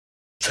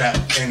trap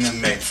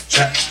anime,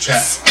 trap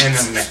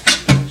anime,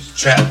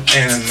 trap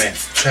anime,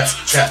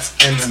 trap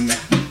anime,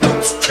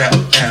 trap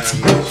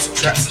anime,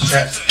 trap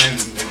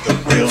anime, the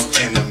real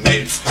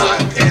anime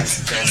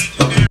podcast.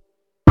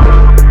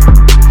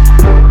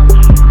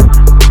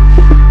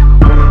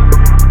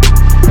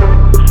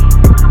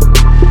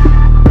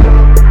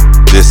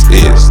 This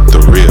is the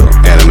Real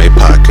Anime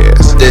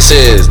Podcast. This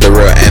is the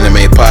Real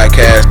Anime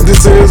Podcast.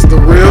 This is the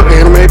Real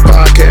Anime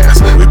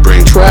Podcast. We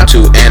bring Trap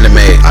to anime.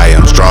 I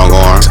am Strong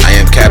Arms. I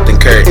am Captain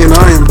Kirk. And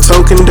I am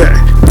Token Day.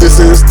 This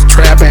is the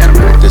Trap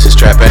Anime. This is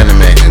Trap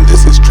Anime. And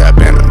this is Trap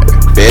Anime.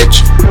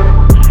 Bitch.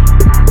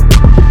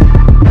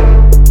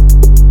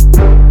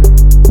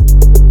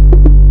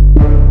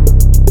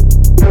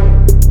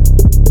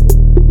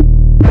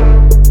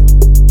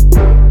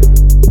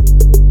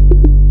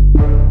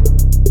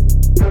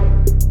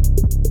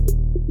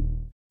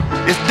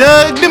 It's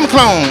Doug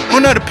Dimaclone,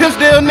 owner of the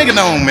Pimpsdale Nigga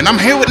Gnome, and I'm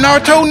here with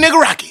Naruto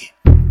Nigga Rocky.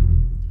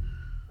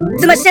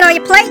 Too much shit on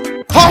your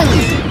plate? Clone!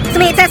 Too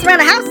many tasks around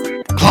the house?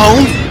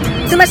 Clone!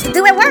 Too much to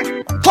do at work?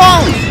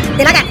 Clone!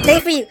 Then I got a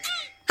thing for you.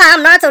 Hi,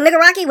 I'm Naruto Nigga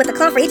Rocky with a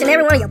clone for each and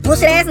every one of your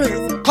bullshit ass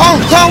needs.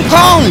 Clone!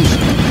 Clones!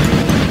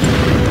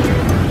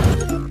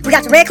 We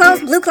got your red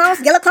clones, blue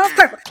clones, yellow clones,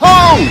 purple.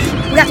 Clones!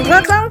 We got your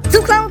 1 clone,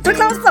 2 clones, 3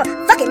 clones, 4.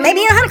 Fuck it,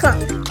 maybe 100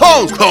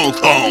 clones.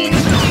 Clones!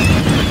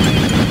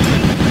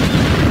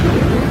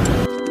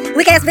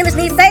 Weak ass vendors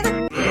need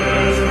saving?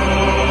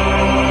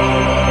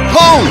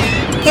 Clone!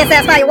 Can't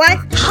satisfy your wife?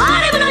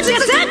 Clone!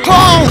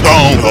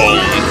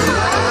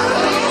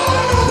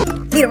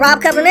 Need a rob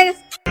a couple of niggas?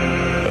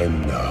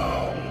 And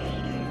now,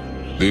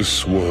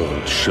 this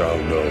world shall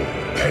know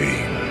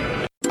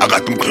pain. I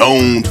got them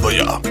clones for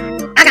y'all.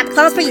 I got the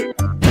clones for you.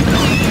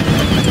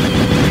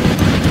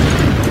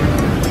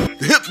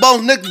 The hip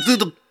bone next to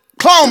the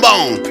clone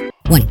bone.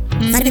 Warning.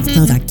 Side effects of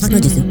clones are talk no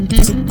jutsu,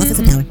 depression, loss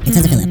of power, and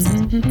tons of filler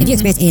episodes. If you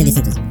experience any of these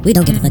symptoms, we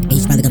don't give a fuck and you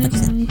should probably go fuck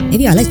yourself.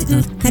 If you are allergic to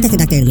clones, contact your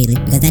doctor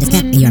immediately because that is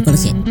cap and you are full of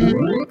shit.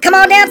 Come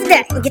on down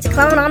today and get your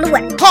clone on the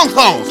way. Clone!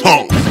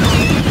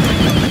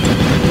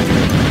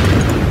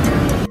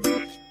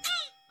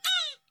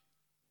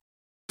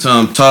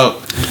 Some talk,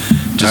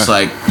 just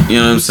like, you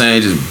know what I'm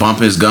saying? Just bump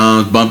his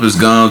gums.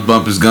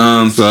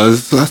 So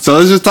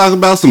let's just talk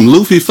about some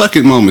Luffy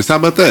fucking moments. How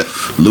about that?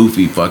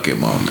 Luffy fucking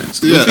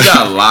moments. Yeah. Luffy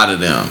got a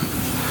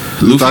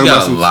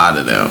lot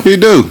of them. He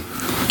do.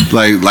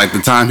 Like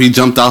the time he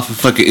jumped off of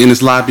fucking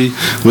Ennis Lobby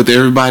with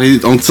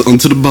everybody onto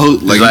the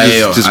boat. Like,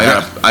 I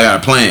got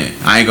a plan.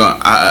 I ain't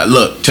gonna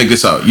look. Check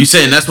this out. You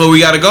saying that's where we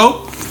gotta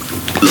go?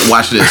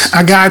 Watch this.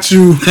 I got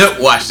you.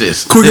 Watch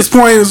this. Quickest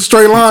point is a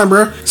straight line,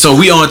 bro. So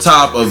we on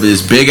top of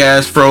this big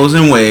ass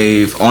frozen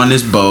wave on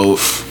this boat.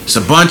 It's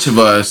a bunch of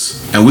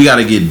us, and we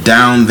gotta get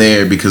down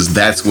there because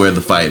that's where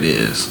the fight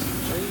is.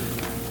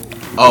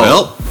 Oh,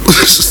 well.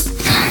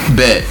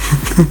 Bet.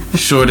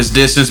 Shortest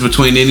distance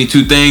between any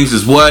two things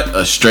is what?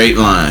 A straight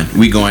line.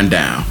 We going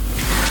down.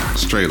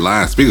 Straight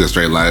line. Speaking of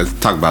straight lines,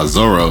 talk about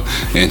Zoro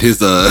and his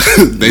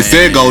they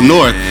said go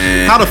north.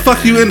 How the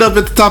fuck you end up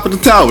at the top of the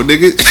tower,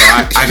 nigga?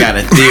 So I got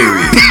a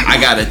theory. I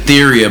got a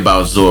theory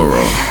about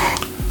Zoro.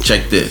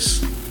 Check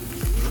this.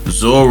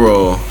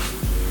 Zoro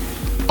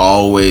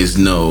always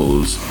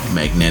knows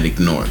magnetic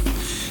north.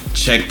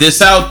 Check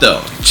this out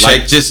though.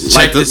 Check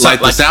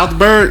the South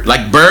Bird?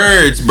 Like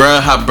birds, bruh.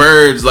 How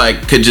birds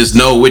like could just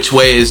know which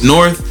way is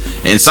north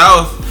and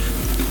south.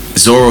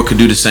 Zoro could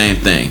do the same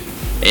thing.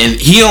 And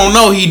he don't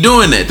know he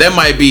doing that. That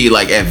might be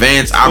like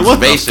advanced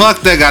observation. What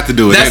the fuck that got to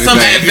do with That's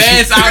anything? some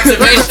advanced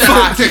observation.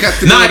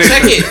 Nah,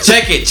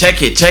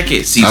 check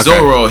it. See, okay.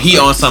 Zoro, he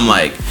on some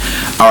like,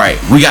 all right,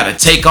 we gotta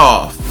take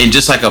off. And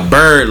just like a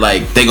bird,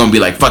 like they gonna be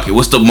like, fuck it,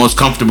 what's the most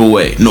comfortable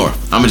way? North.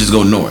 I'ma just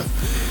go north.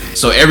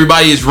 So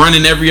everybody is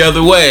running every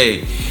other way,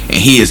 and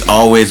he is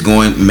always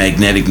going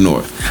magnetic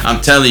north.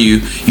 I'm telling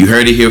you, you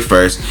heard it here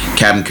first,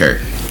 Captain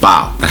Kirk.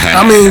 Bow.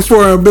 I mean,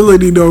 for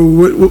ability though,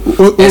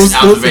 It's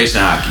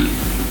observation hockey.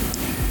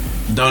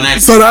 Don't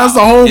ask. So that's the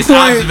whole it's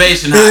point.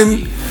 Observation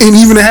hockey. And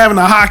even having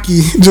a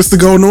hockey just to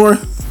go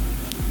north.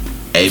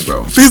 Hey,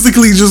 bro.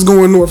 Physically just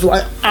going north.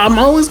 Like, I'm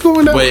always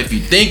going north. But if you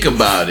think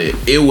about it,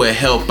 it would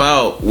help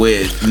out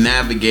with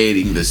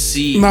navigating the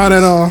sea. Not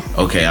at all.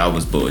 Okay, I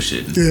was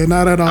bullshitting. Yeah,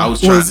 not at all. I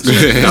was trying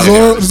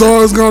to.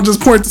 Zoro's gonna just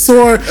point the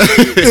sword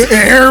and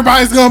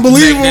everybody's gonna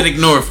believe him. Magnetic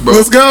north, bro.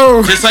 Let's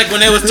go. Just like when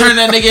they was turning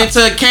that nigga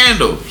into a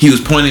candle. He was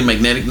pointing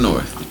magnetic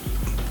north.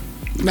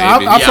 Nah,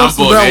 I fucks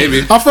with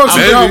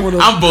that one.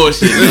 I'm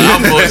bullshitting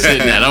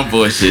that.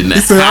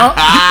 He said,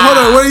 hold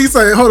on, what did he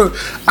say? Hold on.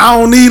 I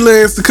don't need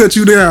legs to cut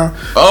you down.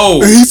 Oh.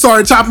 And he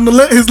started chopping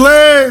his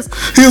legs.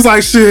 He was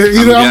like, shit.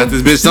 I'm gonna get out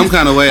this bitch some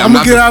kind of way. I'm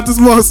gonna get out this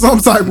mother some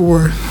type of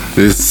way.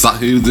 He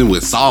was in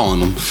with Saw on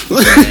him.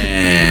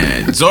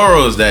 Man,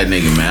 Zoro's that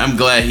nigga, man. I'm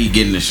glad he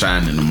getting the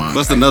shine in the manga.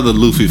 What's another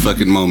Luffy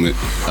fucking moment?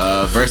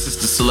 Versus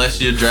the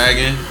Celestial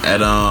Dragon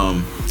at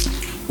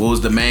what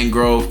was the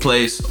mangrove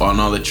place on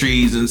all the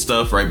trees and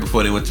stuff right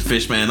before they went to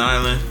Fishman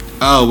Island?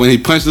 Oh, when he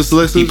punched the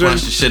Celestial Dragon? He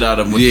punched the shit out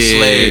of him with the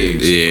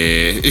slaves.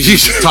 Yeah.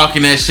 He's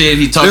talking that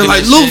shit. They're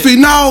like, Luffy,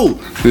 no!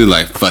 He's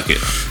like, fuck it.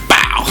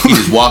 Bow. He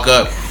just walk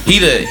up, He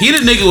the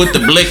nigga with the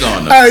blick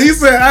on him. Hey, he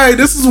said, "Hey,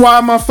 this is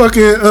why my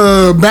fucking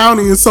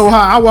bounty is so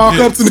high. I walk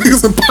up to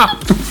niggas and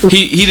pop them."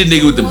 He the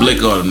nigga with the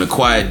blick on him, the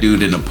quiet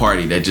dude in the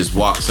party that just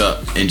walks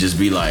up and just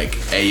be like,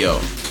 "Hey yo,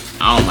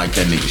 I don't like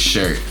that nigga's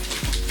shirt.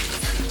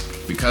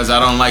 Because I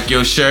don't like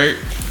your shirt,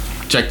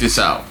 check this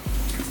out."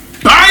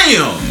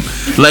 Bam!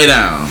 Lay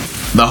down.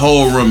 The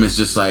whole room is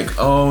just like,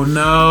 oh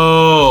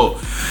no,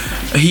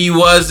 he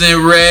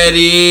wasn't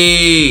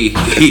ready.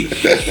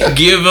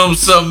 Give him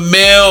some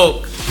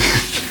milk.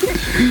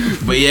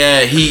 But yeah,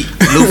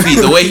 Luffy,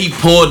 the way he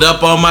pulled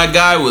up on my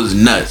guy was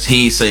nuts.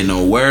 He ain't say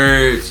no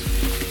words.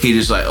 He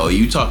just like, oh,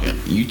 you talking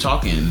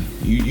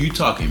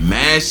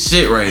mad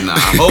shit right now.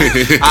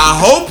 I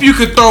hope you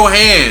could throw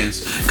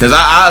hands, cause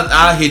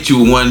I'll hit you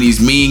with one of these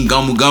mean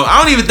gummu.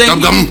 I don't even think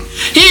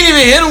he ain't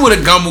even hit him with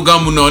a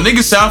gummu. No,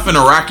 nigga say I'm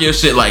finna rock your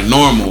shit like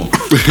normal.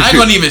 I ain't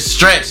gonna even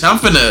stretch. I'm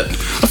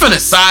finna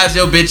size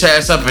your bitch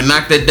ass up and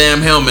knock that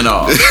damn helmet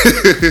off.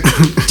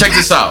 Check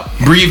this out.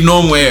 Breathe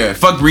normal air.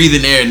 Fuck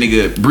breathing air,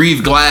 nigga.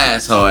 Breathe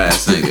glass, hoe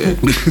ass nigga.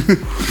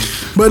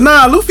 But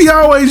nah, Luffy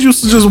always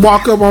used to just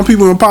walk up on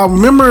people and pop.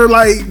 Remember,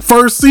 like,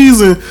 first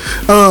season,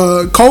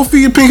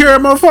 Kofi, pink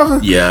haired motherfucker?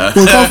 Yeah.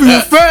 When Kofi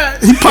was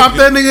fat, he popped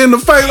that nigga in the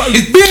face like,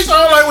 bitch,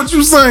 I don't like what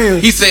you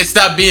saying. He said,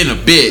 stop being a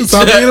bitch.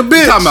 Stop being a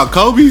bitch. You talking about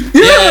Kobe?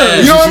 Yeah.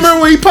 You don't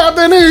remember when he popped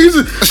that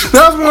nigga?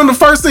 That was one of the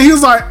first things. He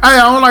was like, hey,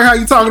 I don't like how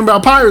you talking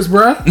about pirates,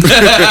 bruh.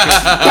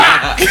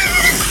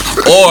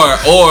 or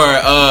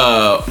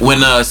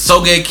when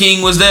Soge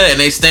King was there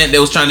and they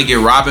was trying to get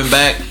Robin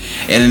back.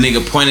 And the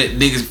nigga pointed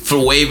niggas for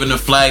waving the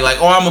flag like,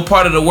 oh, I'm a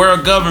part of the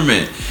world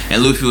government.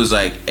 And Luffy was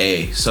like,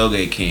 hey,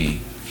 Soge King,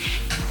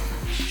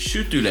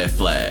 shoot through that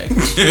flag.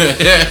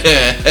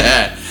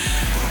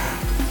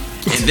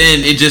 And then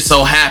it just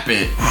so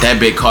happened that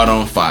bit caught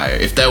on fire.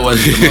 If that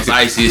wasn't the most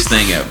iciest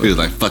thing ever. He was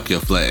like, fuck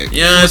your flag.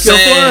 You know what I'm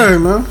saying?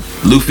 Flag, man.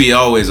 Luffy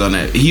always on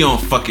that. He on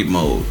fuck it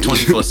mode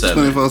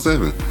 24/7.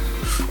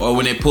 24/7. Or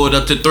when they pulled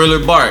up to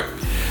Thriller Bark.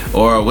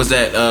 Or was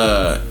that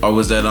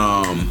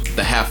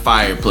the Half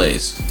Fire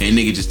place? And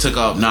nigga just took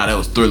off. Nah, that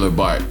was Thriller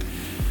Bark.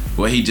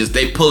 Where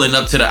they pulling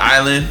up to the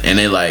island and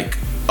they like,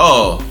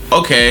 oh,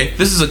 okay,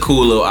 this is a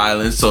cool little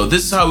island. So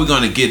this is how we're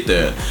gonna get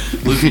there.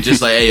 Luffy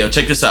just like, hey yo,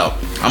 check this out.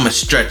 I'ma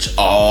stretch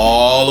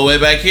all the way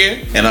back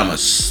here and I'ma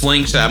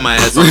slingshot my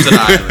ass onto the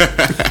island.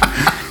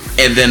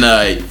 And then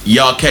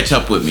y'all catch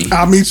up with me.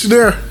 I'll meet you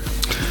there.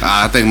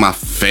 I think my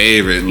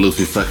favorite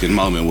Luffy fucking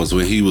moment was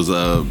when he was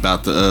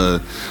about to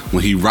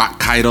when he rocked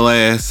Kaido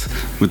ass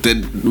with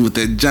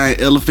that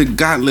giant elephant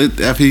gauntlet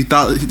after he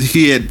thought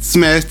he had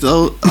smashed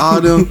all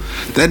them.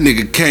 That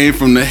nigga came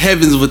from the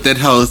heavens with that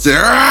hoe, said,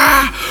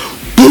 ah!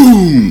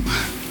 Boom.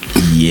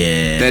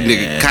 Yeah. That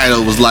nigga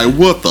Kaido was like,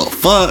 what the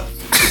fuck?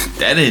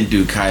 That didn't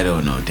do Kaido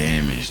no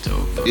damage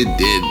though. It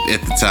did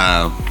at the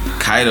time.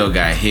 Kaido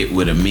got hit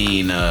with a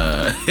mean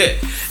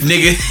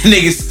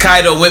niggas.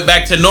 Kaido went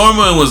back to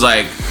normal and was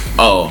like,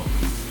 oh,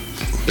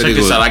 check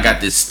this out, I got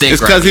this stick.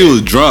 It's right because he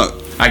was drunk.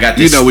 I got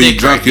this. You know, when you stick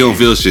drunk, right you don't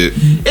feel shit.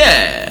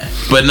 Yeah,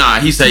 but nah,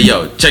 he said,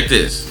 yo, check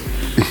this.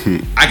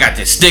 I got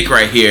this stick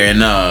right here and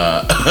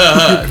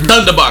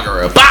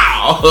Thunderbagger,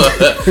 bow,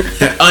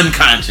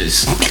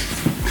 unconscious.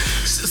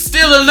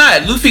 Still or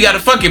not, Luffy got a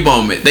fucking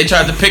moment. They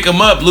tried to pick him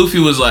up. Luffy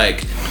was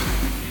like,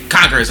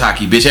 Conqueror's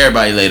haki, bitch.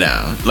 Everybody lay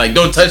down. Like,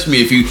 don't touch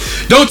me if you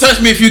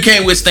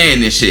can't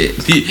withstand this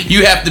shit.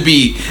 You have to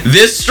be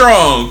this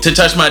strong to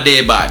touch my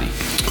dead body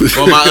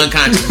or my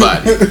unconscious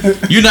body.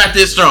 You're not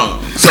this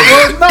strong. So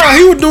nah,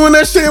 he was doing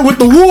that shit with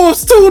the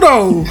wolves too,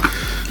 though.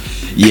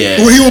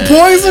 Yeah. When he was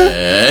poisoned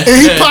and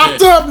he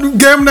popped up and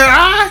gave him that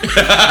eye.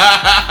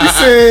 He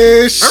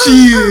said,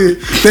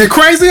 shit. That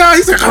crazy eye,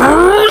 he said,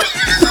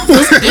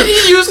 did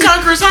he use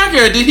Conqueror's haki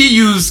or did he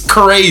use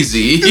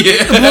crazy? Bro,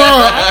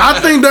 I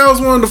think that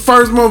was one of the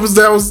first moments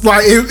that was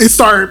like, it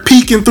started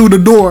peeking through the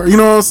door. You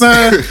know what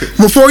I'm saying?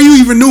 Before you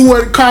even knew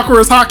what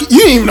Conqueror's haki, you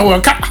didn't even know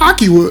what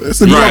haki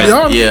was.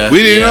 Right. Yeah.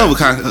 We didn't know what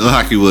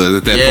haki was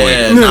at that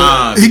point.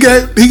 Nah. He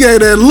gave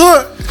that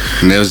look.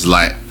 And it was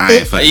like, I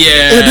ain't fucking.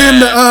 Yeah. And then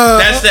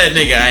that's that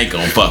nigga I ain't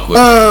gonna fuck with.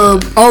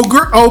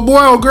 Old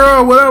boy, old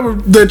girl, whatever,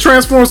 that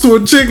transforms to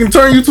a chick and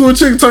turn you to a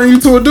chick, turn you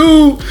to a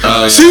dude.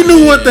 She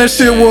knew what that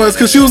shit was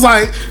because she was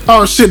like,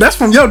 oh shit, that's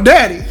from your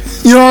daddy.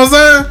 You know what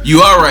I'm saying?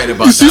 You are right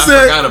about that. I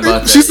forgot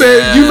about that. She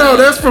said, you know,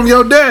 that's from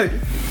your daddy.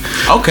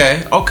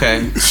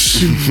 Okay.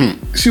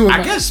 She was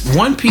I guess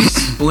One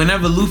Piece,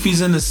 whenever Luffy's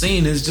in the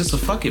scene, is just a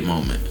fuck it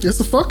moment. It's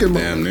a fucking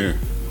moment. Damn near.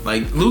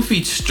 Like,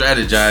 Luffy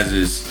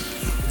strategizes.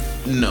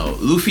 No,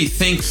 Luffy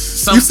thinks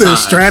sometimes. You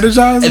said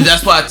strategizing? And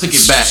that's why I took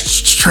it back.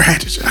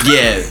 Strategize.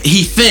 Yeah,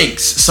 he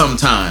thinks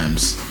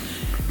sometimes.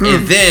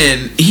 And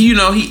then,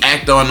 he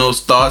act on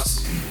those thoughts.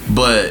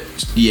 But,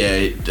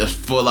 yeah, just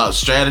full out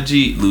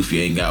strategy,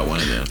 Luffy ain't got one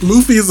of them.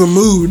 Luffy is a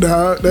mood,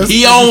 dog.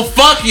 He on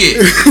fuck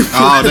it.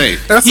 All day.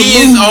 He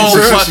is on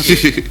fuck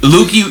it.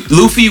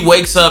 Luffy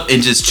wakes up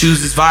and just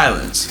chooses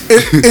violence.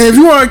 And if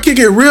you want to kick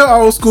it real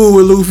old school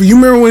with Luffy, you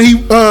remember when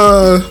he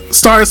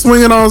started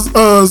swinging on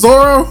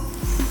Zoro?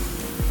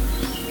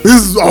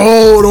 This is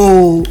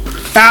old.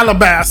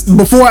 Alabaster,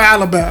 before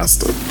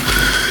Alabaster.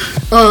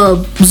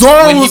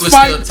 Zoro when he was was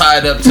fighting. still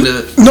tied up to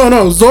the.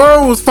 No.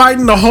 Zoro was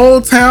fighting the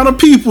whole town of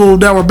people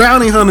that were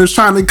bounty hunters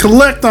trying to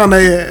collect on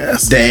their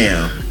ass.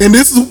 Damn. And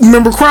this is,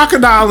 remember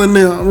Crocodile and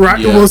them, right?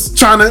 Yeah. It was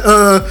trying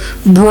to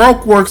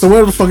Baroque Works or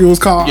whatever the fuck it was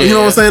called. Yeah, you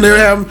know what I'm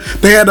saying?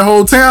 They had the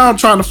whole town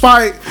trying to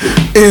fight,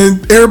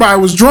 and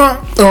everybody was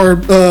drunk or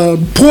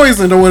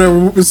poisoned or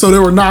whatever, so they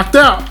were knocked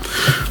out.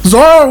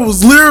 Zoro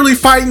was literally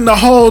fighting the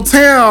whole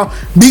town,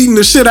 beating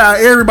the shit out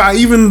of everybody,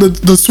 even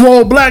the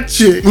swole black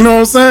chick. You know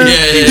what I'm saying?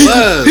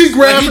 Yeah. He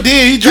grabbed. He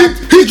did.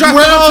 He dropped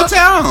the whole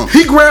town.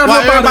 He grabbed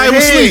While her by everybody the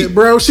was head, asleep.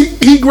 bro.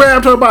 He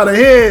grabbed her by the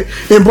head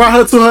and brought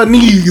her to her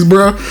knees,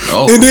 bro.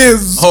 And then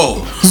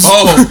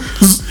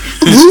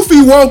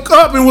Luffy woke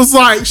up and was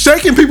like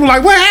shaking people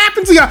like, what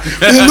happened to y'all?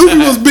 And Luffy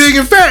was big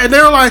and fat, and they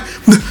were like,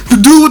 the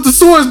dude with the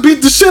swords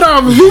beat the shit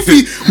out of him.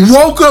 Luffy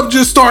woke up,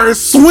 just started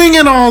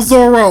swinging on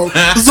Zoro.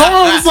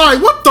 Zoro was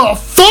like, what the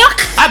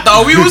fuck? I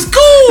thought we was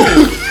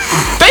cool.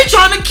 They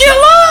trying to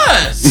kill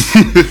us.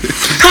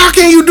 How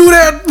can you do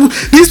that?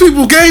 These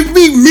people gave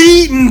me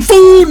meat and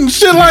food and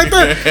shit like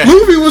that.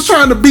 Luffy was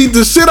trying to beat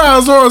the shit out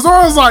of Zoro.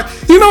 Zoro was like,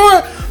 you know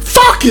what?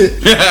 Fuck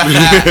it.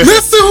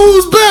 Let's see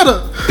who's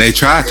better. They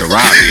tried to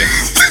rob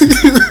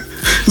you.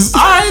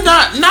 Alright,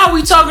 now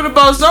we talking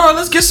about Zoro.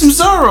 Let's get some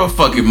Zoro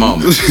fucking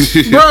moments.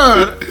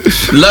 Bruh.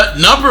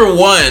 Number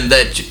one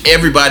that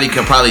everybody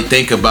can probably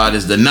think about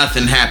is the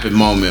nothing happened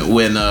moment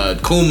when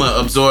Kuma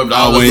absorbed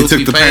all the when he Luffy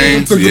took the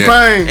pain. Took the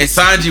pain. And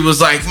Sanji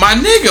was like, my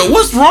nigga,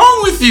 what's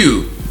wrong with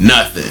you?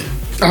 Nothing.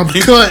 I'm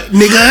cut,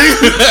 nigga.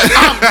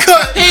 I'm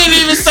cut. He didn't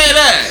even say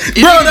that.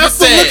 He Bro, didn't that's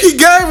the even look say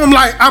he gave him.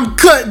 Like, I'm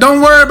cut.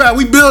 Don't worry about it.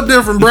 We built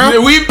different, bro. it.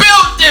 We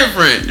built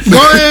different. Go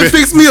ahead and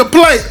fix me a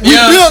plate. We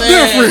You know built what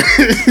I'm saying?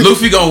 different.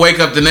 Luffy gonna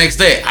wake up the next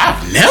day. I've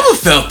never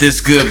felt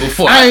this good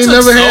before. I ain't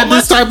took never so had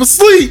much, this type of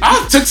sleep.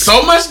 I took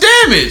so much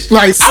damage.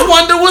 Like, I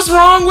wonder what's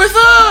wrong with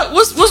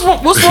what's wrong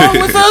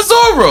with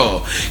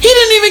Zoro. He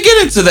didn't even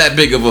get into that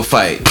big of a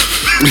fight.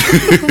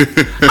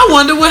 I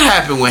wonder what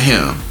happened with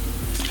him.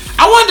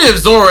 I wonder if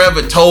Zoro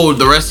ever told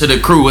the rest of the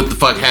crew what the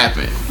fuck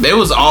happened. They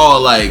was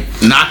all like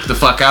knocked the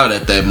fuck out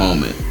at that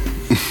moment.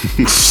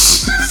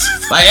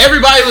 Like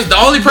everybody was the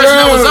only person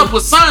that was up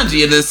was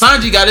Sanji, and then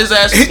Sanji got his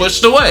ass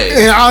pushed away.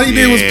 And all he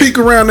did was peek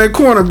around that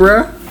corner,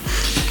 bro.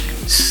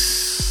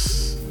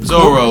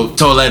 Zoro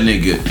told that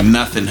nigga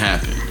nothing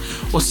happened.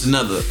 What's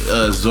another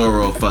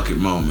Zoro fucking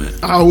moment?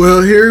 Oh,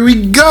 well, here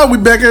we go. We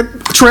back at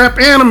Trap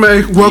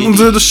Anime. Welcome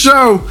to the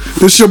show.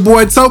 It's your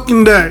boy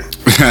Token Day.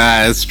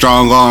 It's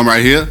strong arm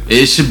right here.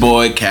 It's your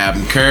boy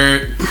Captain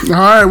Kurt. All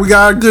right, we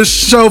got a good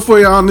show for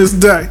you on this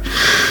day.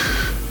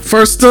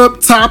 First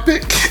up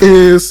topic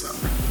is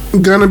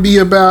gonna be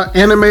about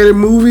animated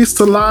movies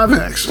to live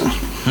action.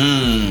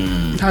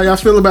 How y'all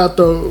feel about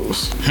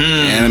those?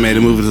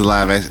 Animated movies to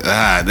live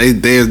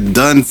action. They're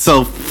done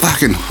so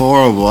fucking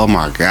horrible. Oh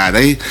my god.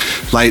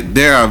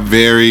 There are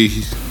very,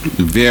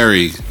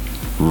 very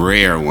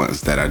rare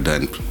ones that are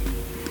done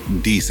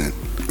decent.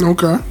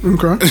 Okay.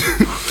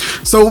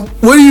 So,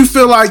 what do you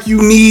feel like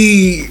you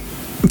need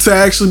to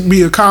actually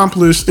be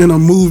accomplished in a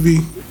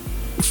movie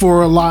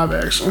for a live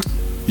action?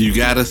 You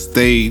gotta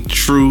stay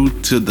true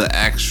to the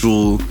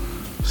actual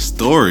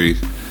story.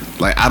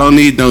 Like, I don't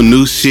need no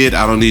new shit.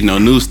 I don't need no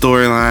new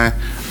storyline.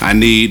 I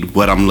need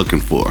what I'm looking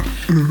for.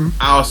 Mm-hmm.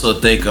 I also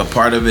think a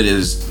part of it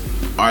is,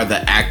 are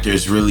the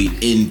actors really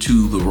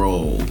into the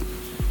role?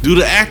 Do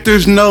the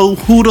actors know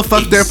who the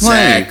fuck they're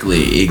playing?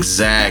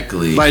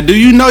 Exactly. Like, do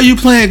you know you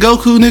playing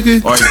Goku,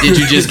 nigga? Or did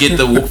you just get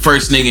the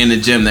first nigga in the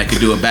gym that could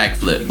do a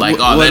backflip? Like,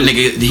 that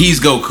nigga, he's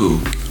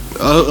Goku.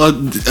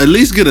 At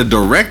least get a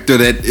director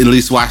that at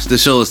least watch the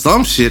show or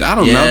some shit. I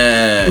don't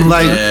know.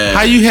 Like,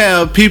 how you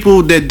have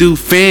people that do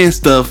fan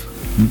stuff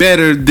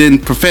better than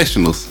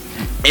professionals?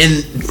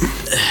 And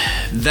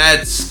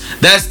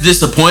that's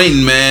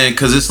disappointing, man,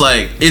 because it's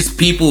like, it's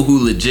people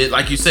who legit,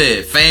 like you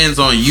said, fans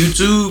on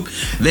YouTube,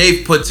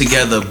 they've put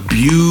together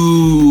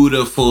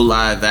beautiful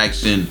live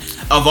action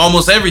of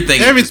almost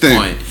everything. At this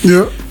point.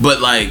 Yeah.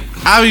 But like,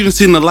 I've even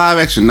seen the live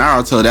action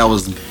Naruto that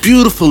was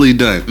beautifully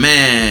done.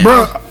 Man.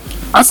 Bro,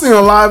 I seen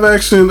a live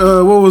action,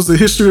 what was the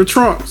History of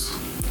Trunks?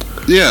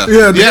 Yeah.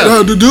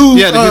 The dude.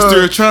 Yeah, the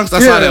History of Trunks. I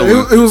saw that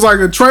one. It was like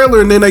a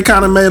trailer, and then they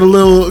kind of made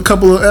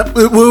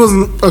it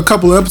wasn't a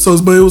couple of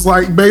episodes, but it was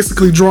like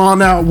basically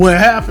drawn out what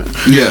happened.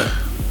 Yeah.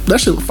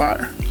 That shit was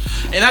fire.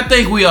 And I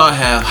think we all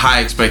have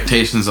high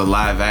expectations of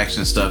live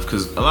action stuff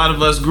because a lot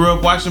of us grew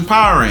up watching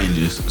Power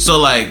Rangers. So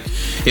like,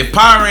 if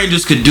Power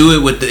Rangers could do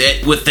it with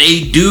what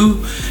they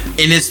do,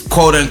 and it's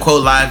quote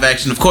unquote live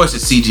action, of course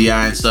it's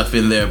CGI and stuff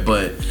in there,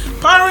 but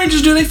Power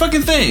Rangers do their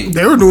fucking thing.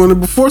 They were doing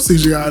it before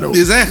CGI though.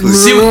 Exactly.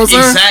 You know what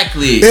I'm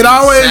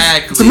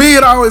saying? To me,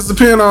 it always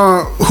depends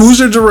on who's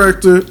your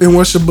director and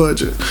what's your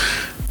budget.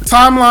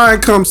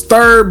 Timeline comes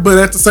third, but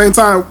at the same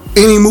time,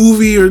 any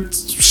movie or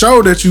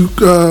show that you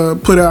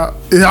put out,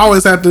 it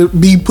always have to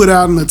be put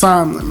out in the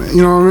time limit.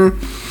 You know what I mean?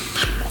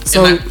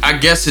 So and I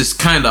guess it's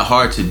kind of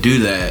hard to do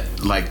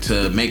that, like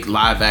to make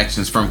live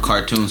actions from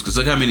cartoons, because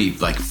look how many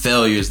like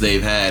failures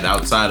they've had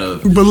outside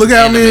of. But look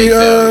how many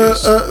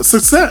failures.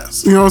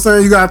 success. You know what I'm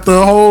saying? You got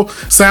the whole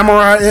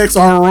Samurai X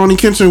or Rurouni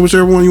Kenshin,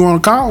 whichever one you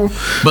want to call them.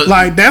 But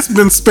like that's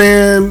been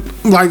spanned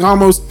like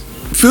almost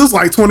feels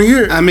like 20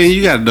 years. I mean,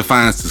 you got to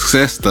define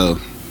success though.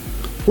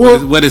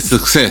 Well, What is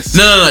success?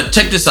 No.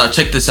 Check this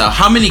out.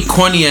 How many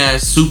corny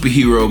ass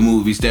superhero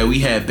movies that we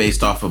had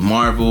based off of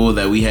Marvel,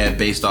 that we had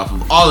based off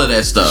of all of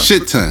that stuff?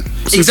 Shit ton.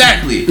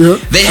 Exactly. Yeah.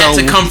 They had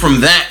to come from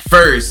that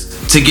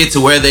first to get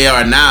to where they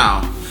are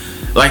now.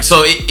 Like,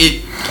 so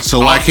it So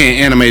why can't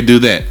anime do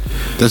that?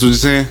 That's what you're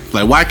saying?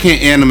 Like, why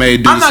can't anime do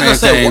I'm the not gonna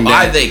same say thing?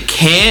 why that- they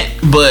can't,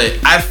 but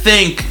I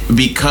think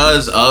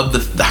because of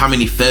the how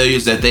many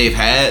failures that they've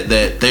had,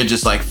 that they're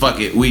just like, fuck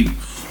it,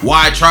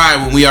 why try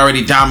when we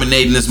already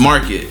dominating this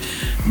market?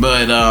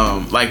 But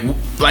like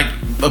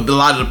a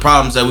lot of the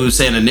problems that we were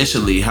saying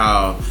initially,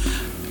 how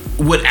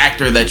what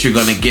actor that you're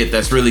gonna get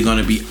that's really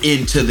gonna be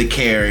into the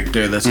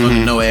character, that's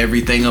gonna know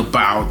everything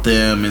about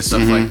them and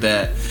stuff like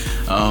that.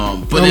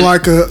 But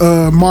like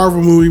a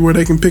Marvel movie where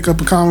they can pick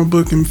up a comic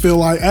book and feel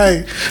like,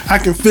 hey, I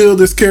can feel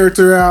this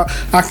character out.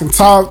 I can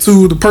talk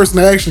to the person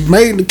that actually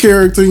made the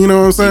character. You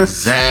know what I'm saying?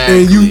 Exactly.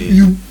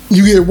 And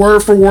you get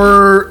word for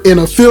word in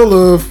a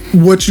feel of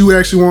what you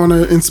actually want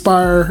to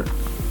inspire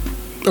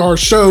or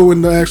show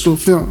in the actual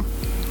film.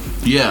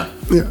 yeah.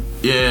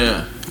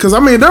 Because I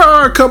mean, there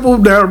are a couple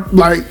that are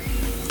like.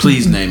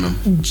 Please name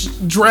them.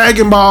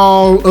 Dragon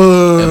Ball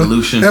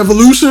Evolution. Man,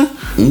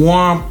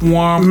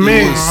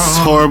 Womp It's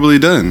horribly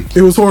done.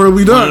 it was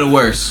horribly One done. of the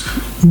worst.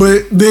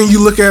 But then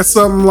you look at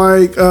something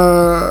like,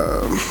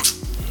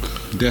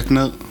 Death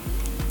Note.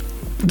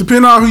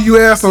 depending on who you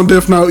ask on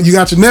Death Note, you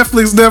got your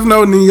Netflix Death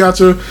Note and then you got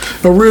your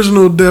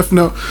original Death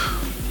Note.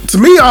 To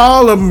me,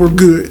 all of them were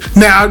good.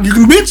 Now, you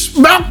can bitch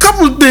about a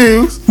couple of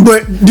things,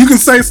 but you can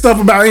say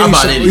stuff about any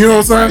show. You know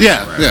what I'm saying?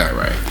 Yeah.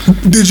 Right.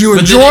 Did you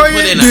But enjoy then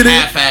they put it? in Did a it?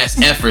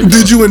 half-ass effort. Did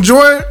though. you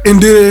enjoy it?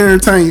 And did it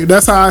entertain you?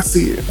 That's how I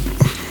see it.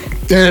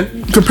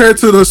 And compared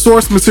to the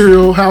source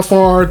material, how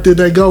far did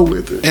they go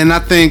with it? And I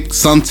think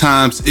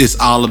sometimes it's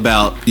all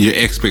about your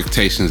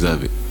expectations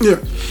of it. Yeah.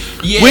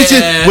 Yeah.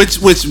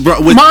 Which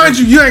Mind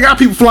you, you ain't got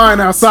people flying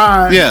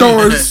outside Yeah.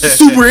 throwing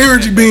super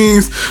energy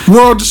beams,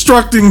 world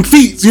destructing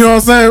feats. You know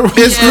what I'm saying?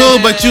 It's cool,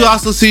 but you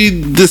also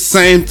see the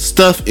same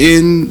stuff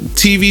in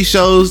TV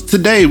shows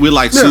today with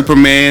like Yeah.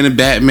 Superman and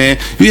Batman.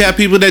 You have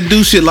people that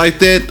do shit like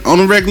that on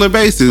a regular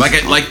basis. like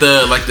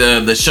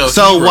the show.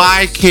 So Heroes.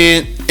 why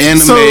can't anime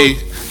So-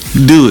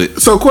 do it?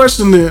 So,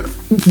 question then: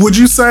 would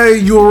you say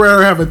you would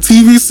rather have a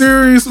TV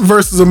series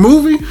versus a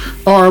movie,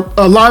 or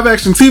a live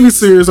action TV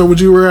series, or would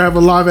you rather have a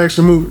live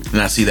action movie?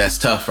 Now, see, that's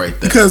tough right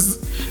there. Because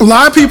a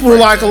lot of people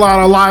like a lot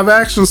of live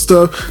action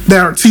stuff that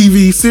are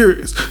TV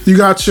series. You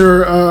got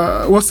your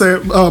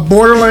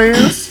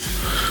Borderlands.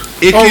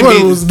 It Oh, can what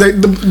be. was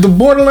the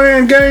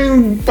Borderland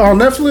game on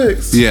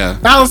Netflix? Yeah.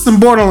 Alice in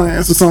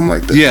Borderlands or something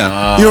like that.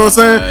 Yeah. You know what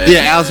I'm saying?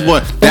 Yeah, Alice in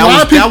Borderland. A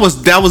lot of people-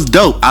 That was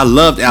dope. I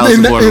loved Alice in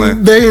And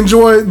Borderland. they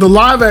enjoy the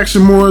live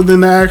action more than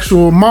the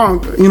actual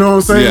manga. You know what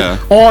I'm saying? Yeah.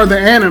 Or the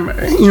anime.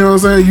 You know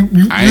what I'm saying?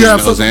 You I didn't know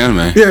it was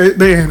anime. Yeah,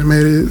 they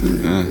animated.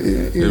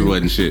 It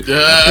wasn't shit. It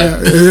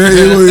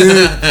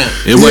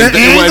It wasn't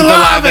the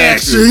live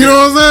action. You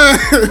know what I'm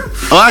saying?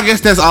 Oh, I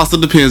guess that also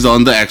depends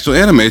on the actual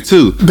anime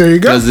too. There you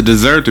go. Does it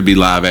deserve to be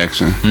live action?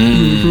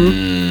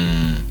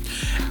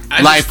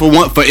 I Like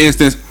for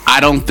instance, I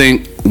don't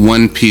think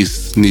One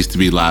Piece needs to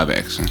be live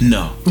action.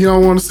 No. You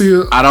don't want to see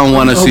a. I don't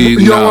want to see.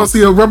 You don't want to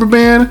see a rubber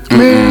band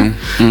man.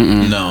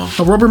 No.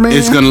 A rubber man.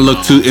 It's gonna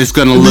look too. It's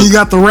gonna And then look. you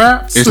got the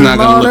raps. It's and not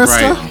gonna all look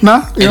that right. Stuff. Nah,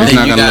 you, know? It's And not then you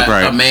gonna look got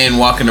right. a man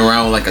walking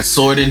around with like a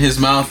sword in his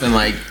mouth and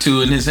like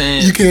two in his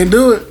hand. You can't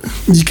do it.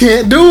 You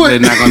can't do it. They're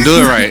not gonna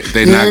do it right.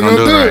 They're You not ain't gonna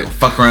do gonna it do right.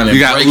 Fuck around and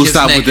You got break his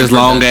Usopp neck with this in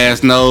long front of-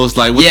 ass nose.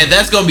 Like what? Yeah,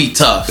 that's gonna be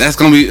tough. That's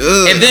gonna be.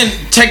 And then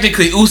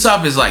technically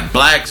Usopp is like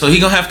black, so he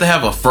gonna have to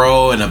have a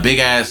fro and a big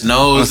ass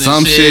nose Or some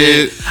and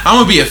shit. shit. I'm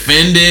gonna be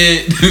offended.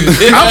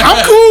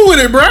 I'm cool with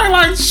it, bro.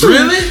 Like, shoot,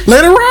 Really?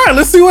 let it ride.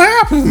 Let's see what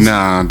happens.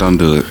 Nah, don't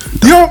do it.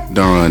 You don't.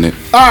 Don't run it.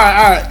 All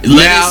right.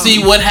 Let Now- us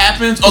see what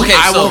happens. Okay,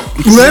 I so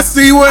will- Let's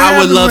see what I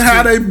happens. would love and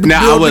how to. they Now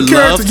I build would the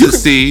love character. to You can-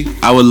 see.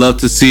 I would love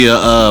to see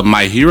a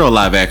My Hero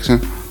live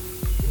action.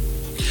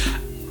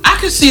 I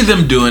could see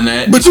them doing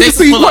that. But If you they can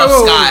could see- pull off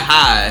wait, wait, Sky wait.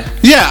 High.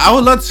 Yeah, I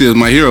would love to see a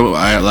My Hero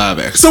live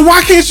action. So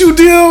why can't you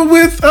deal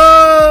with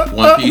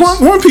One Piece.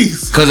 One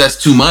Piece? Cause that's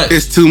too much.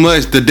 It's too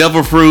much. The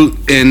devil fruit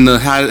and the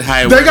how it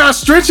They works. got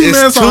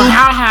stretchiness It's on too-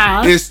 how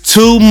high. It's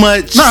too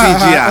much Not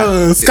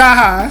CGI. high, sky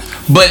high.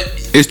 But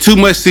It's too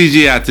much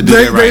CGI to do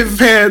that right. They've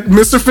had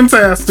Mr.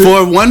 Fantastic.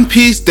 For One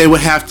Piece, they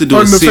would have to do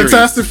On a the series.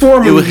 Fantastic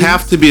Four It would movies.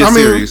 have to be a I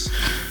mean, series.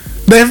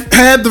 They've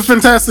had the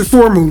Fantastic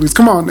Four movies.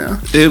 Come on now.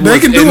 It they was-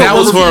 can do and it. that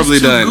was with- horribly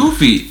too done.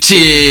 goofy.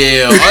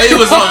 Chill. It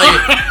was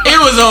only. It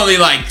was only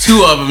like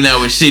 2 of them that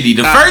was shitty.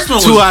 The first one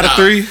was 2 out of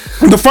 3.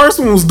 The first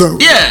one was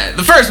dope. Yeah,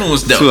 the first one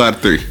was dope. 2 out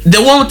of 3.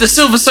 The one with the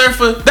Silver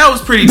Surfer, that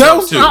was pretty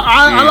dope too.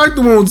 I like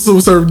the one with the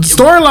Silver Surfer. The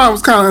storyline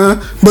was kind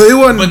of, but it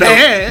wasn't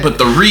bad. But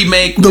the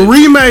remake,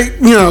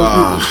 you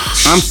know.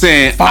 I'm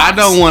saying Fox. I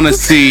don't want to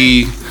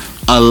see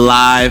a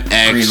live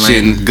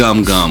action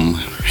Gum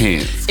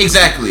Hands.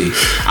 Exactly.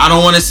 I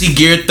don't want to see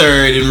Gear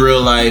 3rd in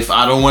real life.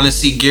 I don't want to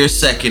see Gear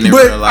 2nd in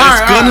real life.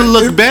 It's gonna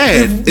look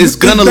bad. It's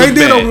gonna look bad.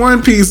 They did a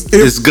One Piece.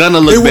 It's gonna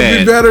look bad. It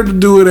would be better to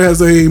do it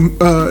as a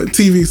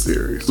TV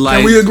series.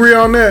 Can we agree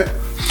on that?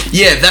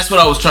 Yeah, that's what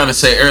I was trying to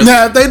say earlier.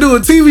 Now, if they do a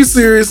TV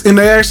series and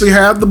they actually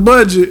have the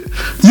budget,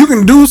 you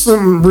can do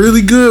something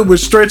really good with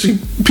stretchy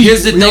people.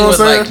 Here's the thing with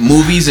like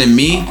movies and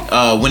me,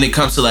 when it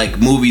comes to like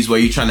movies where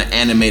you're trying to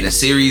animate a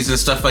series and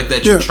stuff like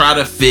that, you try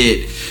to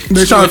fit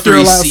 2 or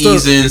 3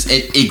 seasons.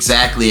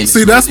 Exactly. And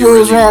see, that's what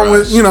was wrong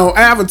with,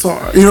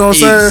 Avatar. You know what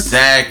I'm saying?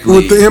 Exactly.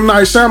 With the M.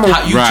 Night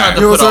Shyamalan. You tried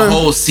to put a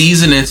whole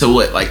season into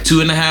what, like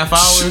 2.5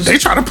 hours? They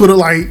tried to put it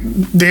like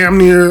damn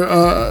near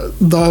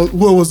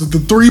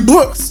the 3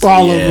 books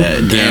all of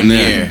them. Damn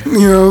near.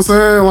 You know what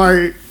I'm saying?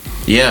 Like,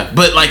 yeah,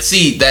 but like,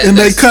 see that, and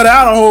they cut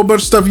out a whole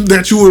bunch of stuff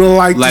that you would have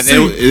liked to see.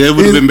 It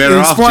would have been better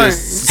off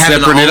just having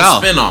separating it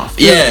off. Spin-off.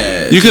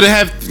 Yeah, you could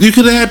have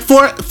had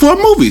four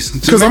movies.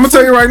 Because I'm gonna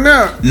tell you right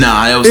now,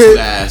 nah, it was too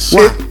ass.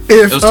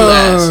 It was too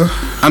ass.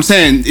 I'm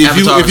saying if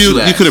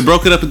you could have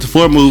broke it up into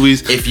 4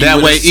 movies.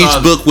 That way,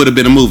 each book would have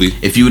been a movie.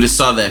 If you would have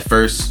saw the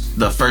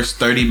first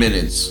 30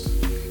 minutes.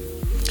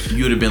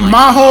 You would have been like,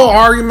 my whole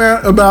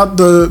argument about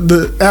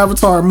the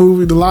Avatar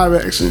movie, the live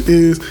action,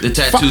 is the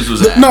tattoos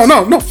was ass.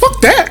 No, fuck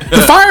that. The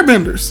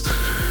firebenders,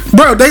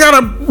 bro, they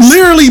gotta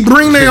literally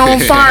bring their own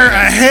fire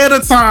ahead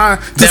of time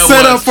to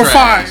set up for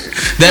fire.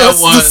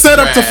 To set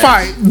up to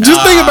fight.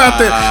 Just think about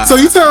that. So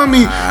you telling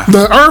me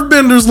the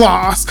Earthbenders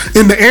lost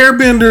and the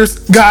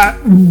Airbenders got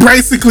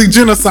basically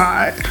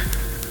genocide?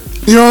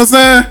 You know what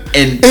I'm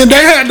saying? And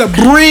they had to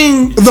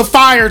bring the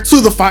fire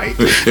to the fight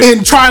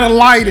and try to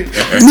light it.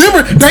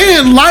 Remember, they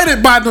didn't light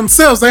it by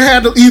themselves. They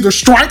had to either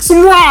strike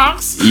some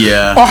rocks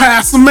or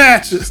have some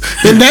matches.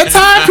 In that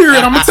time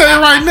period, I'm going to tell you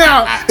right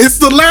now, it's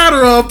the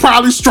latter of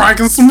probably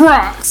striking some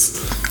rocks.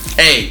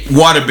 Hey,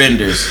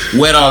 waterbenders,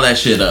 wet all that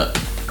shit up.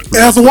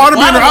 As a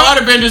waterbender,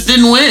 waterbenders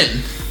didn't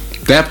win.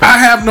 That part. I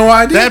have no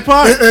idea. That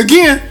part.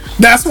 Again,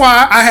 that's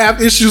why I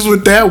have issues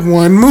with that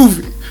one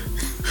movie.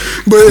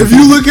 But if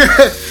you look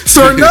at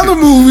certain other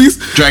movies,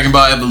 Dragon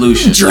Ball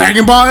Evolution,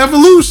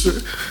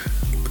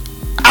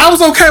 I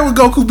was okay with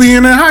Goku being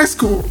in high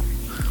school.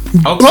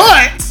 Okay. But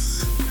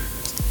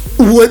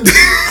what?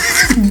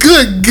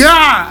 Good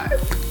God!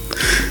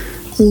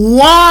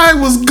 Why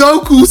was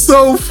Goku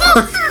so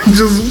fucking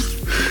just?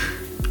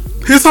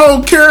 His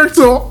whole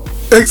character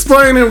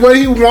explaining what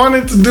he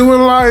wanted to do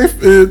in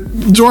life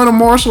and join a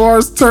martial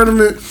arts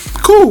tournament.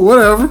 Cool,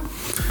 whatever.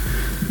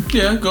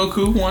 Yeah,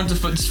 Goku wanted to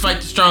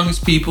fight the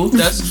strongest people.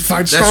 That's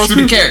true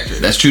to character.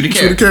 That's true to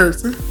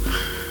character.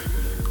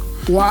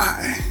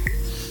 Why?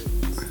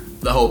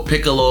 The whole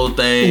Piccolo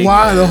thing.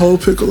 Why the whole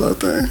Piccolo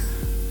thing?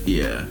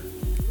 Yeah.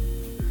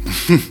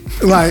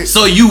 Like,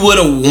 so you would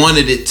have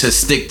wanted it to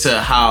stick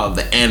to how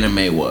the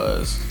anime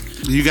was.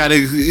 You gotta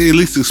at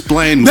least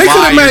explain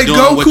why you're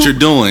doing what you're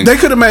doing. They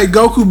could have made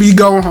Goku be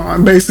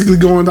Gohan, basically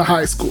going to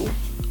high school.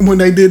 When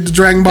they did the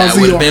Dragon Ball Z,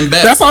 that would have been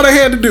better. That's all they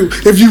had to do.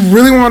 If you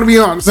really want to be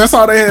honest, that's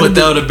all they had to do. But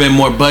that would have been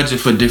more budget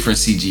for different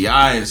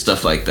CGI and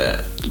stuff like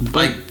that.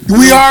 Like,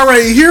 we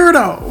already here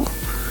though.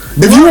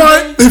 If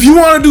you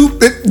want to do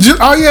it,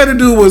 all you had to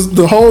do was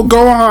the whole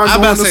Gohan. I'm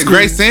about to say,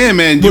 Great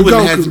Saiyaman, you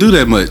wouldn't have had to do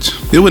that much.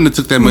 It wouldn't have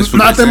took that much for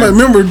not that much.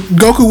 Remember,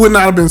 Goku would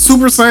not have been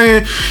Super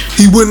Saiyan.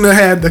 He wouldn't have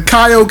had the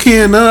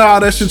Kaioken, none of all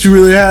that shit you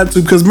really had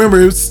to. Because remember,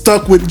 it was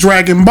stuck with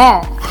Dragon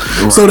Ball.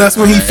 Right. So that's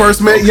when he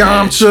first met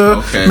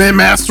Yamcha, met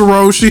Master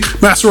Roshi.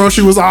 Master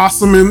Roshi was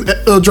awesome in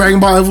Dragon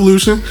Ball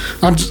Evolution.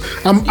 I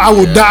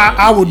will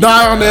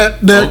die on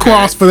that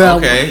cross for that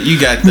one. Okay, you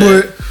got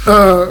that.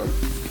 But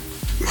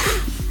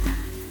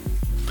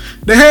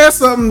they had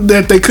something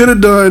that they could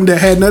have done that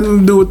had nothing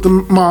to do with the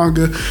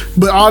manga,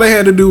 but all they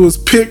had to do was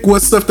pick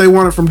what stuff they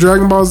wanted from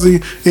Dragon Ball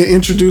Z and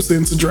introduce it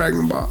into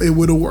Dragon Ball. It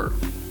would have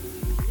worked.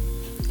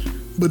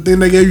 But then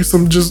they gave you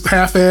some just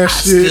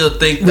half-ass shit. I still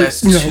think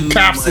that's too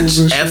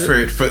much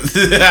effort for.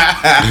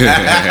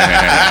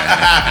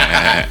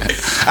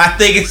 I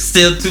think it's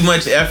still too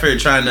much effort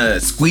trying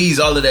to squeeze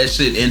all of that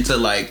shit into,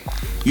 like,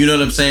 you know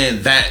what I'm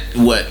saying?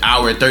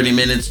 Hour, 30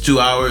 minutes, 2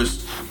 hours?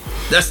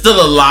 That's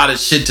still a lot of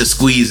shit to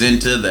squeeze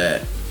into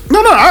that.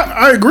 No,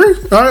 I agree.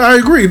 I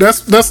agree. That's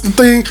the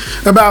thing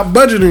about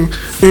budgeting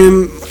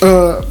and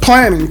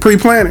planning,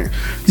 pre-planning.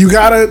 You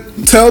gotta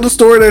tell the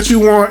story that you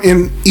want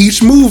in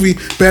each movie,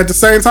 but at the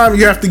same time,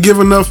 you have to give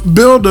enough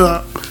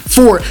build-up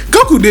for it.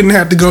 Goku didn't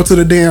have to go to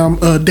the damn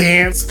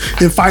dance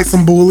and fight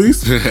some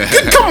bullies.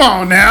 Come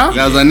on now.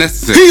 That was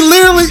unnecessary.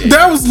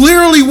 That was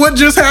literally what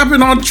just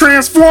happened on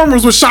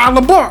Transformers with Shia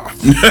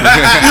LaBeouf. You know what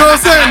I'm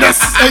saying?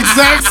 That's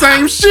exact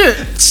same shit.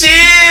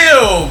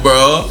 Chill,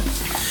 bro.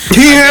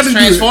 He had to do it.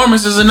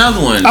 Transformers is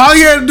another one. All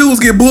he had to do was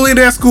get bullied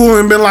at school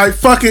and been like,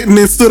 fuck it, and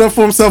then stood up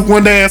for himself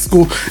one day at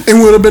school and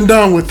would have been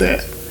done with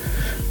that.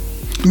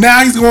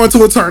 Now he's going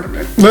to a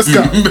tournament. Let's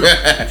go.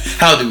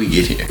 How did we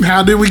get here?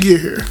 How did we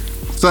get here?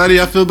 So how do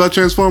y'all feel about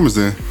Transformers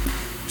then?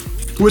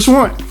 Which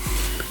one?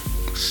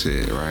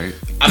 Shit, right?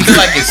 I feel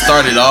like it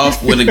started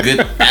off with a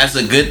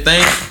good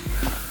thing,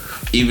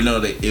 even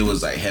though it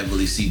was like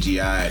heavily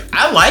CGI.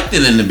 I liked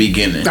it in the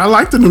beginning. I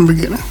liked it in the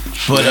beginning,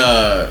 but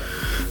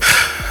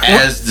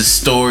as the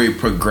story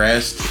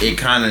progressed, it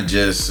kind of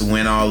just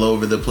went all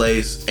over the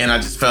place, and I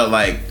just felt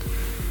like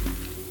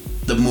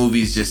the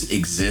movies just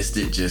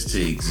existed just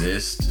to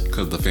exist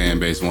because the fan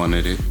base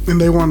wanted it, and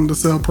they wanted to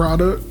sell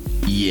product.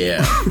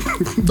 Yeah,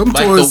 Them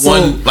like toys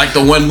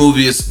the one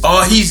movie is,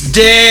 oh, he's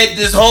dead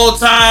this whole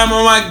time.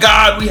 Oh my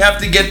God, we have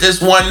to get this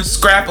one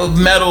scrap of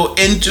metal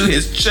into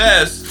his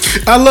chest.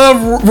 I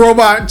love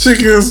Robot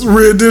Chicken's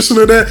re-edition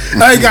of that.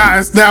 Hey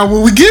guys, now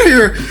when we get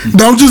here,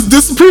 don't just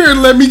disappear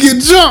and let me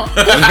get jumped.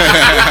 Them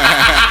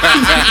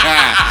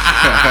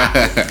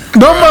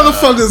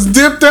motherfuckers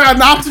dipped out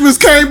and Optimus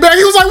came back.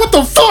 He was like, what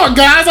the fuck,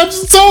 guys? I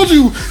just told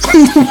you.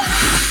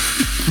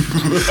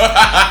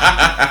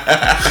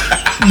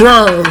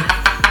 Bro,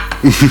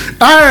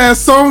 I had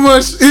so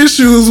much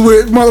issues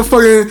with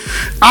motherfucking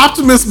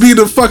Optimus be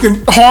the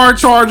fucking hard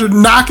charger,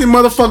 knocking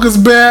motherfuckers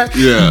back,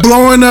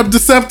 blowing up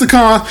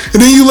Decepticons,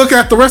 and then you look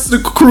at the rest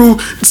of the crew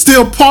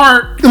still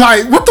parked.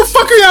 Like, what the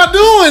fuck are y'all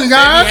doing,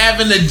 guys? They be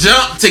having to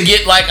jump to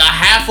get like a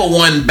half of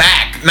one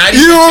back. Not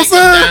even you know what I'm take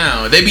them saying?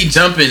 down. They be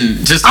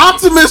jumping just.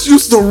 Optimus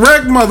used to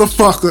wreck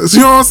motherfuckers. You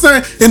know what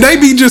I'm saying? And they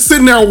be just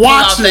sitting there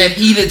watching. That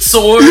heated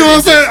sword. You know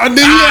what I'm saying? And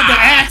then he had the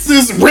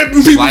axes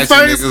ripping people's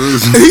face.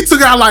 And he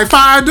took out like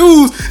 5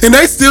 dudes, and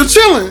they still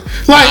chilling.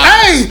 Like,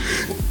 hey,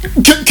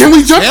 can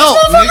we jump?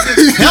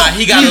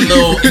 He got a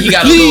little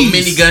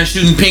minigun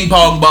shooting ping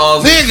pong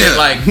balls. And shit.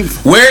 Like,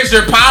 where's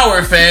your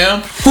power,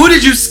 fam? Who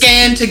did you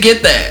scan to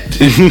get that?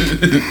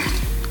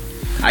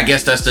 I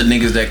guess that's the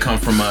niggas that come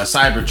from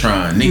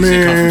Cybertron. Niggas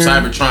that come from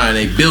Cybertron,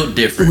 they built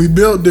different. We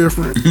built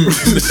different. We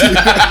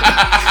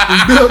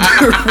built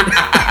different.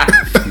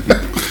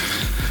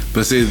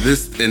 But see,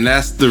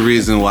 that's the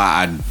reason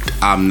why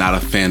I'm not a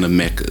fan of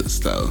mechas,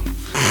 though.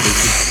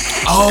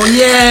 Oh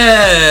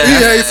yeah, he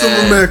hates some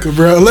of mecha,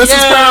 bro. Unless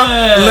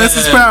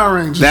it's Power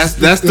Rangers.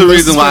 That's the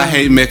reason why I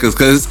hate mechas,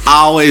 because it's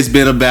always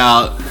been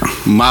about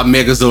my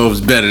Megazord was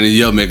better than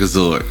your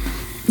Megazord.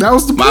 That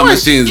was the point. My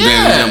machine's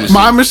better than your machine.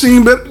 My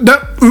machine, but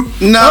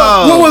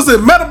no. What was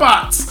it?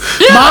 Metabots.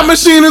 Yeah. My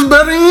machine is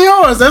better than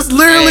yours. That's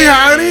literally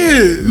how it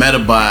is.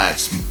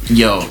 Metabots.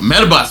 Yo,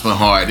 Metabots went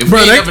hard. If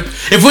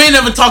we ain't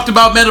never talked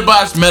about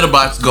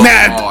Metabots go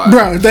hard.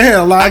 Bro, they had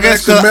a live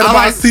action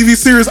Metabots TV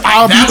series.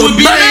 I'll be the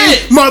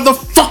main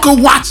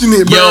motherfucker watching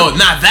it, bro. Yo,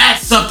 now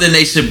that's something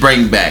they should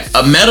bring back.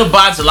 A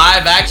Metabots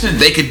live action,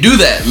 they could do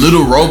that.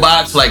 Little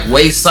robots like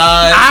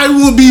wayside. I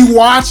will be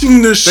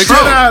watching the shit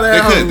out of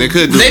that. They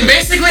could. They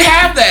basically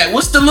have that.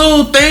 What's the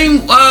little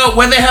thing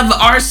where they have the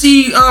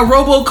RC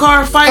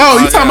RoboCar fight?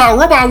 Oh, you talking about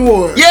Robot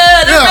Wars?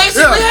 Yeah, they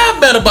basically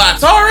have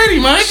Metabots already,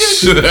 man.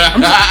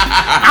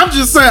 I'm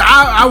just saying,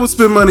 I would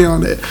spend money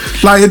on that.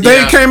 Like, if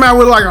they came out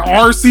with like an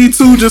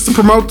RC2 just to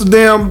promote the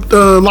damn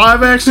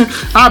live action,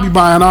 I'd be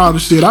buying all the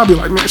shit. I'd be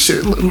like, man,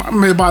 shit, look, my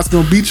Metabot's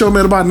gonna beat your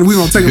Metabot and we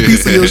gonna take a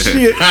piece of your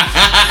shit.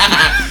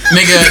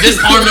 Nigga, this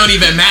arm don't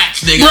even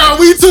match, nigga. Bro,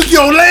 we took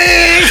your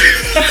leg.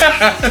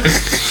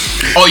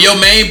 Oh, your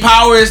main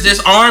power is this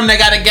arm that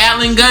got a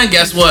Gatling gun?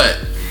 Guess what?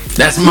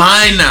 That's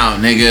mine now,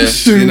 nigga.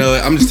 You know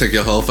what? I'm just taking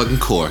your whole fucking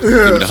core. Yeah.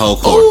 Give me the whole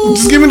core. Ooh.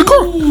 Just give me the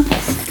core.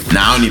 Nah,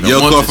 I don't even your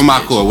want core for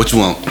my core. What you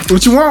want?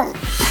 What you want?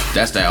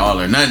 That's that all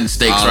or nothing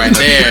stakes right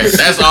there.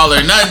 That's all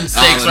or nothing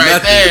stakes right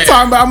there.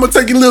 Talking about, I'm gonna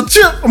take a little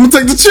chip. I'm gonna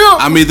take the chip.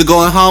 I'm either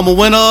going home a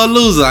winner or a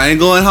loser. I ain't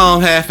going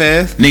home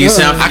half-ass. Nigga,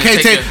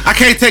 I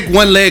can't take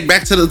one leg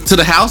back to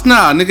the house.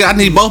 Nah, nigga, I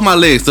need both my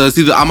legs. So it's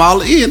either I'm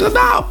all in or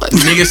no.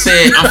 Nigga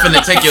said I'm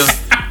finna take your.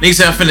 Nigga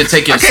said I'm finna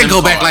take your. I can't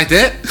go back like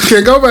that.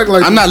 Can't go back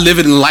like that. I'm not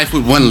living life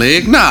with one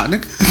leg. Nah,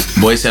 nigga.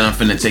 Boy said I'm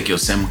finna take your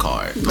SIM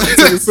card. Take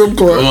your SIM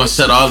card. I'm gonna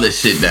shut all this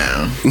shit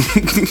down.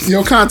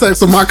 Your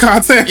contacts are my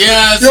contacts.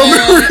 Yeah, your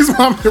memories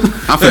my memory.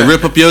 I'm finna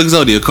rip up your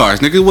Exodia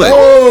cards, nigga. What?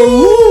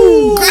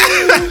 Oh,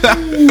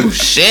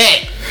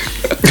 shit.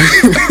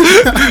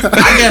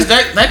 I guess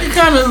that can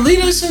kind of lead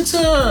us into.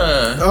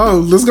 Oh,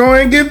 let's go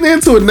ahead and get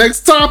into it.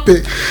 Next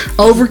topic: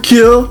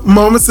 overkill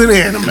moments in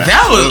anime.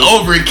 That was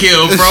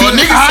overkill, bro.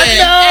 Nigga said,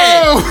 "Hey,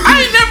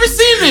 I ain't never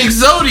seen the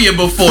Exodia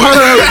before."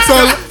 So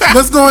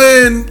let's go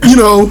ahead and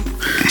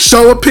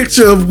show a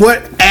picture of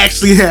what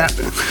actually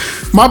happened.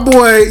 My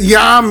boy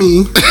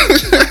Yami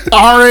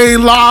already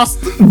lost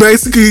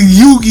basically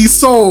Yugi's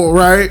soul,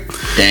 right?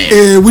 Damn.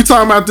 And we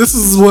talking about this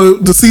is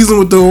what the season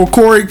with the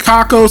Okori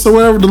Kakos or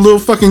whatever, the little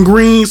fucking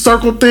green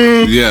circle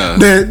thing. Yeah.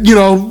 That, you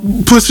know,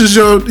 pushes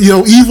your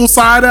evil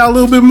side out a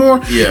little bit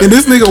more. Yeah. And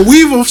this nigga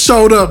Weevil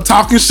showed up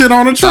talking shit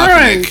on the train.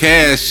 Talking that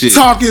cash shit.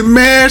 Talking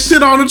mad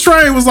shit on the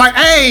train. Was like,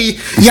 hey,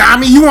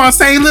 Yami, you want to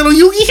say little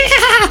you?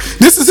 Yeah.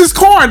 This is his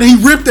card. And he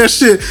ripped that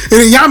shit. And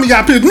then Yami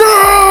got pissed.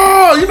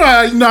 No! You know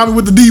how Yami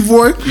with the D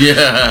voice.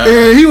 Yeah.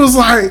 And he was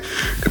like,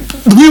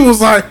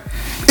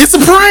 it's a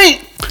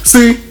prank.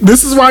 See,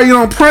 this is why you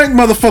don't prank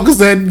motherfuckers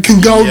that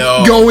can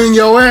go in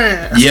your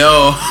ass.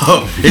 Yo,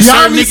 it's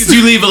certain niggas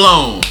you leave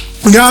alone.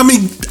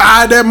 Yami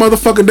eyed that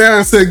motherfucker down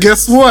and said,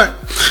 guess what?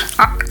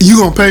 You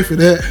gonna pay for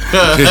that.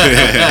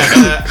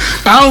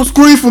 I don't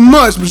scream for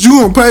much, but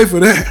you gonna pay for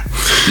that.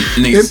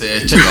 Nigga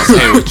said, check this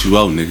Pay out. what you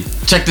owe,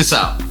 nigga. Check this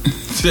out.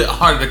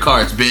 Heart of the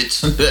cards,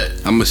 bitch.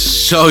 I'm gonna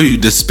show you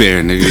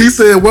despair, nigga. He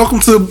said, welcome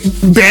to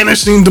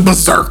banishing the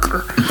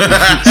berserker. He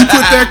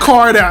put that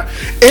card out.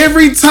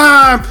 Every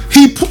time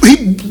he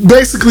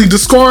basically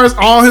discards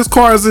all his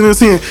cards in his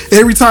hand.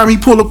 Every time he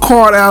pull a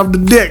card out of the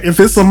deck, if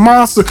it's a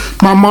monster,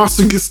 my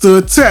monster gets to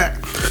attack.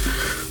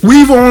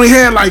 We've only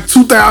had like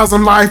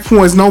 2,000 life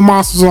points, no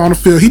monsters on the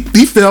field.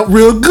 He felt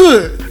real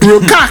good,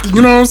 real cocky,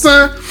 you know what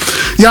I'm saying?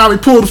 Y'all, he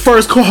pulled the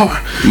first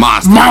card.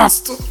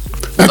 Monster.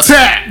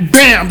 Attack.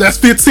 Bam, that's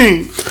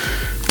 15.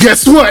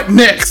 Guess what?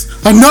 Next,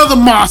 another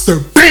monster.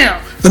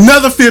 Bam,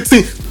 another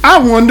 15. I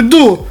wanted to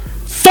do it.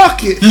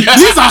 Fuck it.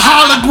 These are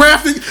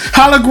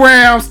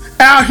holograms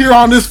out here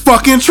on this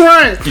fucking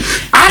train.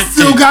 I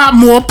still got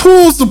more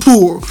pulls to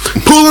pull.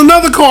 Pull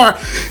another card.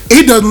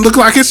 It doesn't look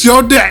like it's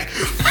your deck.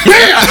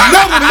 Bam,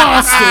 another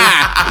monster.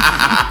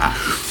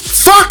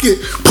 Fuck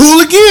it. Pull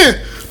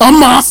again. A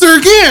monster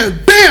again.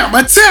 Bam,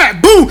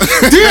 attack. Boom.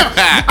 Damn.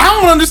 I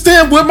don't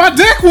understand what my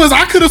deck was.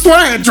 I could have sworn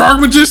I had Dark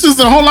Magicians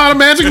and a whole lot of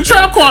Magic and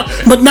Trap cards.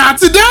 But not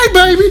today,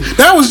 baby.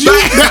 That was you.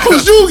 That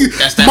was you.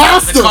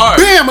 Monster.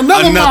 Bam,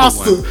 another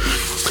monster.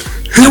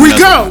 Here we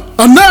go.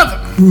 Another.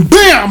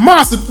 Bam,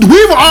 monster.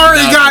 We've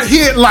already got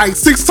hit like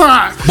 6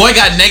 times. Boy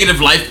got negative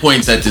life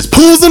points at this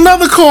point. Pulls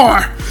another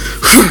card.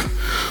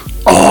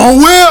 Oh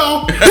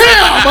well,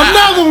 damn,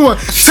 another one.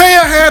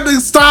 Taya had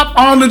to stop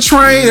on the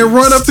train and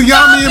run up to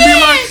Yami and be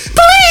like,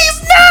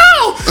 please,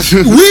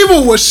 no.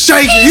 Weevil was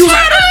shaking. He was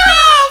like,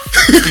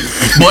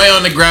 boy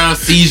on the ground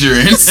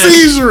seizuring.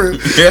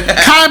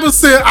 Kaiba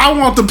said, I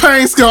want the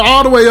pain scale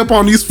all the way up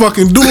on these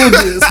fucking dual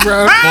discs,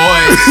 bro. Boy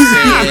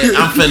said,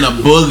 I'm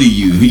finna bully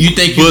you. You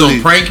think you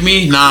gonna prank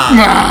me?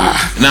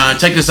 Nah,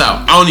 check this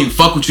out. I don't even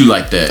fuck with you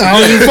like that. I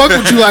don't even fuck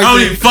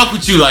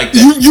with you like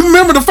that. You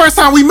remember the first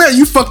time we met,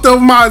 you fucked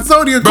over my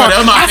Zodiac bro, card. That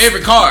was my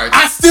favorite card.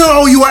 I still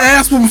owe you an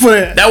ass whooping for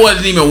that. That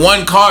wasn't even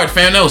one card,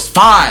 fam. That was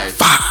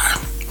 5.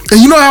 And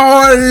you know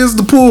how hard it is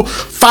to pull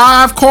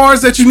 5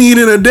 cards that you need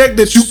in a deck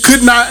that you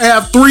could not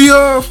have 3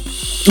 of?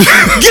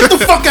 Get the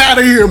fuck out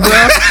of here,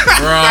 bro.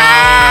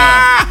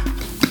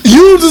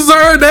 You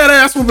deserved that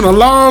ass whooping a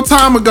long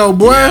time ago,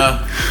 boy.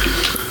 Yeah.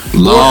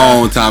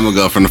 Long time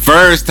ago, from the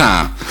first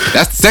time.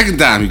 That's the second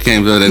time he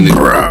came to that nigga.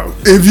 Bro,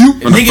 if you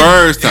from the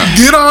first time.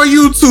 Get on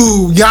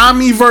YouTube,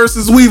 Yami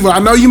versus Weaver. I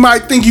know you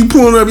might think you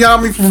pulling up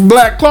Yami from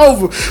Black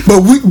Clover,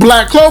 but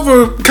Black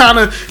Clover kind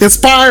of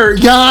inspired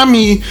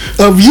Yami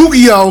of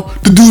Yu-Gi-Oh!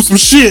 To do some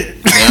shit.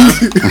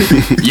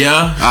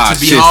 Yeah.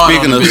 Shit.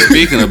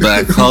 Speaking of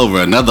Black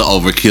Clover, another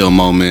overkill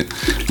moment.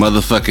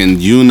 Motherfucking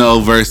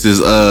Yuno versus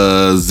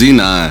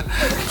Xenon.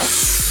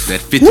 That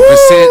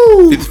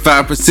 50%,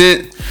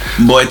 55%.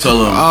 Boy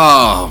told him.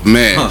 Oh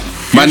man,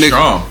 my nigga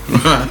strong.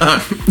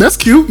 That's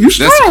cute. You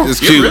strong. That's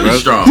cute, You're really bro.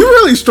 strong. You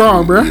really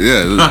strong, bro.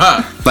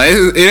 Yeah, like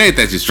it ain't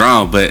that you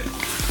strong, but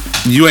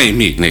you ain't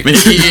me, nigga.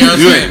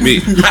 You ain't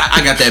me.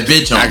 I got that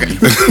bitch on me.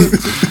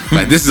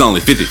 Like this is only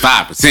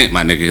 55%,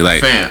 my nigga.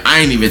 Like, fam, I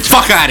ain't even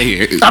fuck out of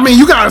here. I mean,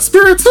 you got a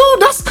spirit too.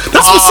 That's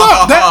what's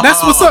up.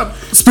 That's what's up.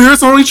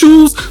 Spirits only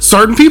choose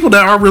certain people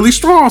that are really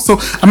strong, so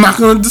I'm not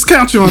gonna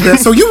discount you on that.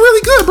 So you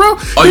really good, bro.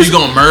 Oh, you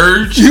gonna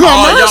merge? You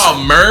gonna merge?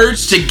 Y'all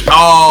merge to?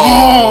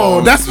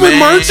 That's what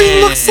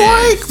merging looks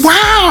like.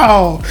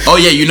 Wow. Oh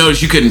yeah, you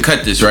noticed you couldn't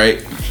cut this,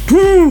 right?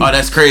 Oh,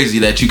 that's crazy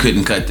that you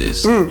couldn't cut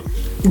this.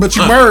 But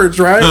you merged,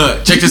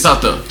 right? Check this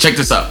out though. Check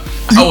this out.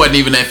 I wasn't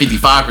even at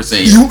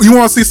 55% yet. You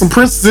want to see some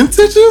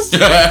percentages? You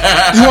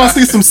want to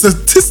see some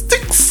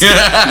statistics?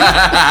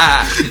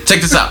 Check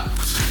this out.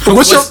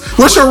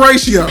 What's your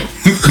ratio?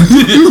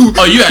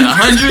 Oh, you at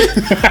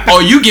 100? Oh,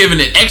 you giving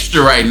it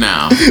extra right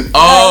now?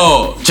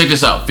 Oh, check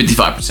this out.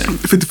 55%.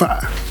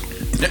 55.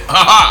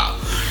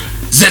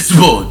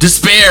 Zestful,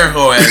 despair,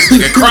 hoe ass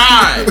nigga.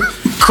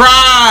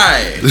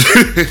 Cry.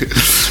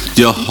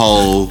 Your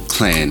whole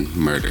clan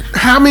murder.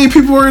 How many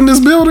people are in this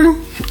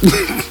building?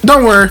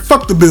 Don't worry,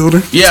 fuck the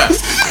building. Yeah.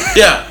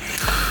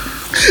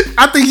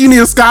 I think you need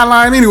a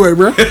skyline anyway,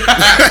 bro. We're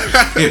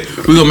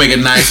gonna make a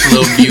nice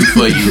little view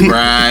for you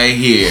right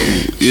here.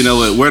 You know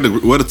what?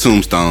 Where the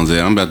tombstones at?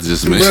 I'm about to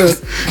just mention.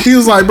 He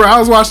was like, bro, I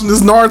was watching this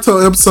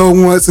Naruto episode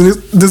once, and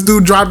this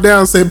dude dropped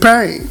down and said,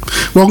 "Pain,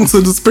 welcome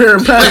to despair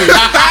and pain."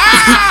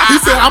 He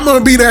said, "I'm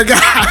gonna be that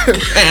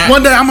guy.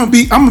 One day I'm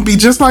gonna be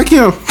just like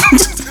him."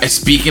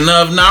 Speaking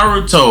of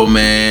Naruto,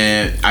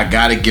 man, I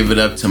gotta give it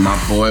up to my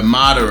boy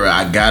Madara.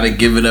 I gotta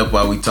give it up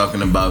while we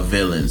talking about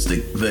villains.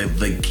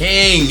 The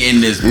king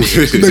in this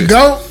bitch. The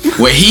GOAT.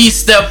 Where he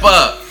step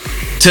up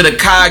to the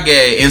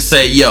Kage and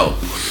say, yo,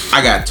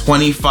 I got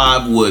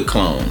 25 wood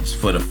clones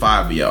for the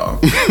 5 of y'all.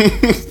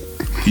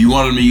 You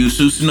want him to use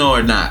Susanoo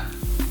or not?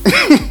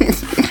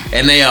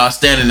 And they all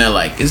standing there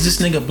like, is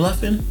this nigga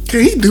bluffing?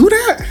 Can he do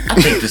that?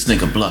 I think this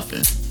nigga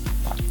bluffing.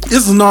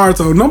 It's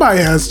Naruto.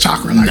 Nobody has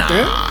chakra like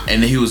that.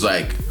 And then he was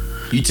like,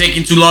 you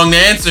taking too long to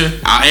answer.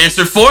 I'll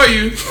answer for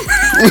you.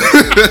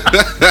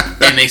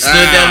 And they stood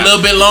there a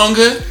little bit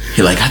longer.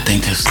 He like, I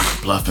think this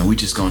is bluffing. We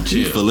just gonna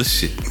chill. Full of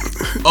shit.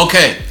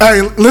 Okay.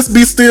 Hey, let's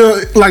be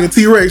still like a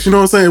T-Rex. You know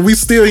what I'm saying? We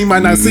still, he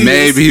might not see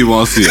Maybe this. he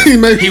won't see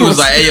it. He was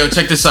like, hey, yo,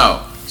 check this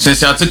out.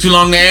 Since y'all took too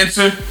long to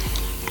answer,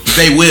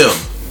 they will.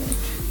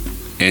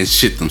 And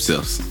shit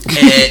themselves. And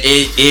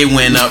it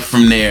went up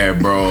from there,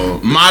 bro.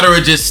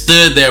 Madara just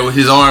stood there with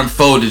his arm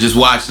folded, just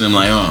watching them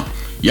like,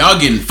 y'all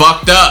getting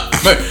fucked up.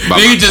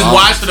 Nigga just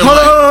watching them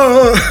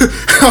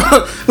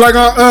like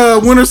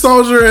Winter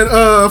Soldier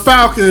and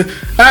Falcon.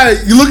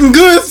 Hey, you looking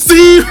good,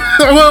 Steve?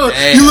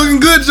 You looking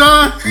good,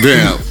 John?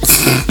 Damn.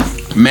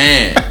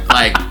 Man,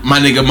 like my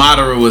nigga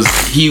Madara was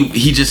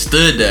he just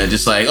stood there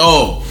just like,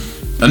 oh,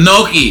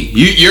 Inoki,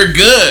 you're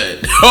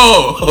good.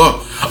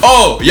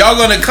 Oh, y'all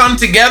gonna come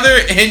together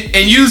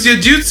and use your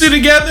jutsu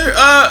together?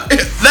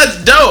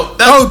 That's dope.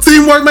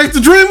 Teamwork makes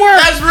the dream work.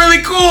 That's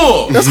really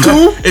cool. That's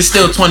cool. It's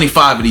still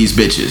 25 of these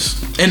bitches,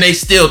 and they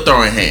still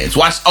throwing hands.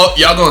 Watch. Oh,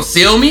 y'all gonna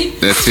seal me?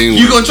 That's teamwork.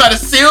 You gonna try to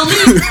seal me?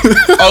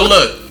 Oh,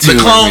 look, the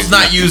clone's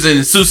not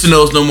using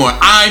Susanoo's no more.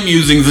 I'm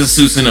using the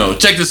Susanoo.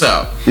 Check this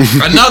out.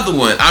 Another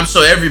one. I'm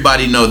sure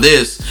everybody know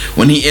this.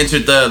 When he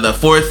entered the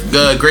fourth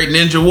Great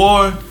Ninja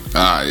War.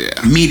 Yeah.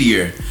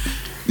 Meteor.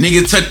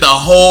 Nigga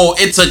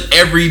it took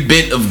every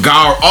bit of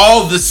Gaara,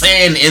 all the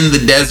sand in the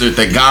desert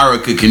that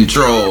Gaara could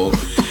control.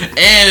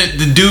 And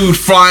the dude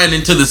flying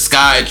into the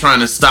sky trying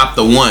to stop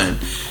the one.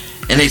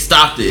 And they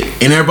stopped it.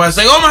 And everybody's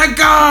like, oh my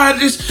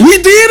God. We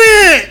did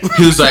it!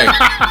 He was like,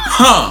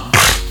 huh.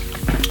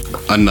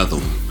 Another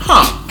one.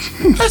 Huh.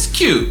 That's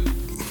cute.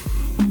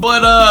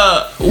 But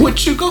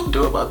what you gonna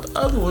do about the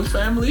other one,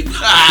 family?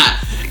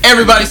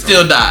 Everybody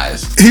still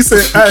dies. He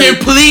said, hey,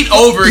 complete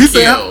overkill. He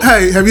said,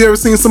 hey, have you ever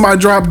seen somebody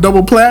drop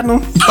double platinum?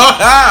 This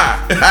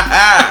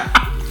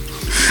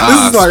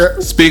is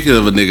like speaking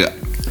of a nigga,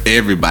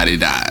 everybody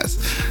dies.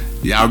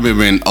 Y'all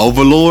remember in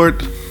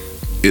Overlord?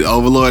 In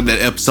Overlord,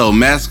 that episode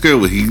Massacre,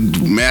 where he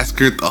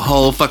massacred the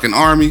whole fucking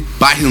army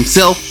by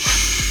himself.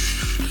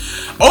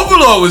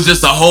 Overlord was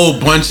just a whole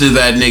bunch of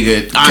that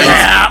nigga.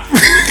 Cap.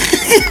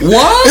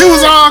 What? It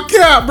was all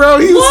cap, bro.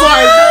 He was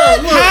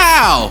like, look.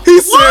 How?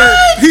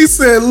 He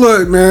said,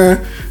 look,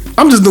 man,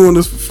 I'm just doing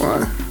this for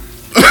fun.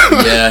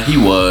 Yeah, he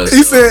was.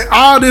 He said,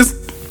 all this,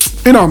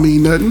 it don't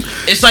mean nothing.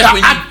 It's like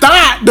when I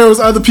thought there was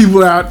other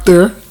people out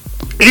there.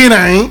 It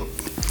ain't.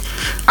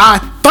 I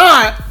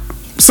thought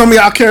some of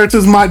y'all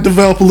characters might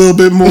develop a little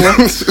bit more,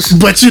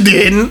 but you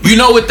didn't. You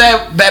know what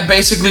that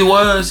basically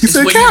was? He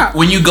said cap.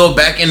 When you go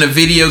back in the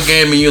video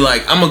game and you're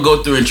like, I'm gonna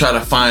go through and try to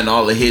find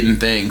all the hidden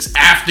things.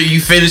 After you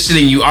finish it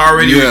and you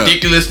already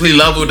ridiculously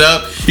leveled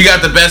up, you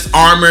got the best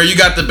armor, you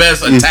got the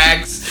best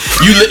attacks.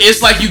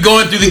 It's like you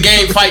going through the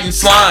game fighting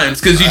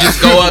slimes because you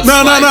just go up.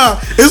 No.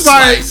 It's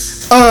like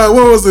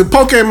what was it?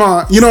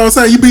 Pokemon. You know what I'm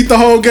saying? You beat the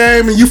whole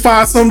game and you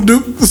find some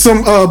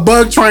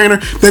bug trainer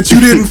that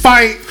you didn't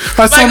fight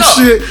or some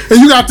shit,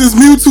 and you got this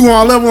Mewtwo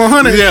on level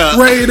 100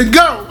 ready to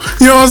go.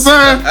 You know what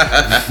I'm saying?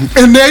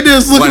 And they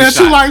just looking at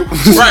you like,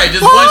 right,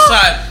 just one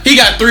shot. He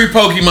got 3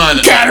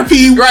 Pokemon.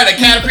 Caterpie. Right, a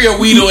Caterpie, a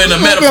Weedle, and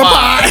a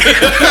Metapod.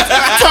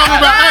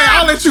 Talking about, hey,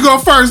 I'll let you go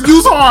first.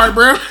 Use hard,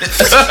 bro.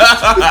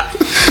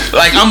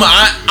 Like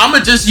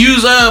I'ma just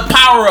use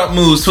power up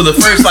moves for the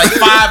first like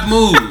 5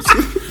 moves.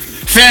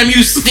 Fam,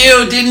 you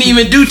still didn't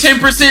even do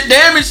 10%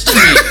 damage to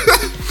me.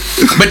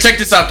 But check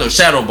this out though,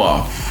 Shadow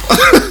Ball.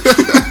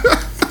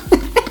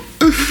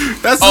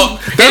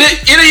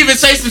 It'll even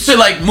say some shit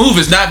like move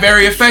is not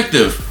very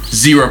effective.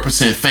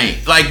 0%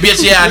 faint. Like,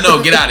 bitch, yeah, I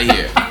know. Get out of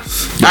here.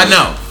 I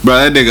know.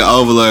 Bro, that nigga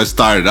Overlord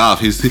started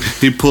off.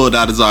 He pulled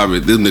out his army.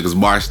 This niggas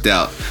marched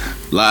out,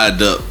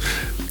 lined up.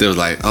 They was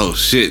like, oh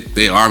shit,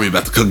 their army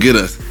about to come get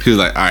us. He was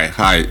like, all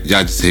right,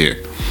 y'all just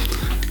here.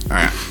 All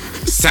right,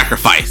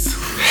 sacrifice.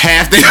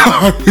 Half their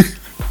army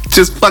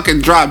just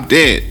fucking drop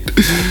dead.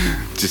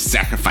 Just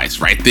sacrifice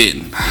right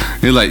then.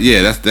 He's like,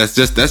 yeah, that's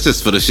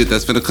just for the shit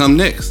that's gonna come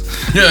next.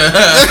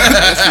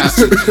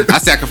 I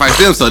sacrificed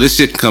them so this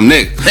shit can come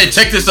next. Hey,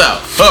 check this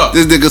out.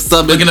 This nigga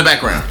subbing. Look in the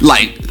background.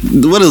 Like,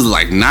 what is it,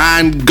 like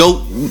 9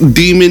 goat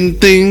demon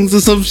things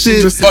or some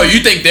shit? Oh,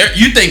 you think they're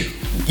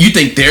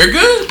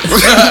good?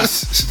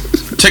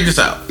 Check this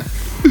out.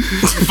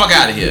 Fuck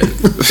out of here.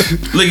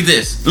 Look at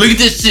this. Look at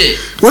this shit.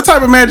 What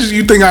type of magic do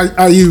you think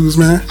I use,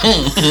 man?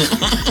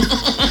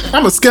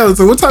 I'm a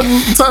skeleton. What type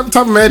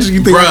of magic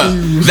you think I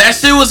use? That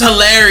shit was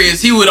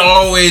hilarious. He would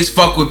always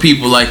fuck with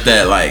people like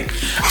that. Like,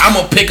 I'm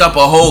gonna pick up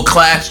a whole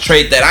class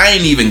trait that I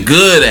ain't even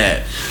good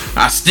at.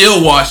 I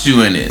still wash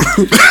you in it.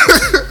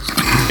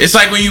 It's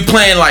like when you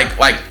playing like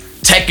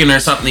Tekken or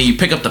something. You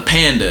pick up the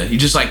panda. You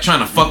just like trying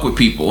to fuck with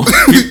people.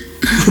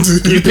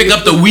 You pick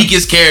up the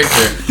weakest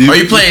character, or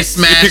you playing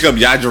Smash. You pick up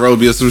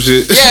Yajirobe or some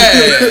shit. Yeah,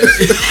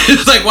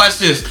 it's like, watch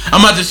this.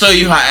 I'm about to show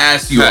you how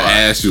ass you are.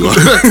 I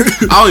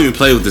don't even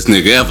play with this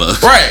nigga ever.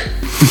 Right.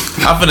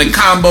 I'm finna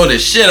combo the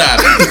shit out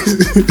of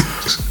you.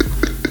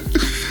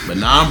 But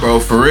nah, bro,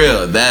 for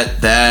real,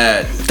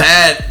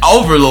 that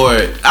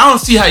Overlord. I don't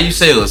see how you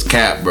say it was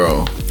cap,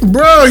 bro.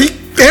 Bro,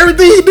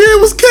 everything he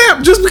did was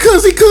cap just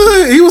because he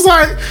could. He was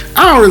like,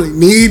 I don't really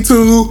need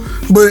to,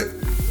 but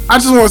I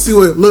just want to see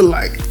what it looked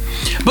like.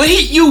 But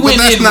you went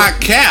that's in. not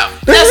cap.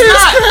 That's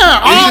not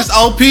cap. It's just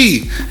OP.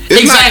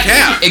 It's not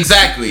cap.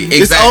 Exactly.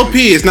 It's OP.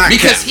 It's not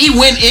because cap. he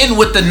went in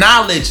with the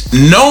knowledge,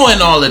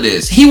 knowing all of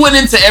this. He went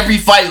into every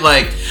fight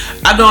like,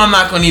 I know I'm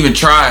not gonna even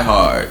try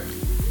hard.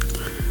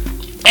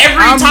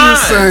 I'm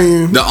just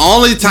saying. The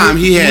only time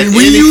he had when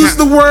we use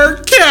the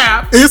word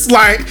cap, it's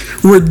like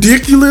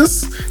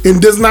ridiculous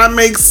and does not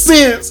make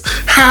sense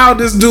how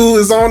this dude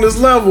is on this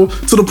level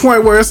to the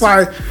point where it's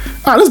like,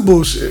 oh, this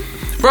bullshit.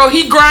 Bro,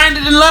 he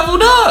grinded and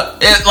leveled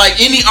up. And like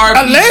any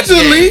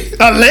RPG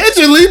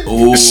Allegedly.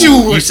 Ooh,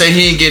 Shoot. You say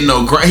he ain't getting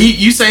no grind.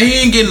 You say he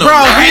ain't getting no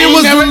Bro, grind. he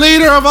was the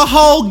leader of a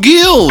whole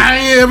guild. I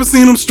ain't ever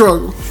seen him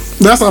struggle.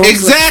 That's all.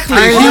 Exactly.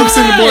 I ain't ever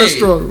seen the boy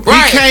struggle.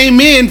 Right. He came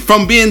in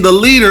from being the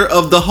leader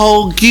of the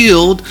whole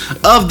guild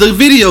of the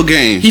video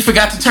game. He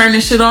forgot to turn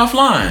this shit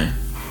offline.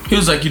 He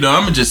was like, I'm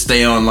gonna just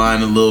stay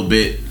online a little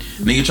bit.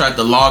 Nigga tried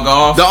to log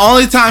off. The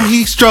only time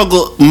he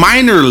struggled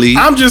minorly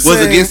was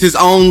saying, against his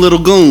own little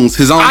goons.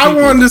 I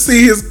wanted to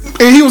see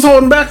and he was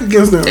holding back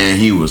against them. And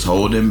he was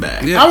holding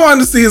back. Yeah. I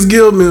wanted to see his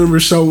guild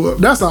members show up.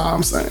 That's all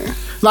I'm saying.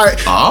 Like,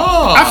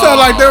 I felt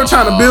like they were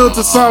trying to build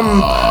to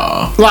something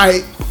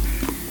like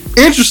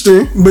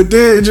interesting, but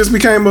then it just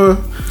became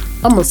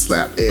I'm gonna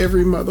slap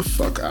every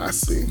motherfucker I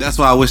see. That's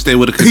why I wish they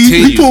would have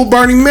continued. He pulled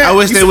Burning Man. I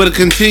wish they would have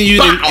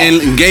continued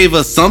and gave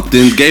us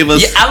something.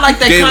 Yeah, I like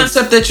that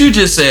concept that you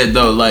just said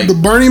though. Like the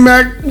Bernie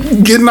Mac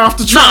getting off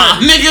the train. Nah,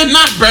 nigga,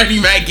 not Bernie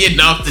Mac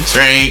getting off the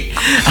train.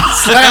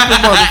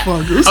 Slapping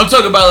motherfuckers. I'm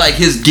talking about like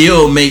his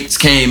guild mates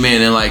came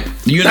in and like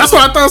That's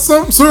what I thought.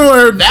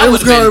 Sooner it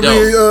was gonna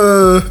be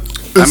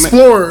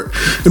explored,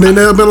 and then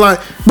they'll be like,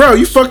 bro,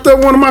 you fucked up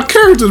one of my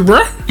characters,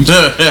 bro.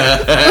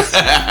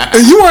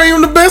 And you weren't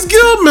even the best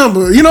guild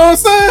member. You know what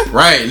I'm saying?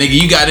 Right, nigga,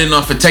 you got in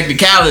off a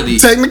technicality. You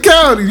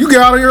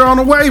got out here on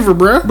a waiver,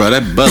 bro. Bro,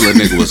 that Butler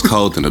nigga was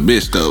cold than a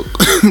bitch though.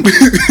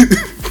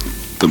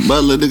 The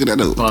Butler nigga, that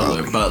was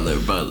Butler.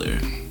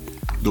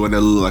 The one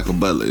that looked like a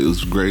butler. It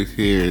was great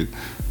hair.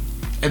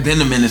 It's been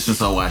a minute since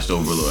I watched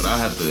Overlord.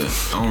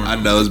 I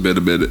know it's been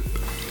a minute.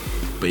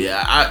 But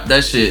yeah,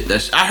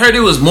 I heard it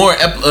was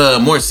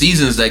more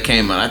seasons that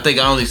came out. I think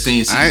I only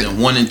seen season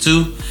 1 and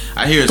 2.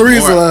 I hear it's 3 more.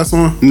 is the last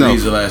one. No, 3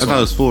 is the last I thought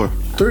it was 4.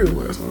 3 is the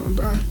last one.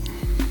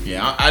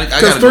 Yeah, I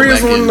gotta go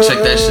back and check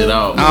that shit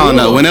out. I don't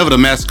know. Whenever the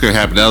massacre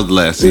happened, that was the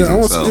last season. I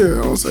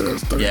won't say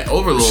that's 3. Yeah,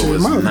 Overlord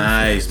was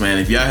nice, man.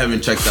 If y'all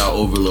haven't checked out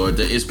Overlord,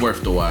 it's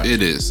worth the watch.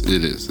 It is.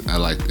 I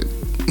liked it.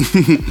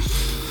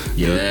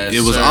 Yeah,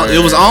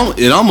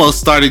 it almost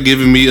started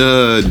giving me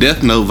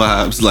Death Note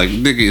vibes. Like,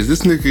 nigga, is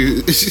this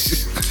nigga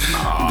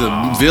the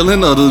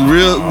villain or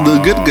the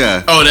good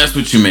guy? Oh, that's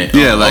what you meant.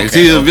 Yeah, is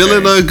he a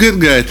villain or a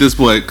good guy at this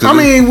point? I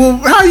mean,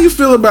 how you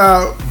feel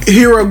about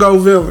hero go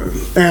villain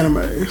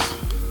animes?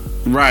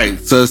 Right,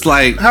 so it's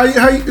like how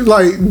you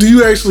like? Do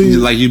you actually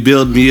like you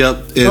build me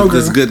up as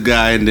this good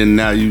guy, and then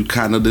now you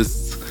kind of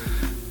this?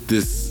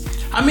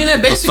 I mean,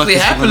 that basically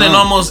happened in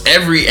almost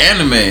every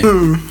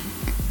anime.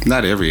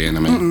 Not every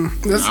anime.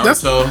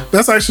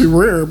 That's actually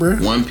rare, bro.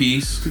 One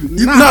Piece.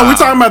 No, we're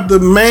talking about the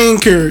main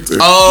character.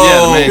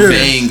 Oh, yeah, the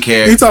main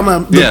character. He's talking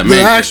about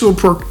the actual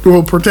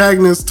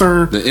protagonist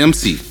turn. The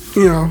MC.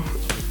 You know,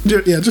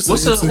 just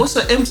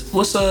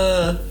what's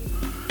a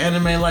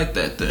anime like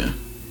that then?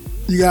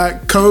 You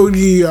got Code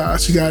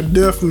Geass, you got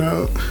Death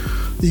Note,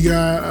 you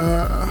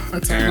got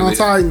Attack on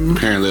Titan.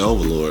 Apparently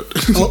Overlord.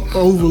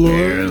 Overlord.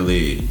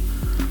 Apparently.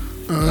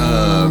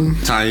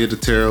 Tanya the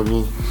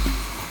Terrible.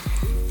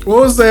 What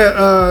was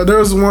that? There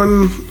was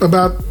one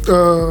about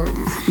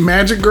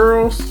Magic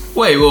Girls.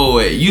 Wait.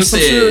 You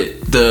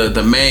said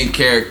the main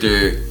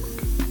character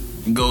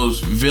goes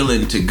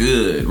villain to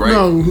good, right?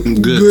 No,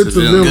 good to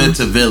villain. Good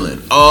to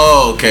villain.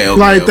 Oh, okay.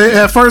 Like they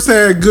at first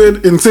had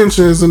good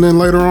intentions, and then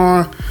later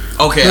on.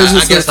 Okay,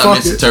 I guess I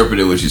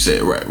misinterpreted what you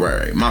said.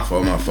 Right. My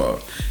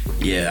fault.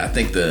 Yeah, I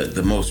think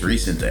the most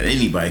recent that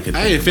anybody could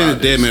think I ain't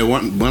finished Dead Man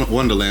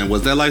Wonderland.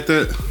 Was that like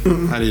that?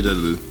 Mm-hmm. How did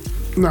you do?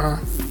 Nah.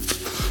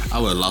 I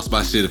would have lost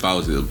my shit if I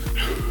was him.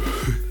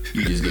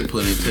 You just get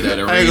put into that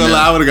arena. I ain't gonna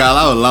lie, I would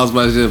have lost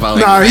my shit if I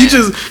was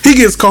him. He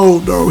gets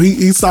cold though.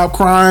 He stopped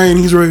crying,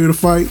 he's ready to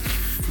fight.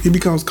 He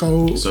becomes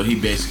cold. So he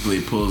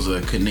basically pulls a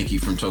Kaneki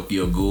from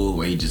Tokyo Ghoul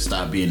where he just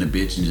stopped being a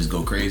bitch and just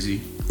go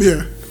crazy?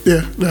 Yeah,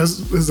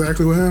 that's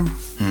exactly what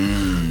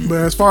happened.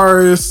 But as far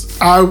as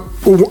I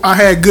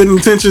had good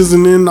intentions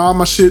and then all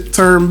my shit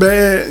turned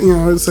bad,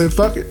 it said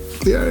fuck it.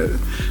 Yeah,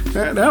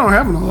 that don't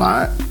happen a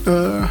lot.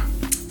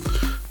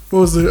 what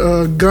was it?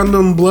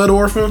 Gundam Blood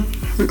Orphan.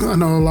 I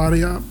know a lot of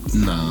y'all.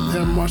 Nah,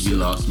 you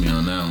lost me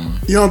on that one.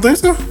 You don't think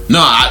so? No,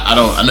 I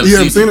don't. I never. You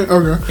haven't seen it?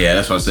 Okay. Yeah,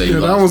 that's what I say. Yeah,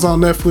 that one's on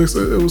Netflix.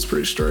 It was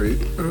pretty straight.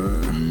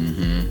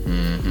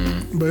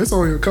 But it's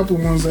only a couple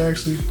of ones that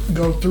actually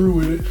go through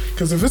with it.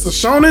 Because if it's a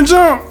Shonen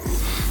Jump,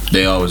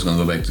 they always gonna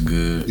go back to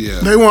good. Yeah,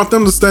 they want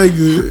them to stay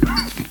good.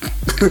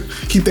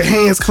 Keep their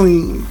hands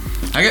clean.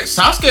 I guess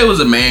Sasuke was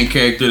a main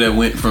character that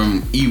went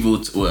from evil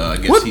to, well, I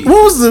guess what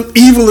was the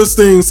evilest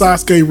thing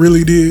Sasuke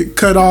really did?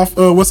 Cut off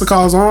what's it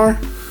called, his arm?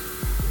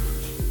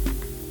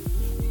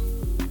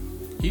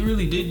 He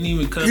really didn't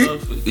even cut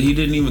off. He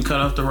didn't even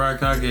cut off the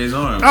Raikage's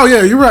arm. Oh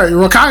yeah, you're right.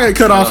 Raikage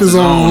cut off his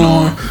own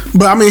arm.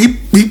 But I mean,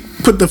 he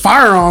put the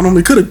fire on him.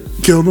 He could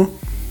have killed him.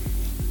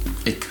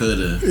 It could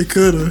have.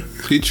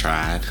 He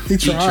tried. He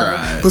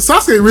tried. But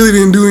Sasuke really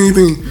didn't do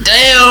anything.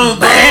 Damn,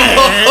 bro.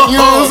 You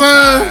know what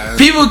I'm saying?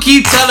 People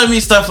keep telling me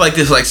stuff like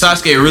this. Like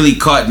Sasuke really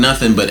caught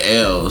nothing but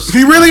L's.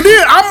 He really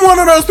did. I'm one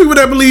of those people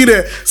that believe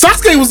that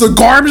Sasuke was a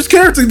garbage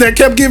character that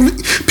kept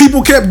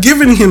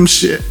giving him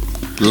shit.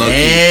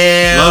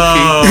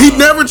 Lucky. He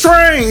never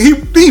trained.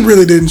 He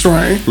really didn't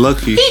train.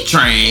 Lucky. He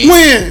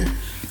trained.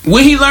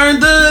 When he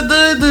learned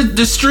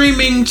the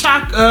streaming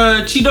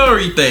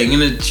Chidori thing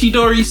and the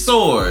Chidori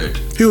sword.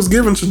 He was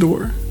given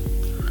Chidori.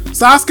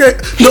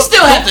 Sasuke. He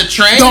still had to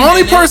train. The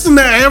only person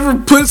that ever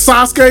put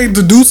Sasuke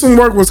to do some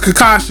work was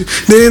Kakashi.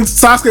 Then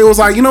Sasuke was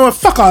like, you know what?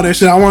 Fuck all that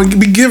shit. I want to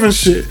be given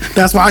shit.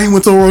 That's why he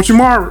went to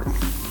Orochimaru.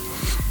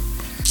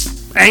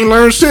 Ain't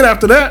learned shit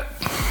after that.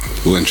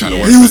 He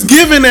was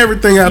given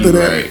everything after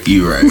that.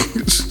 You right.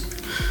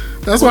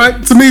 That's why,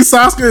 to me,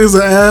 Sasuke is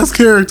an ass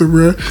character,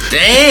 bro.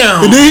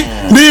 Damn. And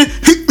then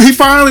he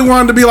finally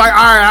wanted to be like, all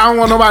right, I don't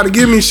want nobody to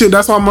give me shit.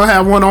 That's why I'm gonna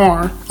have one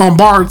arm on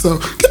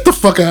Boruto. Get the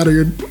fuck out of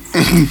here.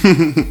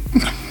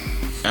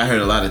 I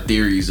heard a lot of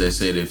theories that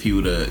said if he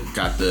would have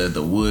got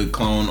the wood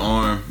clone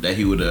arm, that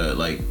he would have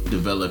like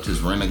developed his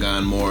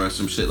Rinnegan more or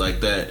some shit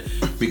like that.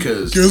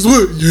 Because guess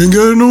what? You ain't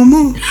got it no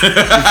more. You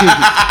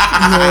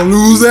gonna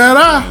lose that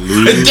eye.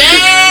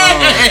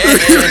 Damn.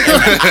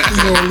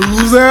 You gonna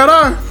lose that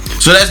eye.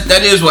 So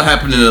that is what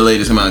happened in the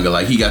latest manga.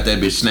 Like he got that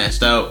bitch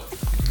snatched out.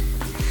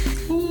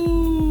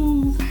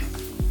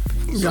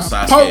 So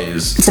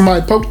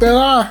somebody poked that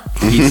eye.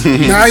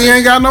 Now you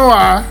ain't got no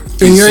eye,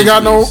 and you ain't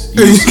got no.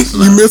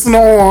 You missing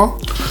no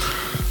arm.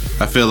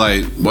 I feel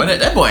like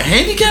that boy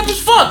handicapped as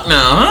fuck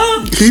now,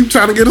 huh? Keep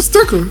trying to get a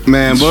sticker.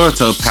 Man,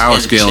 Boruto power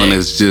scaling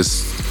is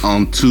just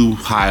on too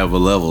high of a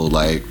level.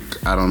 Like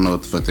I don't know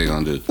what the fuck they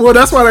gonna do. Well,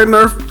 that's why they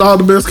nerfed all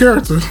the best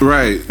characters.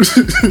 Right.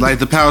 Like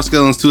the power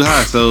scaling is too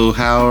high. So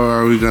how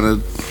are we gonna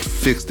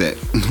fix that?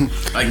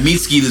 Like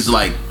Mitsuki is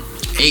like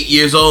 8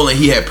 years old and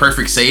he had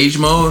perfect sage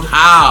mode.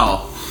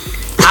 How?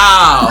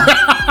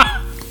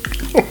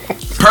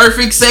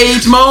 Perfect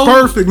sage mode?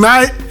 Perfect.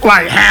 Not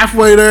like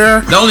halfway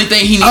there. The only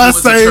thing he needed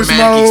was a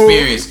traumatic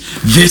experience.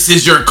 This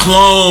is your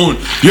clone.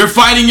 You're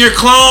fighting your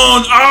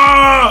clone.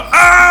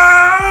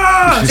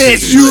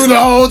 It's you the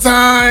whole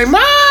time.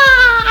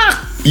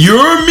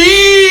 You're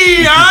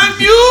me. I'm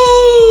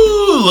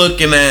you.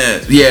 Looking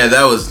at. Yeah,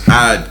 that was.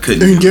 I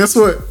couldn't. And guess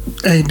what?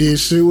 Ain't did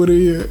shit with it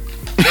yet.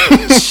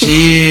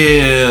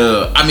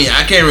 Chill. I mean,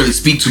 I can't really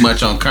speak too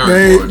much on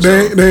current.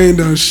 They ain't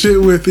done shit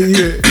with it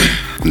yet.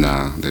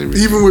 Nah,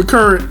 even with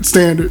current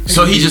standards.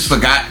 So he just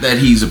forgot that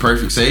he's a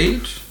perfect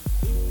sage?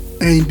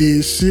 Ain't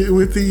did shit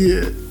with it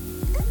yet.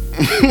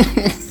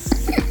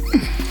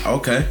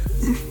 Okay.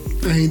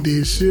 Ain't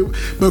did shit.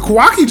 But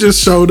Kawaki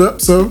just showed up,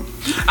 so.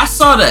 I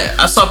saw that.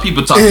 I saw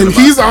people talking about and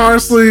he's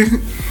honestly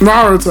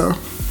Naruto.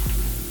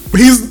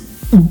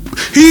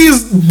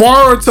 He's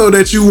Boruto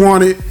that you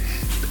wanted.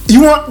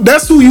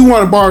 That's who you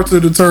wanted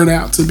Boruto to turn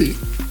out to be.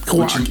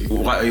 Kawaki.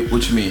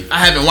 What you mean?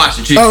 I haven't watched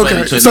it. You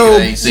explained it to me. I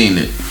ain't seen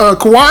it.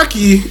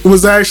 Kawaki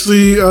was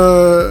actually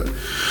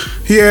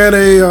he had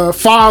a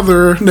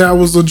father that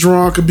was a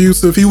drunk,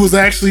 abusive. He was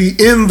actually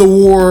in the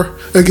war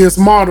against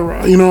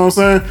Madara. You know what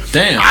I'm saying?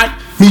 Damn.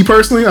 Me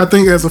personally, I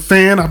think as a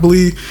fan, I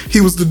believe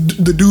he was the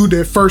dude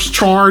that first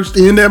charged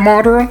in that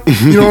Madara.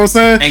 You know what I'm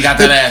saying? And got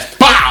that ass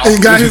pow.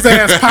 And got his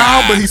ass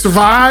pow, but he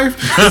survived.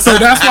 And so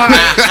that's why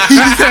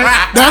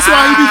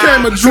he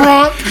became a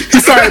drunk. He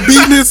started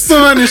beating his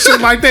son and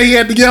shit like that. He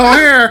had the yellow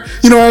hair.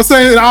 You know what I'm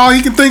saying? And all he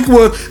could think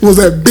was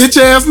that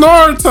bitch ass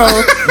Naruto.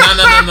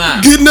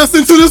 No. Getting us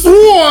into this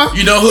war.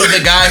 You know who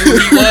the guy who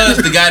he was?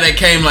 The guy that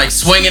came like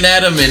swinging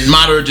at him and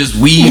Madara just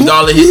weaved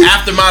all of his.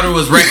 After Madara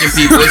was wrecking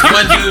people, it's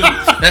one dude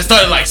that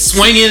started like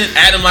swinging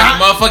at him like a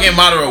motherfucking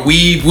Madara.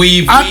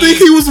 Weave. I think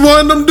he was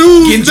one of them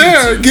dudes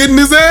there getting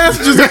his ass.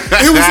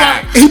 It was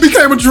like he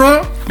became a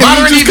drunk.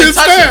 Madara didn't even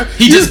touch him.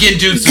 He just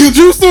genjutsu.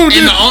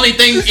 And the only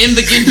thing in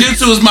the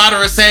genjutsu is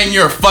Madara saying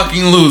you're a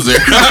fucking loser.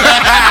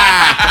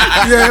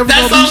 Yeah,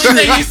 that's the only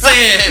thing he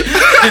said.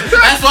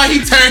 That's why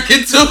he turned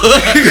into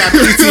He got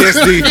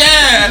PTSD.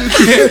 Yeah. And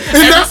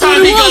every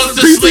time he goes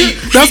to sleep.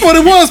 That's what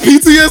it was,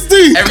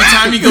 PTSD. Every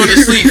time he go to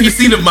sleep, he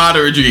see the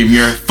Madara dream.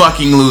 You're a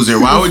fucking loser.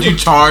 Why would you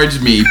charge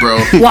me, bro?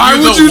 Why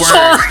would you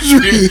charge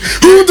me?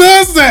 Who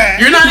does that?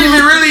 You're not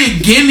even really a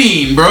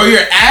Genin, bro.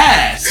 You're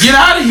ass. Get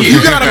out of here.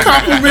 You got a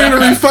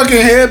complimentary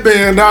fucking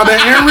headband now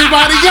that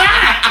everybody got.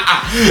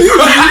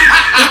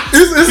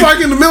 It's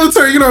like in the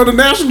military, you know, the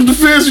national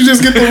defense, you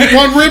just get the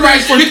one ribbon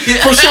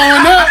for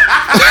showing up.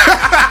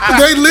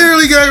 They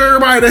literally gave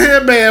everybody the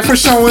headband for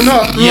showing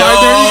up. Yo,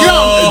 like, there you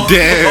go.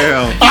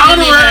 Damn.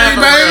 Honorary,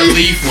 baby.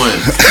 Leaf one.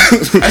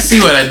 I see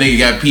why that nigga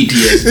got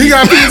PTSD. He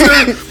got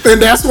PTSD,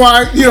 and that's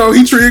why, you know,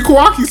 he treated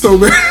Kawaki so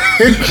bad.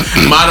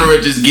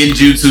 Madara just getting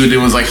jutsu'd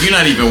and was like, "You're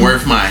not even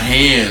worth my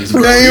hands,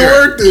 bro. I ain't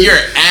worth it. You're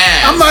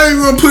ass. I'm not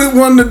even gonna put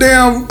one of the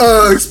damn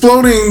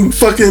exploding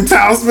fucking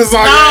talismans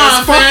on your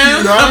ass. Fuck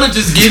you, dog. I'ma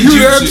just get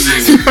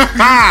jutsu.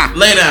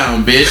 Lay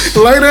down, bitch.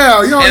 Lay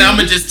down. You know, And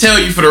I'ma just tell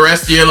you for the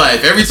rest of your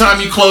life. Every time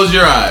you close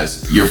your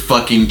eyes, you're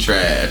fucking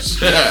trash.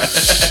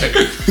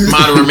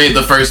 Madara made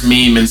the first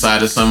meme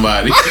inside of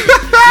somebody.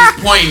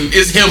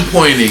 It's him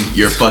pointing.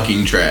 You're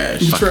fucking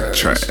trash.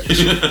 Trash.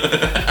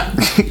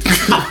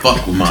 I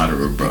fuck with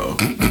Madara, bro.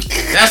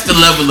 That's the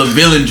level of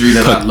villainry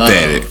that I love.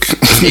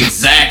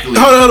 Exactly.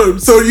 Hold on.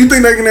 So you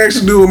think they can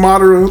actually do a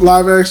Madara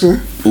live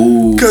action?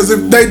 Ooh. Because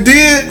if they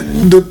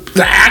did,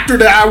 the actor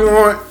that I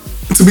want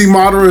to be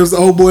Madara is the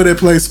old boy that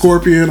plays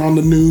Scorpion on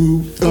the new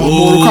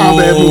Mortal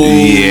Kombat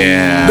movie.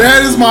 Yeah.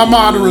 That is my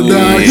Madara,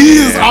 dog. He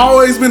has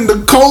always been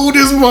the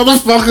coldest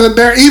motherfucker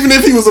there. Even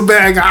if he was a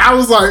bad guy, I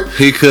was like,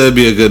 He could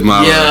be a good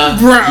Madara. Yeah.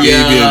 bro.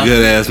 He'd be a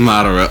good ass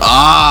Madara.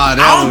 Ah,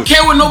 I don't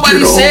care what nobody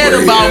Get said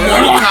over about here.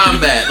 Mortal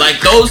Kombat.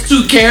 Like those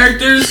two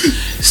characters,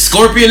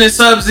 Scorpion and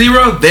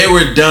Sub-Zero, they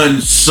were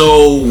done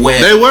so well.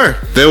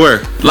 They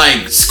were.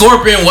 Like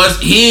Scorpion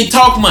he ain't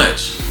talk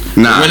much.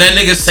 Nah. When that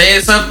nigga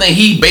said something,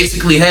 he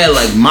basically had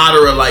like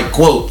Madara like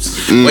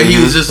quotes where he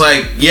was just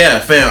like, "Yeah,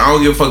 fam, I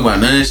don't give a fuck about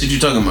none of that shit you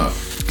talking about."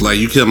 Like,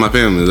 you killed my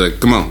family.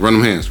 Like, come on, run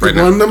them hands right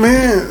now. Run them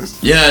hands.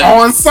 Yeah.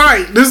 On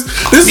site. This is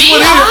what it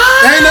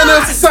is. Ain't nothing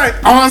else to say.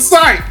 On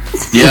site.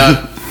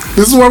 Yeah.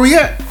 This is where we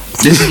at.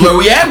 This is where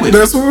we at with it.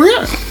 That's where we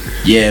at.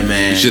 Yeah,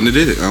 man. You shouldn't have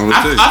did it. I don't know what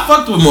to tell you. I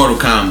fucked with Mortal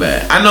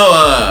Kombat.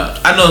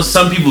 I know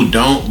some people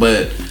don't,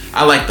 but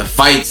I like the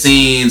fight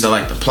scenes. I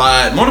like the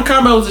plot. Mortal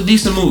Kombat was a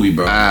decent movie,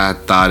 bro. I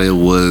thought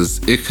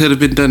it could have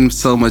been done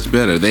so much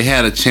better. They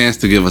had a chance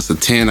to give us a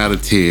 10 out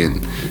of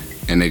 10,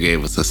 and they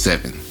gave us a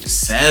 7.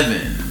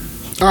 7.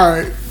 All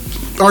right.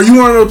 Are you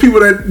one of those people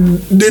that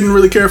didn't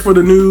really care for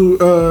the new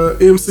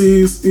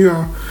MCs? You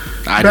know,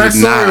 I did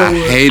not. I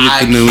hated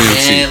the new I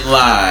MC. can't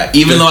lie.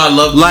 Even though I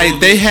love Like,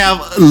 they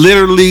have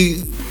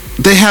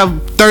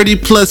 30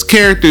 plus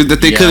characters that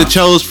they could have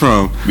chose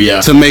from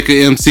to make an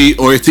MC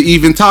or to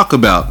even talk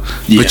about.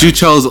 But you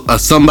chose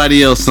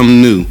somebody else,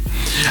 some new.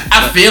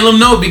 I feel them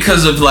though,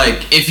 because of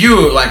like, if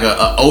you're like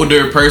a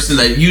older person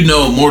that you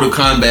know, Mortal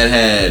Kombat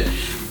had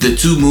the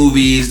 2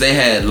 movies. They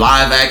had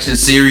live action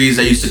series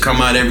that used to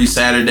come out every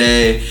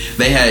Saturday.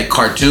 They had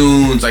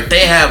cartoons. Like,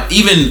 they have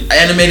even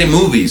animated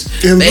movies.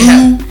 And they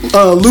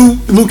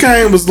Liu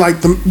Kang was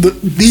like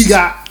the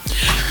guy.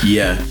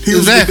 Yeah, he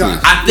was the guy.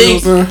 I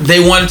think they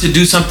wanted to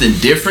do something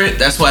different.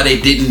 That's why they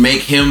didn't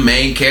make him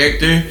main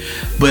character.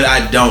 But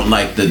I don't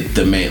like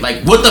the main.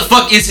 Like, what the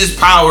fuck is his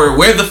power?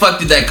 Where the fuck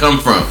did that come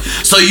from?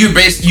 So you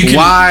can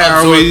why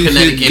are we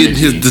kinetic getting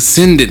energy. his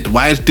descendant?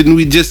 Why didn't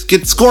we just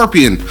get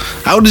Scorpion?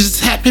 I was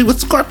just happy with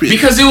Scorpion.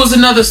 Because it was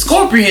another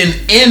Scorpion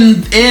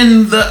in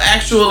the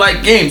actual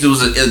like games. It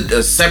was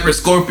a separate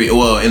Scorpion.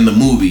 Well, in the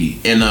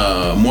movie, in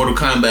Mortal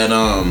Kombat.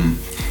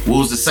 What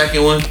was the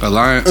second one?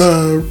 Alliance.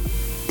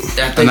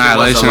 I think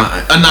Annihilation.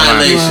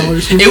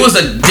 Annihilation. It was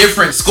a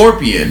different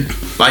Scorpion.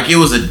 Like, it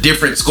was a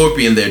different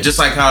Scorpion there. Just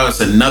like how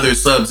it's another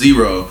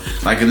Sub-Zero.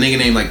 Like a nigga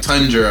named like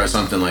Tundra or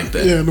something like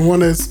that. Yeah, the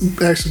one that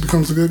actually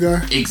becomes a good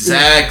guy.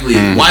 Exactly.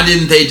 Mm-hmm. Why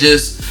didn't they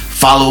just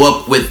follow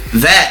up with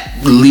that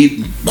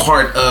lead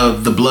part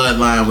of the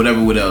bloodline,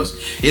 whatever else?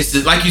 It's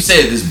just, like you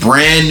said, this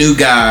brand new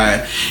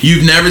guy.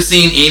 You've never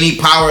seen any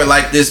power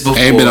like this before.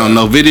 Ain't been on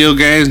no video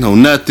games, no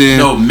nothing.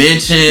 No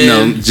mention.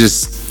 No,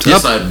 just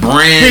a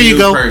brand here you new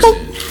go.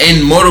 person.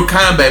 In Mortal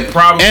Kombat,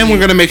 probably. And we're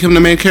gonna make him the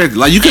main character.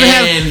 Like, you could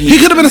have he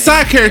could have been a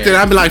side character, and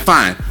I'd be like,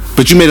 fine.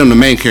 But you made him the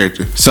main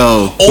character.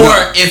 So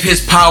if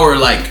his power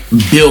like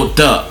built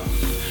up.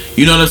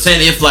 You know what I'm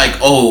saying? If like,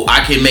 oh,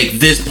 I can make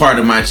this part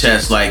of my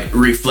chest like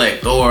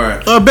reflect, or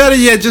better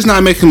yet, just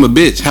not make him a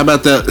bitch. How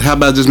about that? How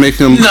about just make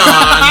him?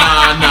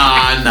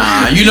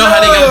 Nah. You know how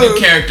they gotta do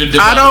character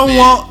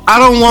development. I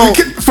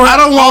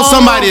don't want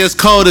somebody as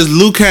cold as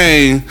Liu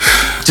Kang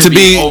to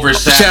be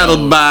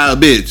overshadowed by a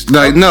bitch.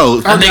 Like, no,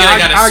 a nigga that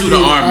got a suit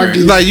of armor.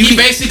 Like, he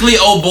basically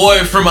old boy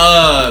from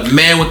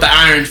Man with the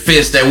Iron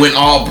Fist that went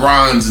all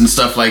bronze and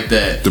stuff like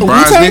that. The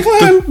bronze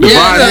kneecap.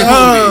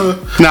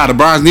 The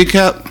bronze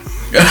kneecap.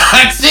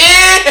 That's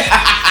it.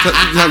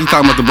 You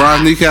talking about the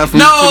bronze kneecap from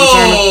nigga.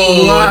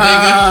 Oh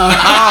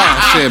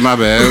shit, my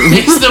bad.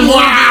 It's the movie.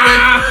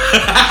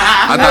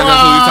 I thought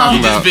that's what we talking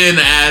about. You just being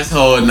an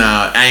asshole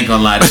now. I ain't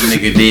gonna lie, this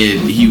nigga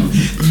didn't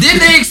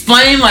they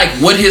explain like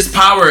what his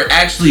power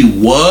actually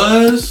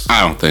was?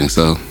 I don't think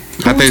so.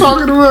 What are you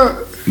talking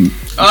about?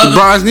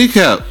 Bronze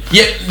kneecap.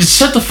 Yeah,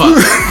 shut the fuck up.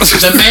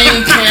 The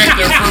main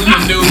character from the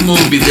new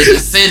movie, the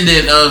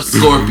descendant of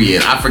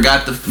Scorpion. I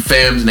forgot the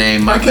fam's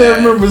name. I can't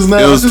remember his name.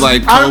 It was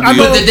like Kobe.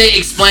 But did they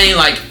explain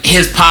like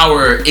his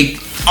power? It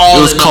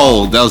was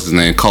Cole. That was his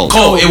name. Cole.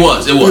 It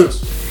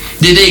was.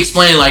 Did they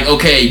explain like,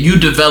 okay, you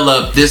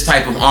develop this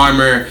type of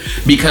armor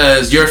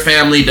because your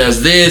family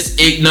does this?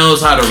 It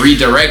knows how to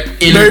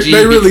redirect energy.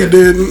 They really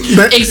didn't.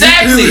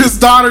 Exactly. His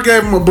daughter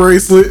gave him a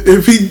bracelet.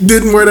 If he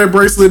didn't wear that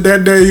bracelet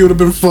that day, he would have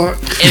been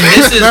fucked. And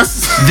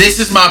this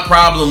is my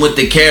problem with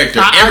the character.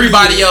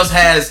 Everybody else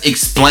has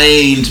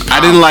explained powers.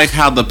 I didn't like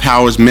how the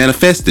powers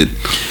manifested.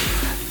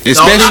 The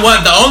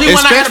only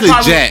one I had a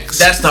problem Jax. with.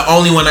 That's the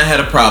only one I had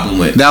a problem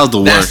with. That was the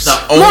worst.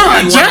 That's the only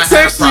one Jax I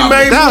had actually a problem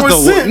made with.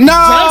 more sense.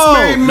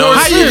 No,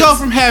 how you go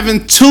from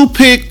having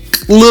two-pick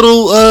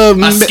little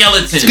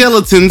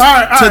skeletons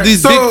to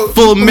these big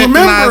full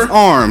mechanized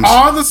arms?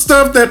 All the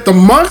stuff that the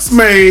monks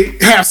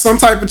made have some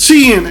type of chi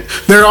in it.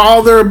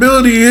 All their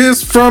ability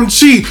is from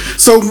chi.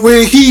 So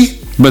when he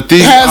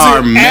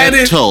are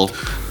metal.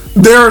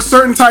 There are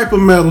certain type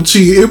of metal chi.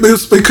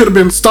 It could have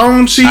been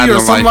stone chi or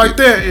something like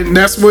that, and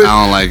that's what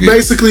I don't like it.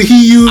 Basically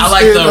he used. I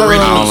like the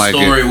original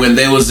story when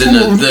they was in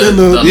the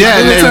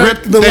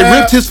they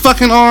ripped his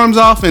fucking arms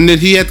off, and then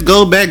he had to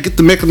go back get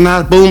the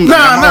mechanized boom.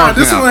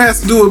 This one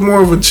has to do with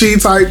more of a chi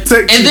type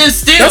tech. And then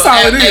still, that's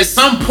how it is. At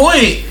some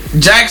point,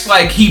 Jax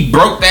he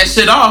broke that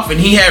shit off,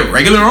 and he had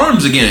regular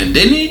arms again,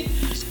 didn't he?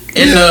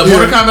 In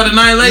Mortal Kombat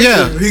Annihilation.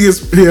 Yeah, he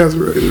has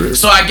regular.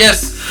 So I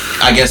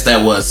guess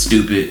that was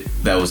stupid.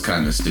 That was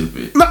kind of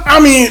stupid. No,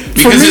 I mean,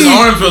 because his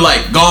arms were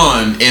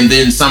gone, and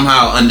then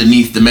somehow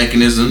underneath the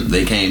mechanism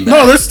they came back.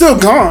 No, they're still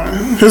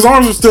gone. His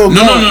arms are still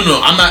gone. No.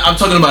 I'm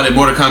talking about in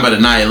Mortal Kombat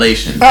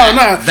Annihilation.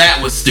 That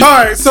was stupid.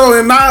 All right, so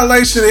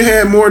Annihilation, it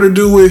had more to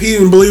do with he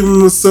didn't believe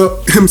in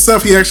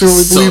himself. He actually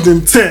only believed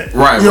in tech.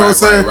 Right. You know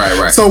what I'm saying?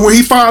 Right. So when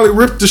he finally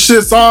ripped the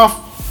shits off.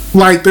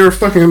 Like they're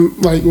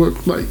fucking like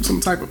some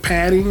type of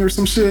padding or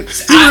some shit.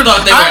 I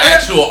thought they were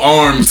actual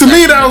arms. To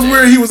me, that was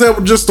weird. He was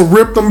able just to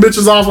rip them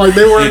bitches off like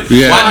they were.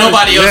 Yeah. Why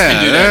nobody else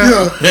can do that?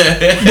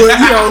 Yeah.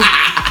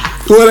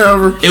 But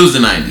whatever. It was the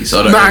 90s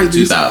or the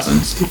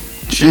 2000s.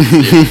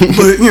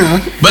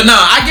 But no,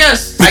 I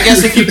guess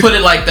if you put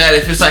it like that,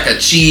 if it's like a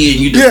chi and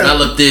you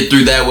developed it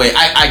through that way,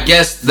 I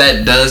guess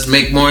that does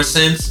make more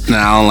sense. Nah,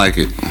 I don't like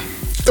it.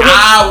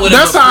 I would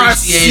have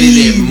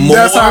appreciated it more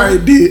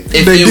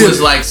if it was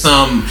like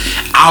some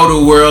outer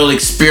world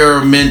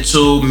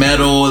experimental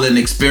metal and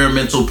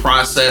experimental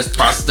process.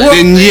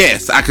 Then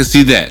yes, I could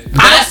see that.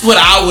 That's what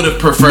I would have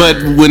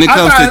preferred. But when it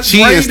comes to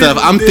chi and stuff,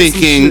 I'm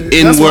thinking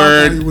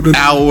inward,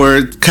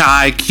 outward,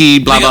 kai, ki,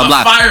 blah blah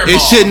blah.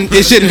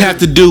 It shouldn't have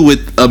to do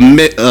with a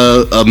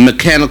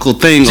mechanical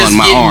thing just on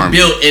my arm.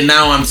 Built and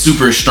now I'm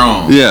super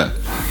strong. Yeah.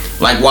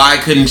 Like why I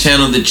couldn't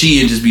channel the chi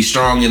and just be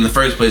strong in the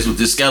first place with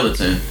this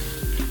skeleton?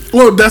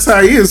 Well, that's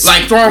how he is.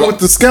 Strong with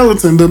the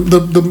skeleton.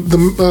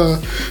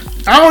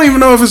 I don't even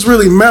know if it's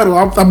really metal.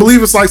 I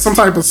believe it's like some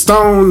type of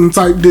stone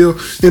type deal,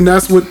 and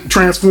that's what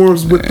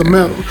transforms with the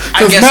metal.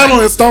 Because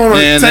metal and stone are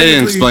they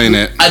didn't explain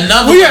it.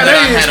 Another they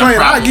didn't explain it.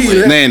 I get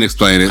it. They didn't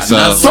explain it.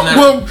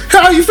 Well,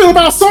 how you feel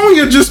about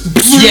Sonya?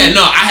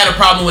 I had a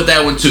problem with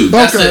that one too.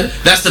 That's the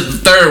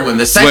third one.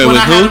 The second one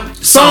I had.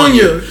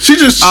 Sonya. She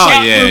just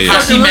shot how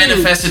she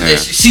manifested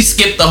this. She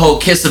skipped the whole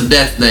kiss of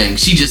death thing.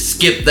 She just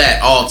skipped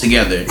that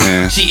altogether.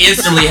 Yeah. She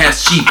instantly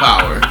has chi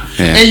power.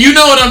 Yeah. And you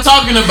know what I'm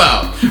talking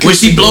about. When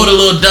she blow the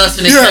little dust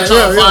and it catch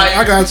on fire.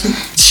 I got you.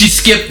 She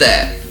skipped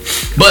that.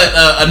 But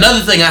another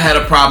thing I had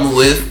a problem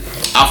with,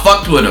 I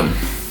fucked with him.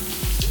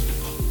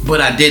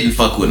 But I didn't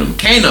fuck with him.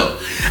 Kano.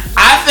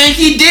 I think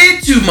he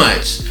did too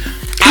much.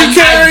 He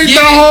carried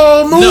the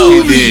whole movie.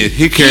 No, he did.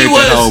 He carried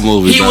the whole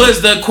movie. He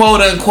was the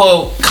quote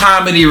unquote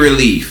comedy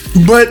relief.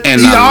 But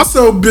he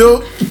also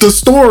built the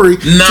story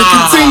to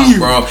continue.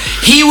 Bro.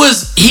 He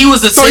was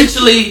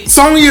essentially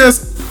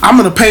Sonya's I'm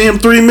gonna pay him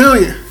 $3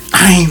 million.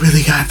 I ain't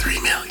really got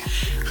 $3 million.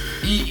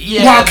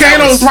 Yeah, while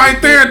Kano's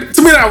right there,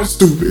 to me that was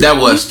stupid. That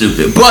was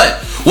stupid.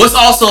 But what's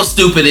also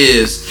stupid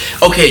is,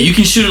 okay, you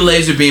can shoot a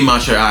laser beam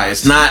out your eye.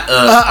 It's not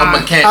a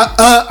mechanic.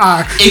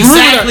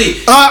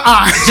 Exactly.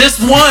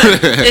 Just one.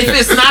 If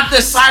it's not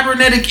the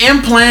cybernetic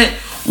implant,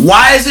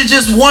 why is it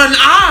just one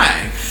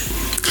eye?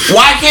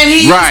 Why can't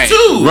he use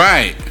two?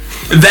 Right.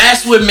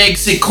 That's what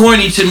makes it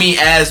corny to me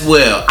as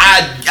well.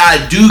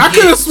 I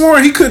could have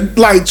sworn he could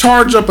like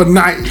charge up a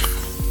knife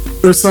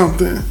or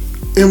something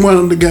in one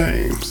of the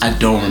games. I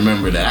don't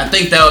remember that. I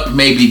think that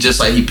maybe just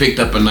like he picked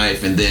up a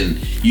knife and then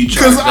you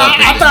charged up.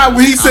 Because I thought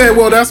when he said,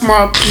 well, that's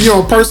my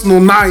personal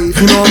knife,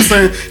 you know what I'm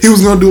saying? He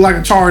was going to do like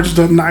a charged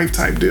up knife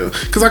type deal.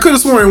 Because I could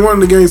have sworn in one of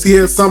the games he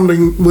had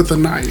something with a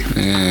knife.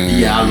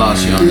 Yeah, I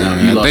lost you on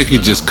that. I think he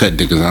just cut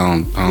niggas.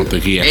 I don't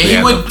think he had. And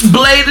he would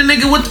blade the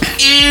nigga with the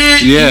ear.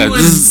 Yeah.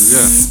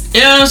 You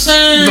know what I'm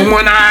saying? The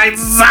one eye.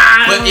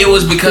 But it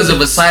was because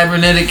of a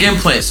cybernetic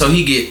implant. So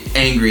he get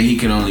angry. He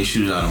can only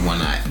shoot it out of one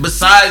eye.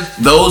 Besides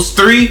those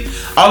three,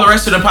 all the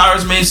rest of the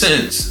powers made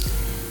sense.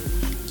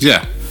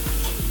 Yeah.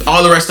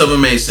 All the rest of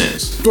them made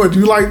sense. What, do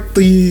you like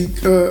the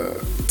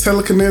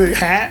telekinetic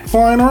hat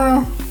flying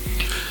around?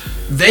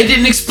 They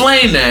didn't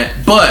explain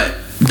that, but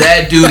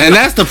that dude. And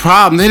that's the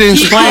problem. They didn't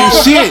explain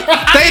shit.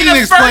 They didn't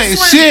explain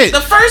shit.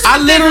 The first one, I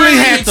literally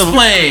had to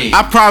explain.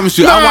 I promise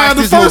you. I watched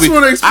this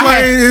movie.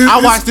 I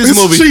watched this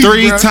movie Chi,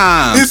 3 bro.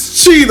 times.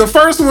 It's Chi. The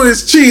first one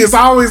is Chi. It's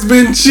always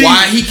been Chi.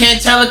 Why he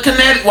can't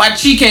telekinetic? Why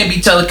Chi can't be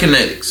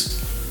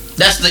telekinetics?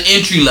 That's the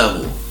entry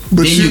level.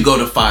 But then you go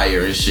to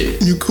fire and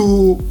shit. You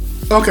cool.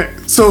 Okay,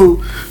 so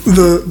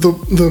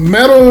the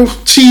metal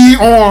Chi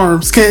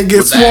arms can't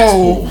get swole.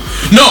 Cool.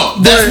 No,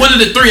 that's one of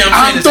the 3.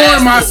 I'm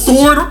throwing my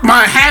sword,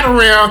 my hat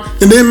around,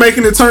 and then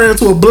making it turn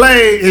into a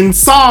blade and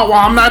saw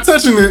while I'm not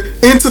touching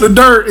it into the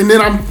dirt, and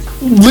then I'm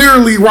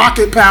literally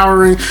rocket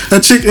powering a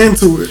chick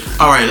into it.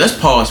 All right, let's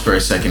pause for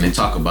a second and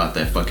talk about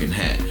that fucking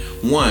hat.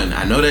 1,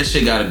 I know that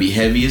shit gotta be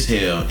heavy as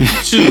hell.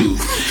 2,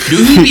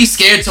 do he be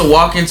scared to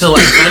walk into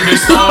like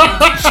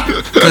thunderstorms?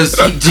 Cause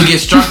to get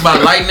struck by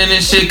lightning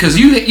and shit? Cause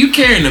you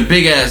carrying a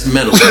big ass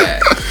metal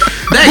hat.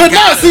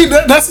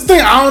 That's the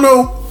thing. I don't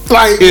know.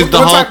 Like, is the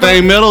whole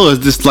thing metal, or is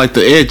this like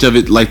the edge of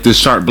it, like this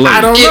sharp blade?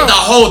 I don't know. The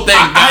whole thing.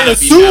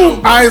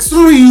 I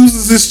assume he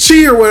uses his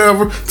chi or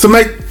whatever to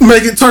make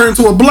it turn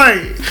into a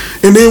blade,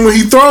 and then when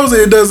he throws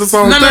it, it does its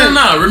own thing.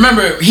 No.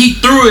 Remember, he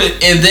threw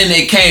it, and then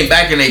it came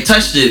back, and they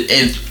touched it,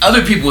 and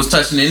other people was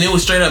touching it, and it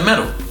was straight up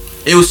metal.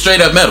 It was straight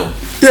up metal.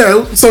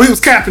 Yeah, so he was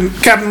Captain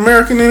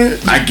American in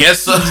it. I guess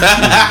so.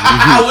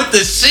 With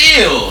the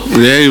shield.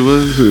 Yeah, he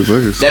was.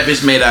 That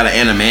bitch made out of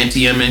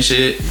adamantium and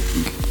shit.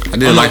 I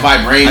did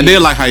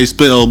like how you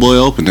split old boy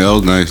open. That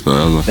was nice,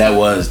 though. That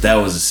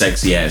was a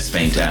sexy ass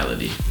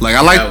fatality. Like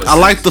I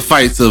like the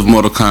fights of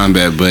Mortal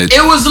Kombat, but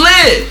it was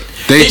lit.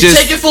 They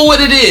take it for what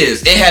it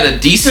is. It had a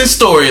decent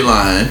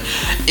storyline.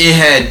 It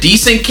had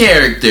decent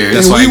characters.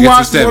 That's why we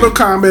watched Mortal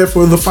Kombat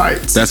for the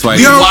fights. That's why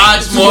we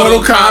watched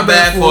Mortal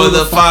Kombat for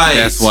the fights.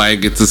 That's why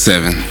it gets a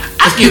 7.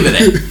 I give it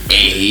an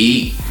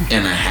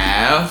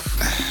 8.5.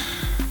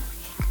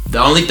 The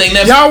only thing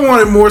that y'all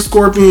wanted more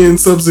Scorpion and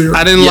Sub-Zero.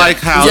 I didn't like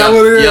how.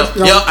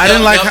 I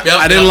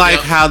didn't like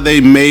how they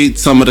made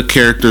some of the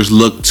characters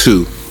look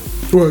too.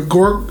 What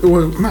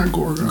not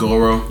Gorgo.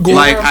 Goro.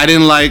 Like I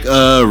didn't like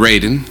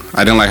Raiden.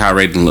 I didn't like how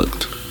Raiden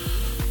looked.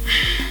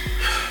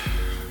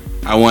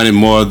 I wanted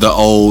more of the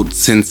old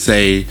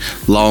sensei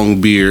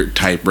long beard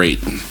type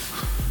Raiden.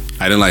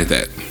 I didn't like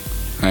that.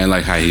 I didn't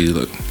like how he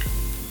looked.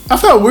 I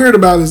felt weird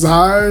about his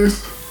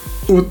eyes.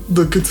 With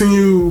the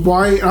continued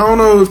white, I don't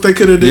know if they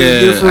could have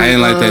did different. I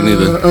didn't like that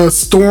neither. A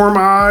storm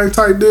eye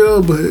type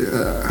deal, but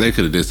they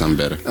could have did something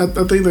better. I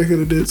think they could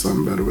have did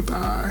something better with the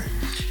eye.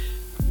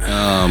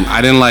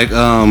 I didn't like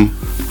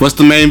what's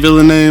the main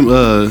villain name?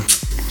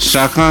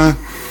 Shao Kahn.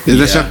 Is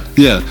that Shao?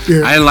 Yeah.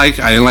 I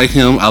didn't like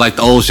him. I like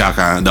the old Shao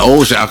Kahn. The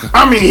old Shao Kahn.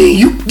 I mean,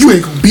 you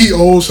ain't gonna beat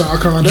old Shao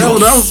Kahn. That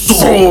was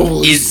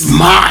soul is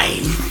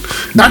mine.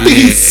 I think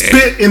he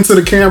spit into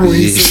the camera.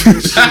 He did.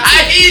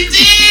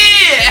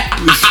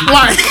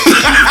 Like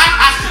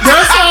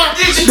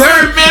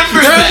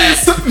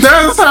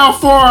that's how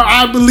far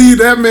I believe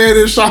that man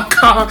is Shao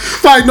Kahn.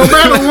 Like no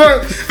matter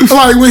what,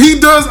 like when he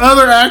does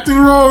other acting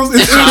roles,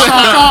 it's Shao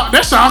Kahn.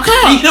 That's Shao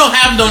Kahn. He don't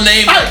have no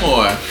name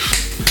anymore.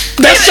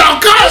 That's Shao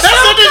Kahn. That's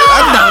what it is.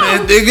 I know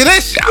that nigga.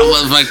 That Shao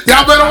was like.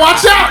 Y'all better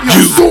watch out.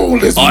 Your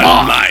soul is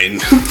mine.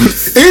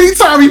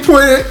 Anytime he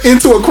pointed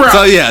into a crowd.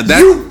 So yeah,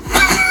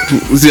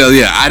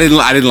 I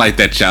didn't like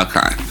that Shao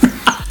Kahn.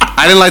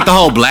 I didn't like the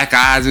whole black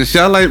eyes and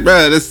shit. I'm like,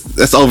 bro,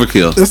 that's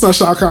overkill. That's not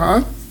Shao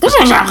Kahn. That's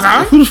not Shao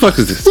Kahn. Who the fuck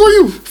is this? Who are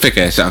you? Fake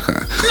ass Shao Kahn.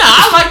 Nah,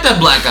 I like that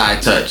black eye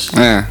touch.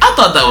 Yeah. I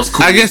thought that was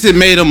cool. I guess it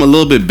made him a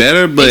little bit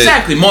better, but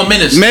exactly more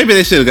menacing. Maybe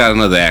they should have got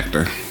another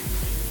actor.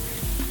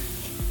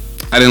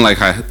 I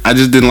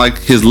just didn't like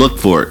his look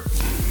for it.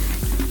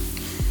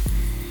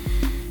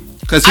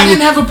 Because I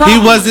didn't have a problem.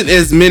 He wasn't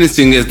as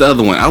menacing as the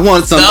other one. I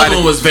want somebody. The other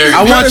one was very.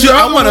 I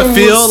want to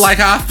feel like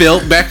how I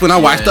felt back when I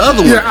watched the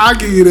other one. Yeah, I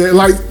give you that.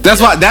 Like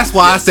that's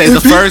why I say the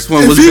first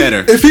one was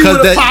better. If he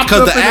would have popped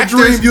up in a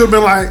dream, you'd have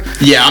been like,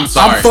 "Yeah, I'm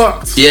sorry, I'm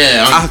fucked."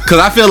 Yeah, because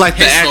I feel like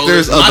the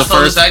actors of the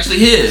first is actually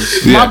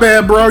his. My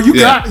bad, bro. You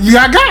got.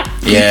 Yeah,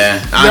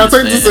 you gotta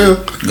take this in.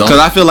 Because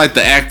I feel like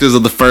the actors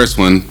of the first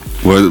one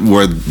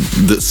were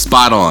the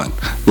spot on,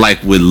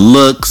 like with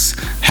looks,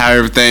 how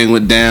everything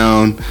went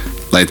down.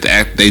 Like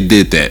they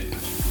did that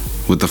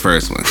with the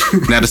first one.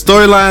 Now the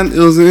storyline, it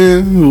was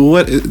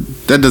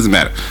that doesn't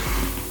matter.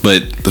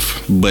 But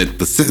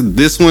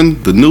this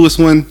one, the newest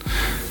one,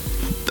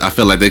 I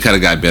feel like they kind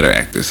of got better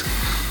actors.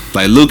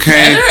 Like Liu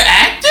Kang. Better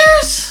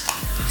actors?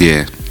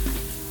 Yeah.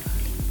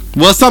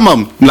 Well, some of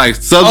them, like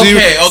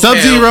Sub-Zero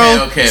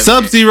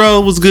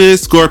was good.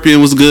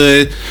 Scorpion was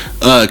good.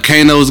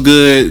 Kano was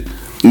good.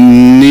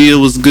 Nia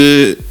was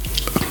good.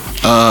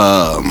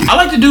 I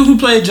like the dude who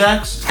played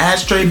Jax,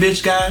 ashtray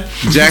bitch guy.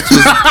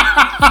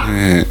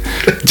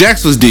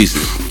 Jax was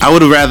decent. I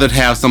would have rather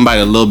have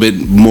somebody a little bit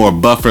more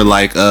buffer,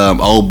 like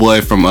old boy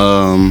from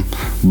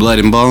Blood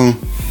and Bone.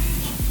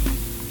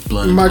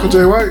 Michael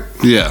J. White.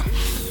 Yeah.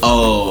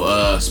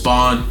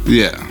 Spawn.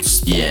 Yeah.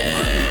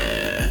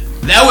 Yeah.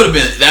 That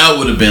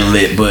would have been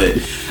lit, but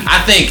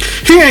I think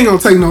he ain't gonna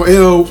take no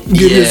L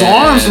getting his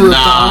arms ripped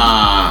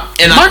off.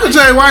 And Michael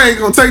J. White ain't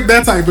gonna take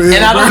that type of L.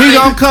 And I don't He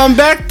gonna come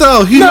back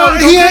though. He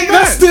ain't.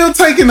 That's still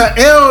taking the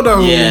L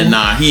though. Yeah,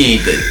 nah, he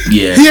ain't that.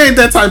 Yeah, he ain't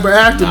that type of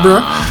actor,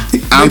 bro.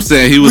 I'm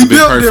saying he would have been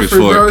perfect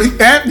for bro. it.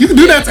 You can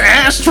do that to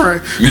Ashtray.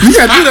 You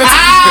can't do that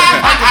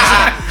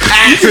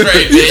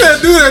to You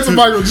can't do that to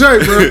Michael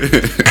J, bro.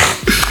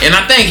 And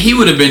I think he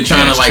would have been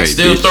trying to like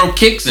still bitch. throw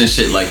kicks and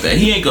shit like that.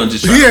 He ain't gonna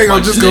just. He ain't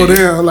gonna just go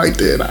down like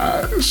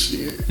that.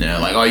 Shit. Yeah,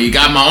 like, oh, you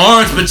got my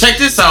arms, but check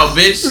this out,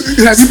 bitch.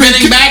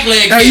 Spinning back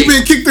leg kick. Have you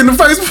been kicked in the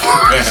face before?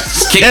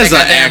 As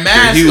an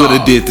actor, he would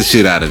have did the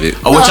shit out of it.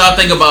 What y'all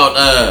think about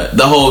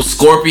the whole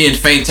Scorpion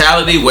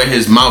fatality where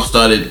his mouth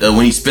started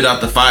when he spit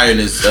out the fire and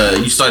you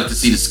started to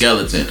see the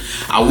skeleton?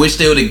 I wish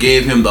they would have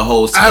gave him the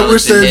whole skeleton I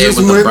wish they head just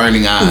with the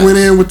burning eyes. Went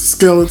in with the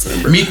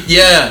skeleton. Bro.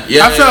 Yeah.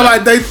 I felt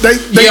like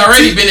they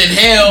already been in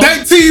hell.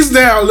 They teased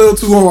down a little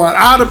too hard.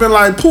 I'd have been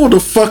like, pull the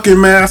fucking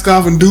mask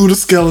off and do the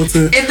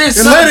skeleton, and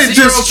let it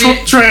just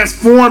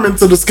transform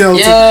into the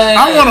skeleton. Yeah.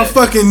 I want a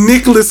fucking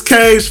Nicolas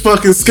Cage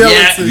fucking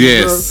skeleton.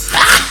 Yes.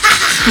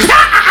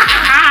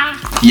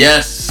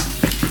 Yes.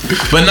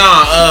 But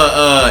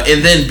nah,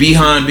 and then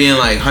Bihan being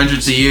like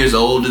hundreds of years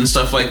old and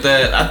stuff like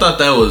that. I thought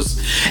that was,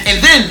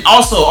 and then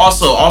also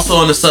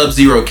on the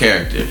Sub-Zero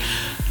character.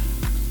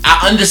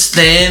 I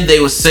understand they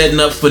were setting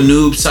up for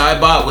Noob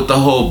Saibot with the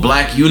whole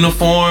black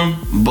uniform,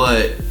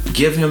 but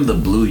give him the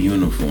blue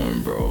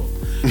uniform, bro.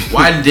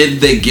 Why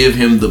did they give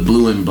him the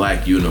blue and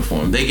black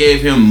uniform? They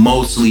gave him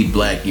mostly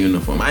black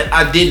uniform.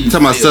 I didn't.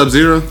 Talking about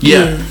Sub-Zero?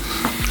 Yeah.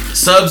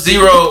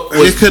 Sub-Zero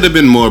it could have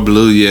been more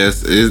blue,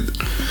 yes.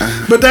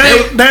 But they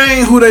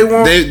ain't who they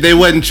want. They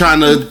wasn't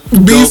trying to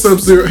be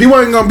Sub-Zero. He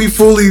wasn't gonna be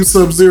fully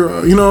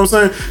Sub-Zero. You know what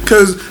I'm saying?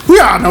 Because we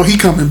all know he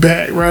coming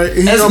back, right?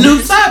 As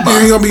Noob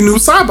Saibot. He gonna be Noob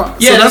Saibot.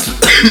 Yeah, so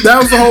that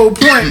was the whole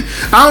point.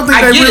 I don't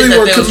think they really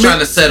were trying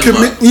to set him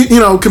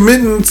up.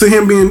 Committing to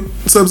him being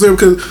Sub-Zero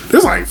because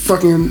there's like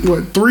fucking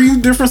 3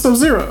 different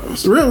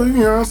Sub-Zeros, really. You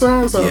know what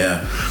I'm saying? So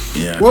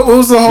yeah. What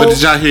was the whole? But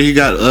did y'all hear he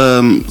got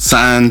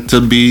signed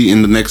to be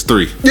in the next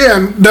 3? Yeah,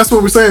 and that's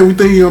what we're saying. We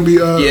think he's gonna be.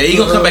 He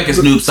gonna come back as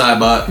Noob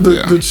Saibot.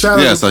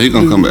 So he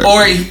gonna come back.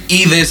 Or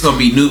either it's gonna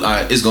be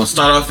it's gonna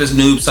start off as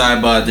Noob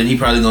Saibot, then he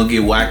probably gonna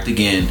get whacked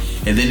again,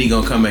 and then he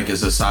gonna come back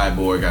as a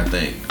cyborg.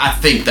 I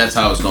think that's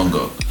how it's gonna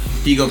go.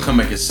 He gonna come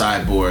back as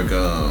cyborg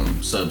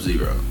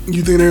Sub-Zero.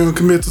 You think they're gonna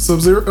commit to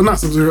Sub-Zero? Not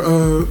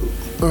Sub-Zero.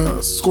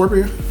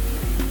 Scorpion.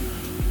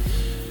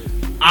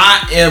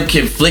 I am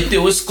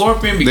conflicted with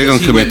Scorpion because they're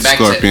gonna commit to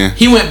Scorpion.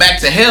 He went back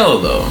to hell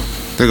though.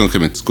 They're gonna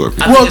commit to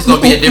Scorpion. I think it's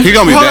gonna be a different. He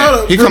gonna be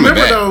back. He coming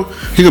back.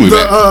 He gonna be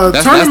back.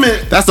 The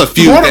tournament. That's a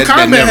feud Mortal that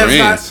Kombat never has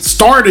not ends.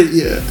 started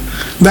yet.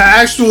 The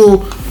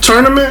actual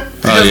tournament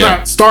has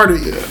not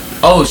started yet.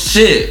 Oh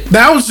shit!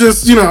 That was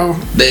just them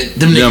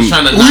niggas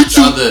trying to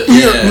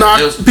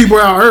knock people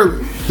out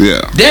early.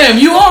 Yeah. Damn,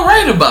 you all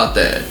right about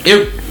that?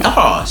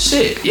 Oh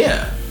shit!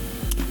 Yeah.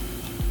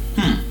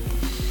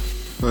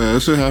 Yeah,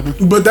 that should happen.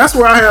 But that's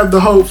where I have the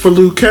hope for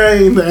Liu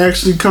Kang to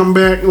actually come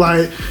back.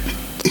 Like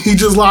he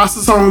just lost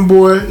his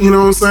homeboy. You know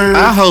what I'm saying?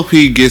 I hope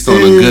he gets on a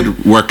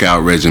good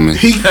workout regimen.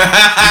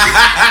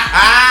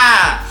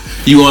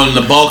 You want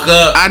him to bulk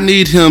up? I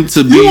need him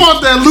to be. You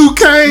want that Liu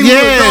Kang?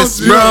 Yes,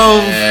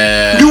 bro.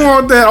 Yeah. You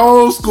want that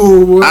old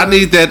school, boy. I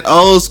need that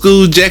old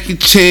school Jackie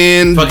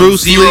Chan, fucking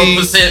Bruce Lee.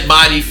 0%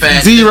 body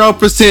fat.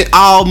 0%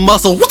 all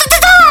muscle.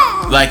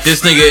 Like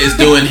this nigga is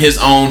doing his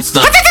own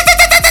stuff.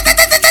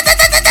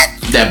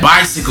 That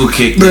bicycle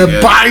kick.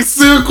 That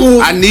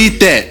bicycle. I need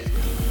that.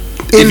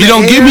 If you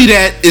don't give me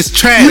that, it's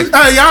trash.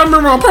 Hey, y'all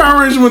remember on Power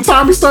Rangers when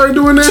Tommy started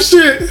doing that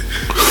shit?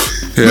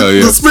 Hell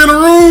yeah. The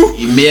spinneroo?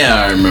 Yeah,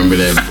 I remember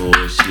that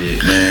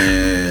bullshit,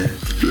 man.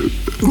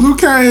 Liu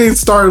Kang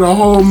started a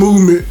whole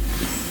movement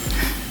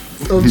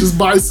of just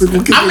bicycle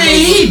kicking. I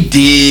mean, he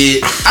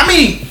did. I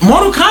mean,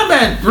 Mortal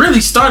Kombat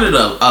really started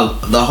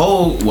the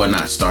whole. Well,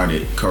 not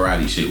started.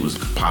 Karate shit was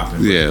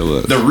popping. Yeah, it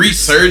was. The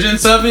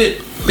resurgence of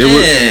it. It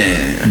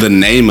was. The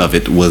name of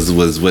it was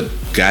what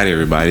got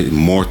everybody.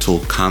 Mortal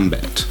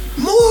Kombat.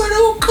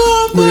 Mortal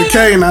Kombat. But it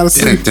came out of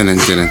sleep.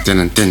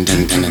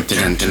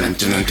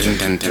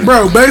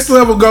 Bro, base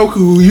level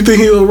Goku. You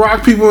think he'll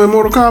rock people in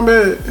Mortal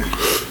Kombat?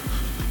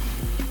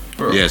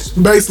 Bro. Yes.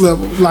 Base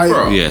level, like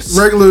yes.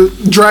 Regular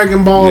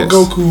Dragon Ball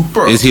Goku.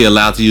 Bro. Is he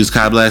allowed to use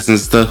Kai Blast and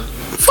stuff?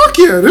 Fuck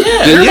yeah.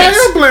 Everybody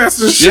else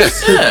blasting shit.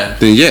 Yes. Yeah.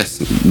 Then yes,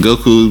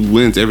 Goku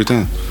wins every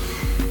time.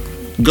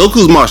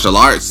 Goku's martial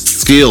arts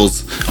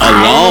skills alone. I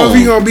don't know if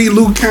he gonna be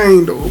Liu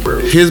Kang though, bro.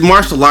 His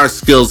martial arts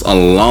skills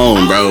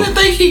alone, bro. I don't even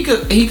think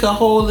he could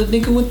hold the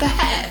nigga with the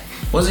hat.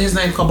 Wasn't his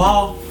name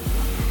Cabal?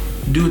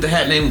 Dude with the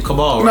hat named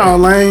Cabal, right? No,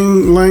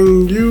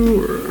 Lang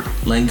Yu or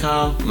Lang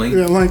Kao?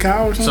 Lang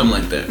Kao or something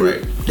like that,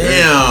 right?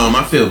 Damn,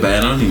 I feel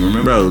bad. I don't even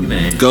remember. Bro,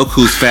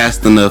 Goku's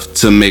fast enough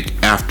to make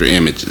after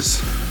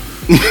images.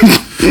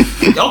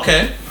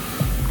 Okay.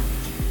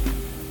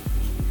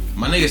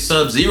 My nigga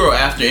Sub-Zero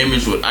after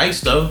image with ice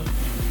though.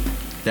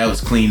 That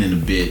was clean in the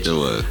bitch. It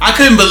was. I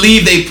couldn't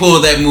believe they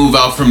pulled that move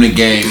out from the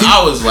game.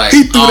 I was like,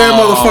 He threw that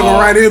motherfucker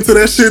right into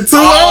that shit too.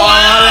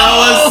 that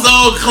was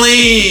so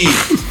clean.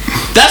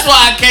 That's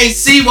why I can't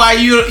see why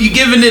you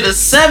giving it a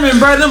 7,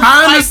 bro.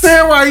 I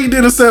understand why he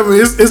did a 7.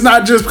 It's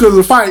not just because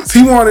of fights.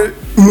 He wanted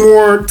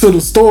more to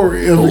the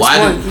story.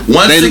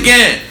 Once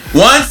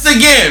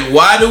again,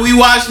 why do we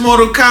watch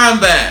Mortal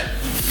Kombat?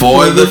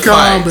 For the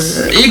fights.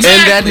 Exactly. And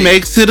that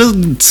makes it a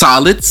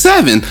solid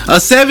 7. A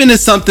 7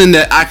 is something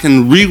that I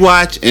can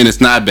rewatch and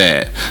it's not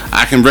bad.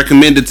 I can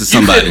recommend it to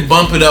somebody. You couldn't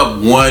bump it up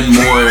one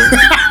more.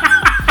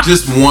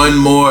 Just one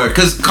more.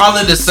 Because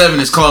calling it a 7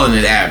 is calling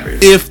it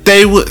average. If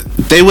they would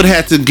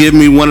have to give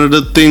me one of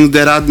the things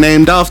that I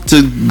named off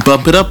to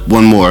bump it up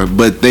one more.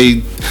 But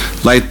I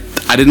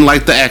didn't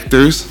like the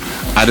actors.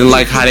 I didn't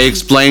like how they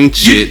explained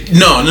shit.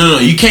 No.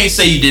 You can't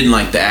say you didn't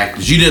like the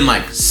actors. You didn't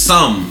like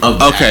some of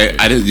the actors.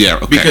 I didn't. Yeah,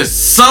 okay. Because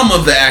some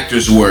of the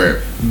actors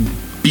were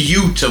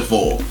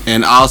beautiful.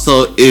 And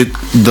also,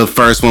 the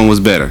first one was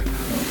better.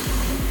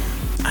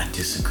 I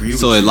disagree with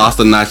So it lost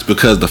a notch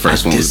because the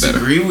first one was better. I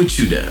disagree with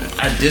you there.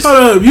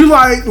 Hold up, you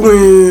like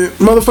when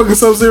motherfucking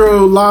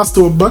Sub-Zero lost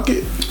to a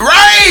bucket?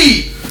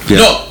 Right! Yeah.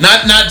 No,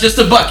 not just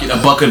a bucket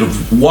of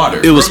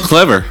water. It was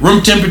clever.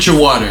 Room temperature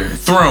water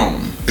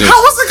thrown.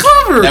 How was it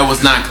clever? That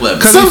was not clever.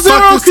 Because he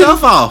fucked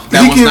himself off.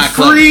 That was not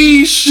clever.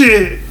 Freeze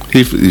shit.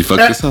 He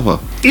fucked himself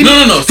off.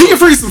 No. He can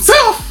freeze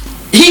himself.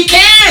 He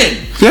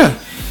can. Yeah.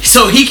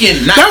 So he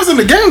can. That was in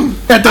the game.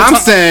 I'm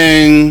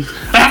saying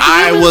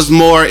I was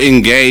more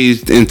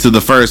engaged into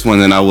the first one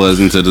than I was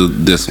into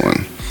this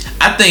one.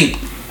 I think.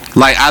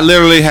 Like, I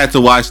literally had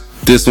to watch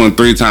this one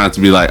 3 times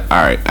to be like,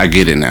 all right, I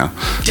get it now.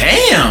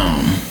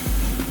 Damn.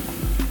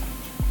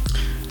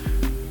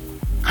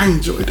 I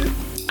enjoyed it.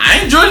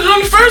 I enjoyed it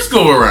on the first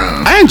go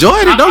around. I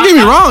enjoyed it. Don't get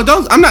me wrong.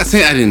 I'm not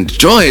saying I didn't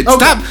enjoy it.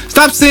 Okay.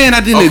 Stop saying I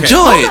didn't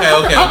enjoy it.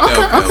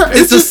 Okay.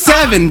 It's a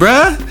 7,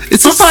 bruh.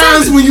 It's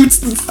sometimes a 7. when you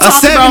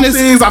talk about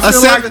things, I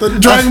feel like the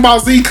Dragon Ball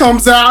Z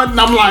comes out, and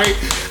I'm like,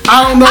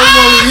 I don't know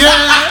where we at.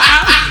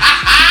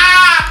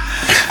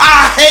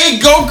 I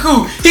hate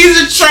Goku. He's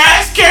a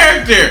trash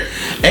character.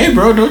 Hey,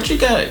 bro, don't you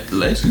got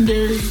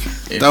legendary?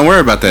 Don't worry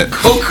about that.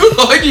 Goku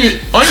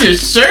on your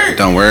shirt.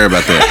 Don't worry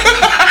about that.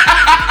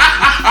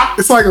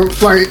 It's like I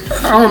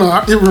don't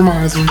know. It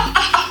reminds me.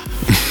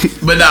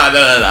 But no.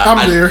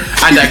 I'm there.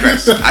 I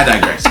digress.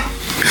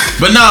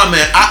 But nah,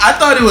 man. I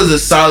thought it was a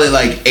solid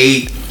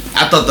 8.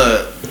 I thought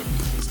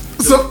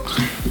So,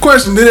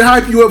 question: did it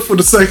hype you up for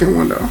the second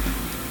one though?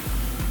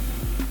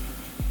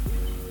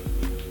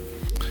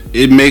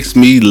 It makes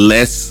me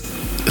less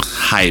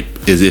hype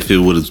as if it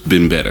would have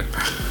been better.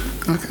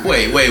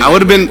 Okay. Wait. I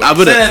would have been.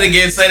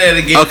 Say that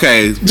again.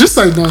 Okay. Just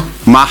say no.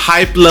 My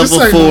hype level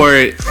for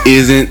it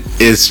isn't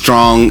as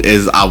strong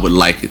as I would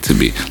like it to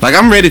be. Like,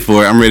 I'm ready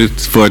for it. I'm ready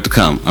for it to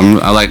come. I'm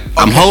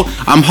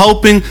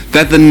hoping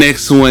that the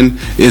next one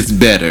is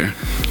better.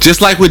 Just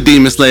like with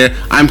Demon Slayer,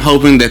 I'm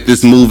hoping that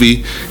this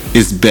movie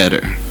is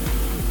better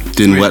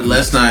than what.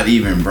 Let's not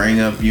even bring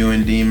up you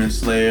and Demon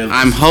Slayer.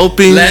 I'm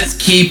hoping. Let's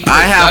keep.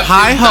 I have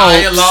high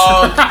hopes.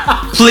 Dialogue.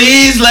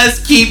 Please, let's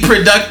keep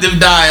productive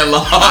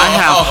dialogue. I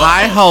have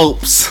high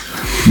hopes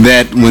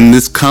that when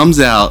this comes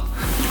out,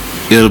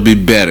 it'll be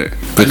better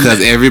because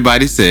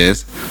everybody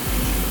says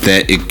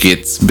that it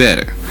gets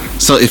better.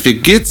 So if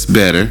it gets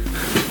better,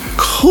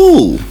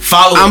 cool.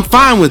 I'm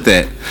fine with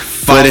that.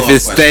 But if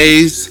it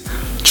stays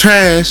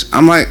trash,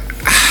 I'm like,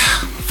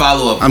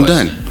 follow up. I'm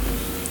done.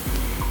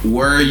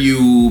 Were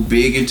you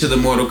big into the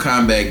Mortal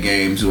Kombat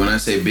games? When I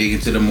say big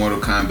into the Mortal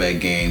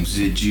Kombat games,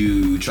 did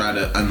you try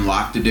to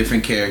unlock the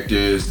different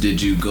characters? Did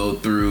you go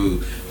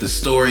through the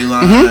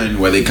storyline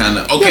where they kind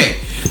of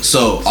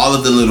so all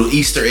of the little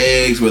Easter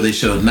eggs where they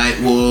showed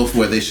Nightwolf,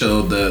 where they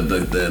showed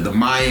the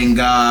Mayan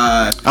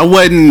god? I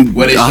wasn't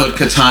where they showed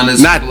Katana's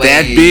not blades.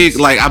 That big.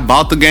 Like, I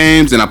bought the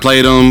games and I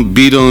played them,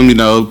 beat them, in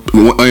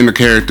the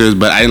characters,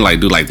 but I didn't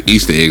do the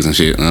Easter eggs and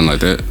shit, nothing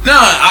like that. No,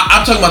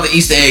 I'm talking about the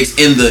Easter eggs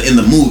in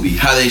the movie.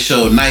 How they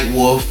showed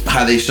Nightwolf,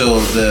 how they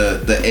showed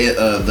the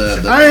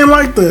I ain't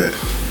like that.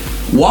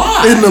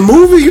 Why? In the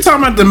movie, you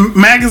talking about the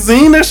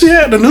magazine that she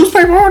had, the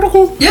newspaper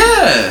article?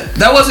 Yeah,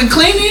 that wasn't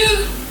clean to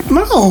you?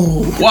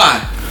 No.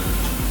 Why?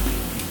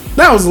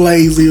 That was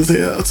lazy as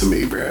hell to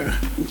me, bro.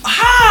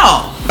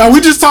 How? Are we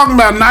just talking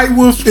about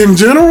Nightwolf in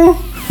general?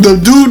 The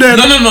dude that...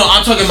 No.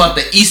 I'm talking about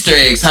the Easter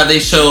eggs. How they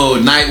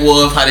showed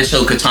Nightwolf, how they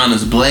showed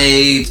Katana's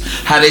blades,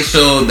 how they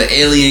showed the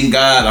alien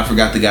god. I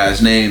forgot the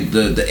guy's name.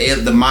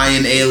 The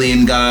Mayan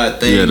alien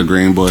god thing. Yeah, the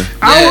green boy.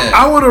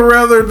 I would have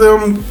rather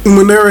them,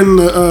 when they're in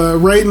the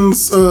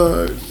Raiden's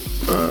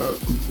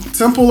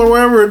temple or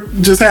whatever,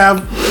 just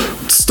have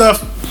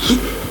stuff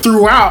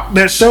throughout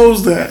that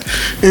shows that,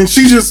 and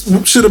she just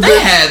should have been. They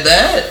had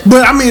that,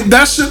 but I mean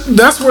that's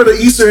where the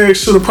Easter egg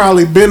should have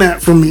probably been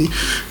at for me.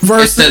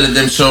 Instead of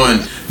them showing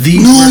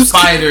these were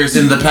fighters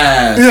in the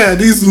past. Yeah,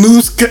 these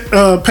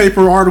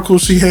paper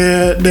articles she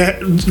had,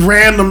 that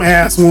random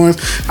ass ones.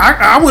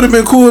 I would have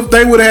been cool if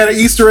they would have had an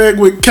Easter egg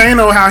with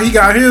Kano, how he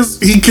got his.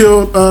 He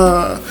killed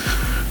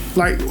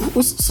Like,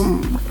 what's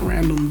some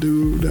random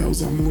dude that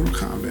was on Mortal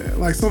Kombat?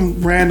 Like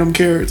some random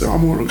character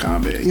on Mortal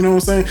Kombat. You know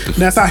what I'm saying?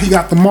 That's how he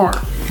got the mark.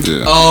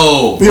 Yeah.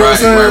 Oh, You know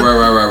what I'm right, saying?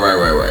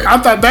 right. I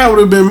thought that would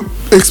have been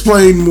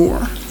explained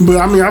more. But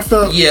I mean, I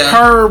felt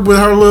her with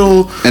her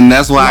little And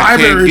that's why I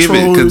can't library give it,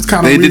 troll because was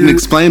kinda they didn't weird.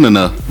 explain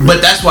enough.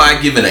 But that's why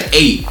I give it an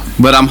 8.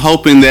 But I'm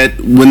hoping that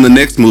when the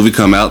next movie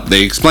come out,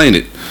 they explain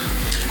it.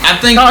 I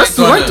think No, it's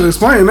too late to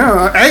explain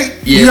now. Hey,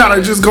 you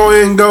gotta just go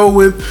ahead and go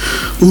with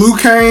Liu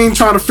Kang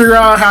trying to figure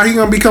out how he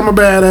gonna become a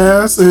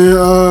badass,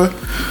 and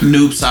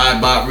Noob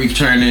Saibot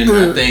returning.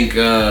 I think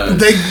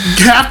they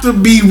have to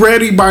be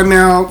ready by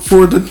now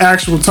for the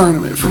actual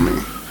tournament for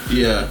me.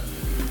 Yeah.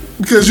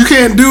 Because you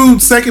can't do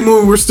second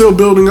movie, we're still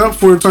building up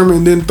for a tournament,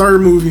 and then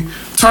third movie,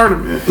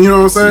 tournament. You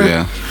know what I'm saying?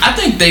 Yeah. I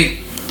think they.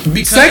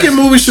 Second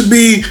movie should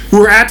be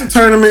we're at the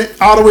tournament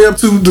all the way up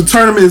to the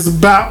tournament is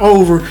about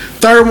over.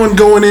 Third one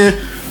going in,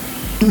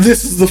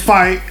 this is the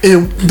fight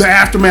and the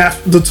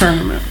aftermath of the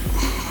tournament.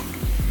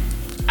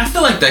 I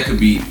feel like that could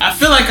be. I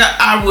feel like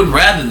I would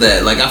rather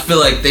that. Like, I feel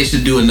like they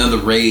should do another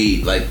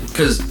raid. Like,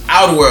 because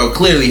Outer World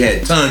clearly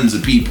had tons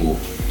of people.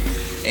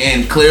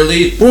 And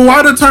clearly. Well,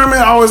 why the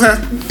tournament always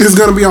is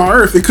going to be on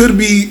Earth? It could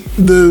be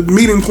the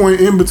meeting point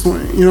in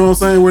between. You know what I'm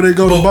saying? Where they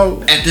go to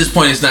boat. At this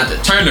point, it's not the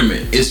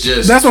tournament. It's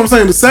just. That's what I'm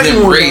saying. The second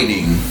them one.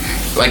 raiding.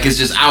 Like, it's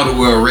just Outer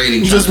World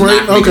raiding. Just trying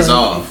to knock raid? niggas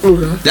off.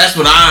 Okay. That's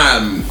what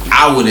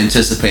I would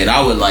anticipate.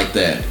 I would like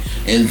that.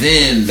 And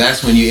then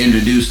that's when you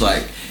introduce,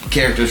 like,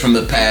 characters from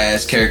the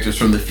past, characters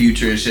from the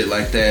future and shit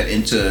like that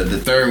into the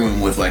third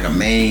one with, like, a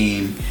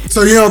main.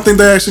 So you don't think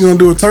they're actually going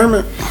to do a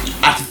tournament?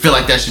 I feel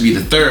like that should be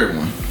the third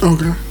one.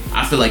 Okay.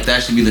 I feel like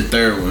that should be the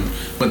third one.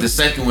 But the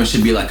second one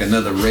should be like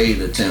another raid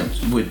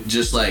attempt with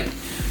just like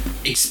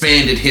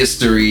expanded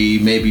history,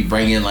 maybe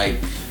bring in like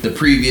the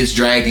previous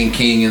Dragon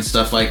King and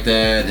stuff like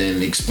that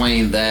and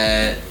explain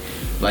that.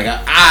 Like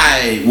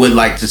I would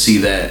like to see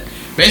that.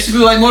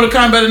 Basically like Mortal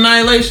Kombat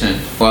Annihilation.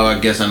 Well, I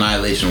guess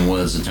Annihilation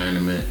was the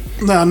tournament.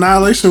 No,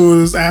 Annihilation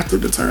was after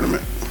the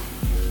tournament.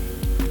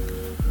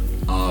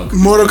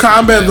 Mortal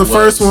Kombat, the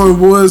first one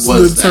was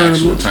the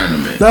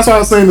tournament. That's why I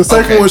was saying the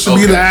second one should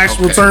be the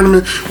actual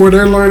tournament where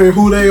they're learning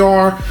who they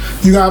are.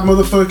 You got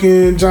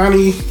motherfucking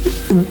Johnny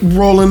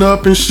rolling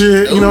up and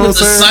shit. You know what I'm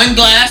saying?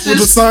 Sunglasses. With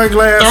the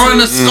sunglasses. Throwing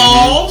the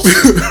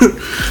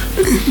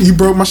skulls. You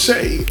broke my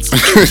shades.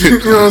 You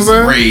know what I'm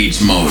saying?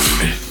 Rage mode.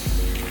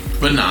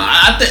 But nah,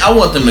 I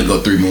want them to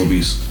go 3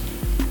 movies.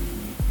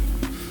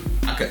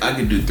 I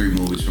could do 3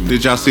 movies from.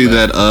 Did y'all see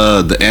that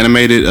the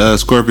animated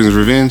Scorpion's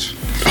Revenge?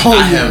 Oh,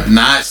 I have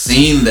not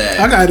seen that.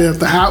 I got it at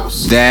the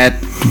house.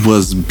 That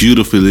was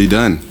beautifully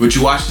done. What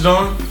you watched it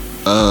on?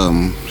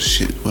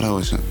 Shit. What I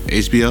watched on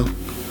HBO?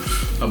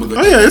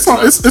 Oh yeah, it's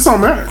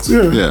on Max.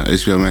 Yeah,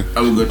 HBO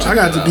Max. I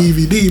got the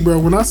DVD, bro.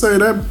 When I say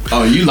that,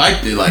 oh, you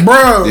liked it, like,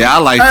 bro. Yeah, I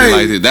liked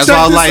it. That's check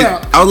why I was this like,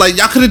 out. I was like,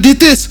 y'all could have did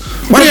this.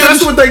 But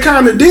that's what they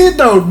kind of did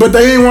though. But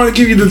they didn't want to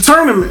give you the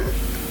tournament.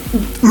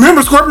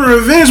 Remember, Scorpion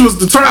Revenge was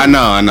the tournament.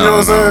 I know. You know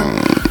what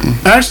I'm saying?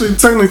 Actually,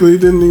 technically,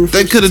 it didn't even.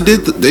 They could have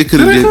did. They could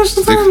have Did they did. finish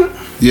the tournament?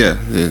 Yeah,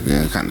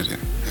 kind of did.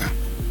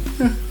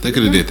 Yeah. They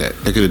could have did that.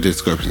 They could have did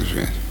Scorpion's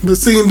Revenge. But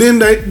see, and then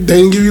they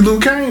didn't give you Liu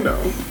Kang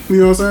though.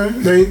 You know what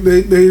I'm saying?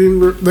 They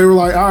didn't. They were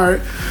like, all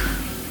right,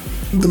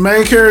 the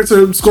main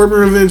character of Scorpion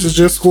Revenge is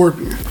just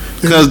Scorpion.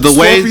 Because the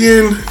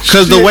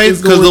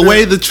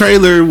way the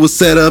trailer was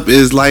set up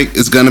is like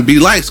it's gonna be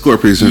like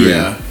Scorpion's Revenge.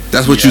 Yeah.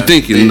 That's what you're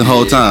thinking the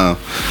whole time.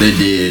 They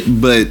did,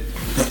 but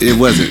it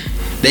wasn't.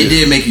 They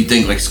did make you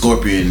think like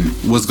Scorpion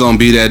was gonna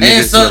be that nigga.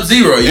 And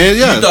Sub-Zero. And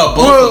you thought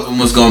both of them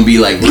was gonna be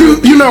like real.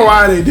 You know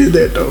why they did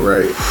that though,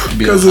 right?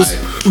 Because it's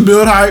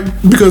build hype.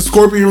 Because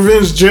Scorpion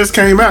Revenge just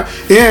came out.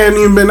 It hadn't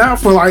even been out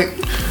for like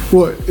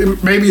what,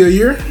 maybe a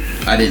year.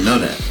 I didn't know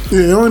that.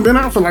 Yeah, it only been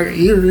out for like a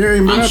year. It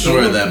ain't been I'm out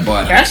sure that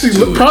bought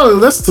actually probably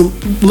less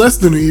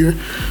than a year,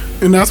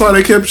 and that's why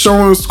they kept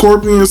showing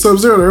Scorpion and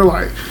Sub-Zero. They're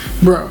like,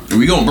 bro,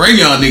 we gonna bring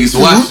y'all niggas to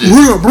watch this.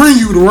 We're gonna bring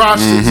you to watch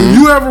this. If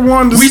you ever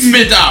wanted to we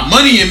spent our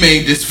money and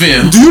made this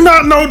film. Do you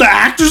not know the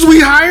actors we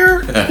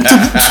hired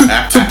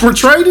to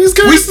portray these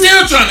characters? We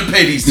still trying to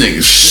pay these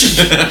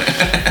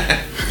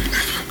niggas.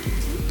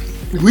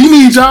 We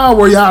need y'all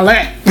where y'all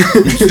at.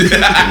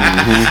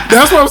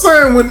 That's what I'm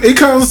saying. When it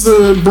comes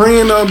to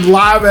bringing up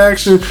live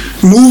action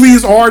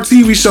movies or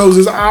TV shows,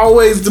 it's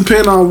always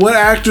depend on what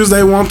actors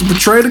they want to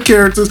portray the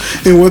characters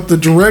and what the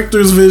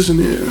director's vision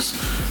is.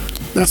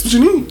 That's what you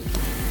need.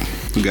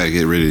 You gotta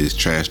get rid of these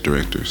trash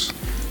directors.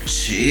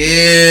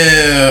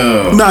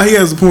 Chill. Nah, he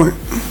has a point.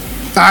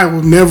 I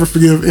will never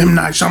forgive M.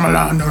 Night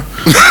Shyamalan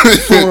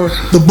for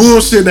the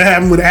bullshit that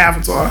happened with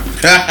Avatar.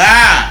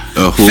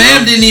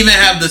 Fam didn't even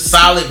have the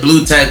solid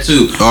blue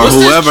tattoo. Or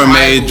whoever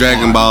made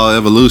Dragon Ball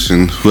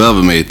Evolution,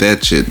 whoever made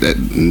that shit,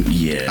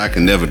 I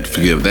can never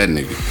forgive that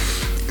nigga.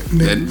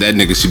 That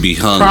nigga should be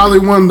hung. Probably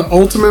one of the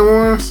ultimate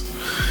ones.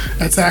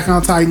 Attack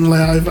on Titan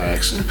live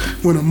action.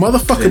 When a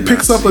motherfucker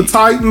picks up a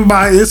Titan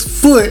by its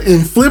foot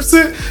and flips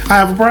it, I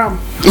have a problem.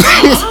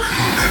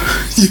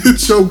 You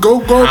get your go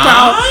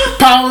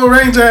Power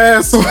Ranger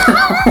ass on.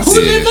 Who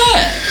did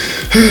that?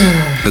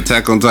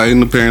 Attack on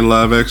Titan appearing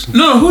live action.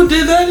 No, who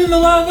did that in the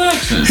live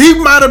action? He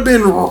might have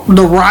been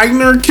the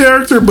Reiner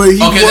character, but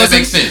he Okay, wasn't. that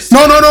makes sense.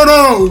 No.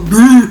 Dude,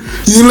 you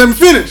didn't let me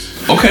finish.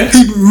 Okay.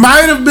 He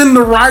might have been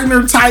the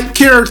Reiner type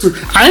character.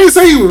 I didn't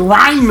say he was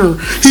Reiner.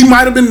 He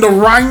might have been the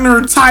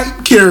Reiner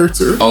type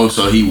character. Oh,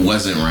 so he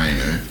wasn't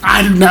Reiner.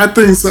 I do not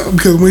think so,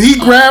 because when he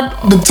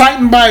grabbed the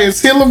Titan by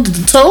his heel of the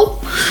toe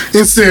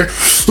and said,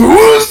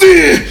 "Who's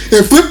this?"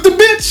 and flipped the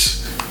bitch,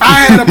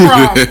 I had a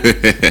problem.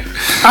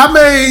 I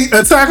made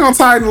Attack on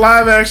Titan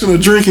live action a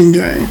drinking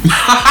game.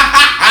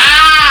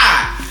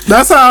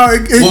 That's how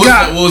it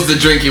got. What was the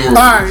drinking rule?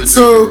 Alright,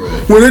 so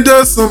when it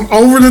does some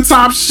over the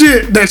top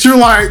shit that you're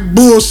like,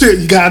 bullshit,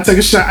 you gotta take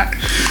a shot.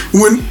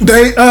 When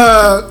they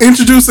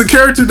introduce a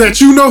character that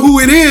you know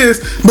who it is,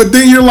 but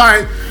then you're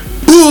like,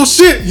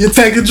 bullshit, you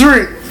take a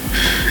drink.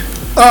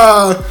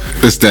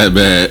 It's that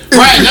bad.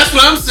 Right, that's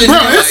what I'm saying. Bro,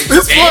 it's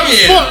fun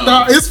as fuck,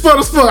 dog. It's fun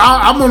as fuck.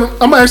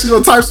 I'm actually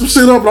gonna type some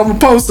shit up and I'm gonna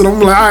post it. I'm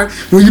like, all right,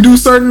 when you do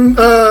certain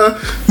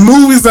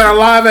movies that are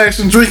live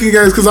action drinking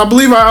games, because I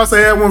believe I also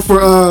had one for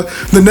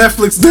the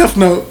Netflix Death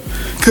Note,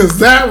 because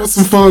that was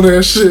some fun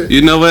ass shit.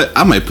 You know what?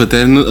 I might put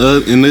that in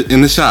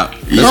the shop.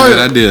 That's a good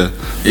idea.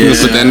 Yeah.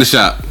 Put that in the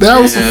shop. That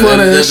was some fun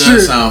ass shit.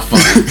 That sound fun.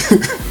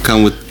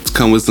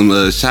 Come with some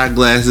shot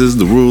glasses,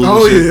 the rules.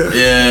 Oh and shit.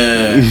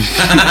 Yeah.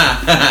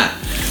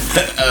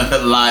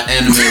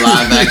 Anime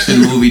live action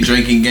movie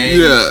drinking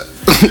game. Yeah.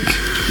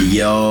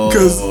 Yo.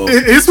 Because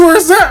it's where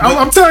it's at.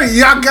 I'm telling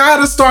you, y'all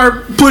gotta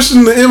start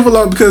pushing the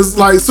envelope, because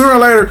like sooner or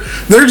later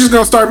they're just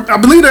gonna start. I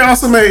believe they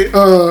also made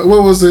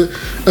what was it,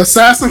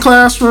 Assassin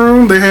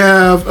Classroom. They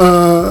have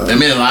they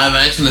made a live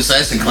action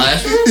Assassin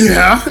Classroom.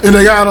 Yeah, and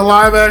they got a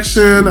live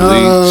action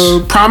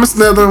Promised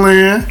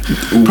Neverland.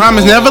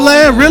 Promised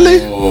Neverland, really?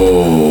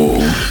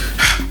 Oh.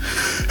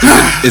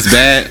 It's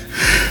bad.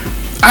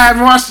 I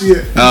haven't watched it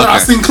yet, but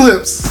I've seen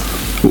clips.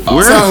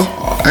 Where? So,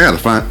 I gotta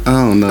find. I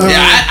don't know.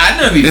 Yeah, I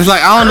never. It's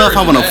like I don't know if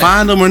I want to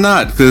find them or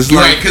not, because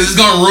right, because it's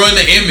gonna ruin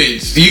the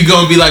image. You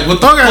gonna be like,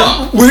 what the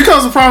fuck? When it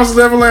comes to Promised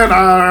Neverland,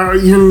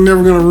 you're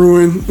never gonna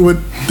ruin what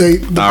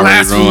the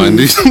already ruined.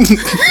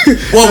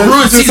 Well,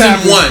 ruin season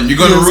 1. You're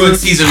gonna ruin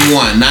season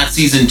 1, not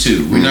season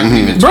 2. We're not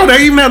even. Bro,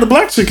 they even had the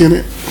black chick in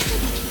it.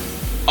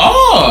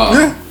 Oh.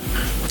 Yeah.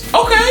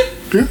 Okay.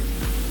 Yeah.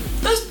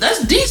 That's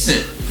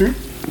decent. Yeah.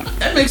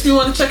 That makes me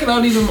want to check it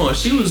out even more.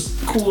 She was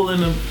cool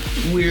in a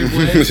weird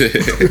way. In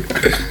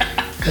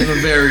a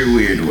very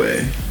weird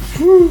way.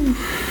 You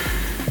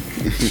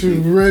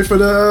ready for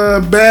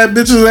the Bad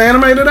Bitches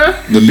anime today?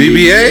 The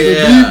BBA?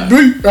 Yeah.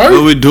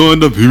 What we doing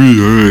the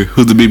BBA?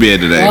 Who's the BBA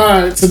today?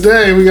 Alright,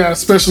 today we got a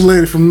special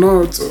lady from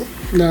Naruto.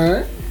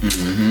 Alright.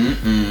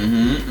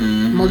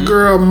 My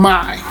girl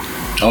Mai.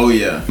 Oh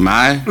yeah.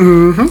 Mai?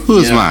 Who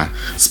is Mai?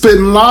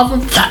 Spitting lava.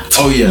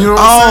 Oh yeah. You know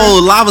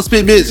what lava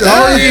spit bitch.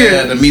 Oh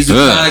yeah, the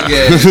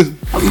Mizukage.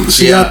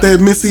 She out there,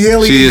 Missy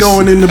Elliott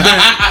going in the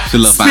back. She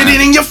look Spit it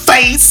in your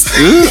face.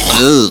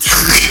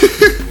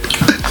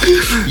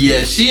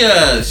 Yeah,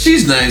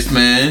 she's nice,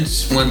 man.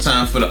 One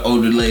time for the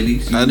older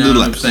ladies. You know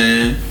what I'm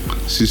saying?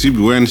 She be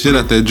wearing the shit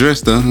out that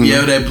dress though.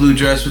 Yeah, that blue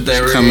dress with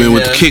that red. Come in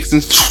with the kicks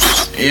and.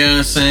 You know what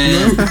I'm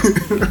saying?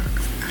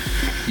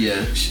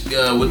 Yeah,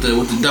 with the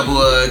double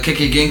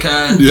Keke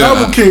Genkai. Yeah.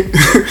 Double kick.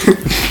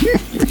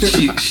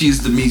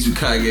 She's the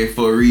Mizukage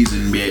for a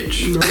reason,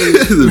 bitch.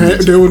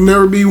 There will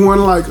never be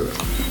one like her.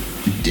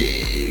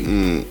 Dig.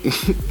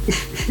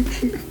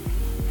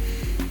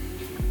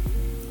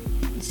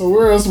 So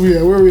where else we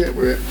at? Where we at?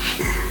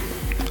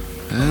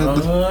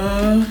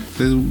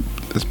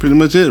 That's pretty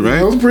much it,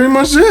 right? That's pretty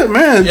much it,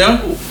 man.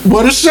 Yeah.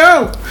 What a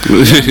show.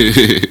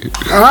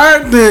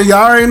 Alright then,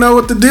 y'all already know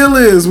what the deal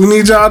is. We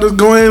need y'all to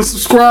go ahead and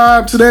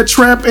subscribe to that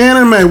Trap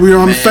Anime. We're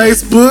on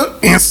Facebook,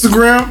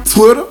 Instagram,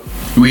 Twitter.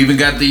 We even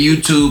got the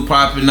YouTube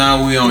popping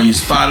now. We on your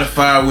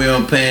Spotify. We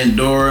on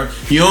Pandora.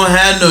 You don't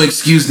have no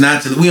excuse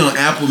not to. We on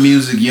Apple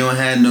Music. You don't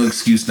have no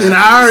excuse not. And to.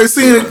 I already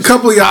seen a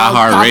couple of y'all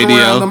pop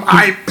around them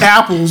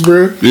apples,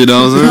 bro. You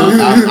know what I'm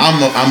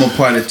saying? I'm a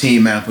part of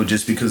Team Apple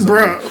just because.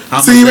 Bro,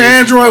 Team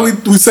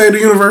Android. We save the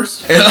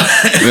universe.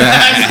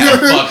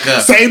 Fuck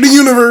up. Save the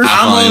universe.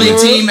 I'm only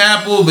Team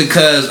Apple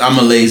because I'm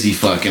a lazy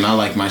fuck and I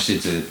like my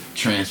shit to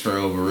transfer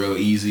over real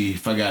easy.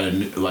 If I got a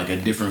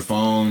different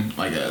phone,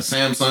 like a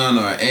Samsung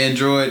or an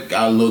Android,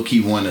 I low key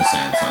want a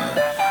Samsung.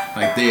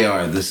 Like they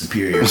are the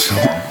superior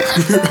phone.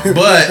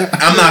 But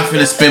I'm not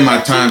finna spend my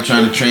time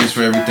trying to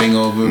transfer everything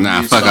over.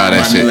 Nah, fuck all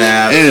that shit.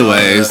 App,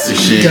 anyways,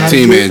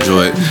 Team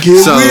Android.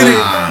 So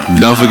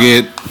don't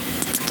forget,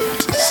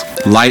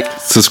 like,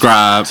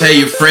 subscribe. Tell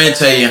your friend,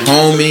 tell your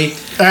homie.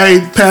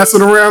 Hey, pass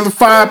it around to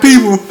 5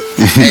 people.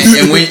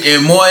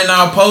 and more in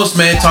our post,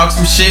 man. Talk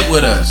some shit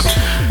with us.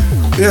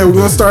 Yeah, we're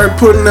gonna start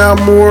putting out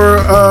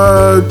more.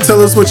 Tell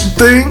us what you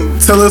think.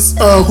 Tell us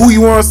who you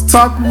want us to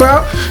talk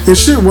about and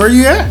shit. Where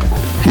you at?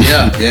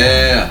 Yeah.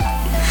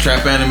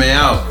 Trap Anime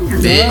out,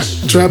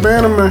 bitch. Trap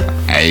Anime.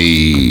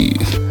 Hey.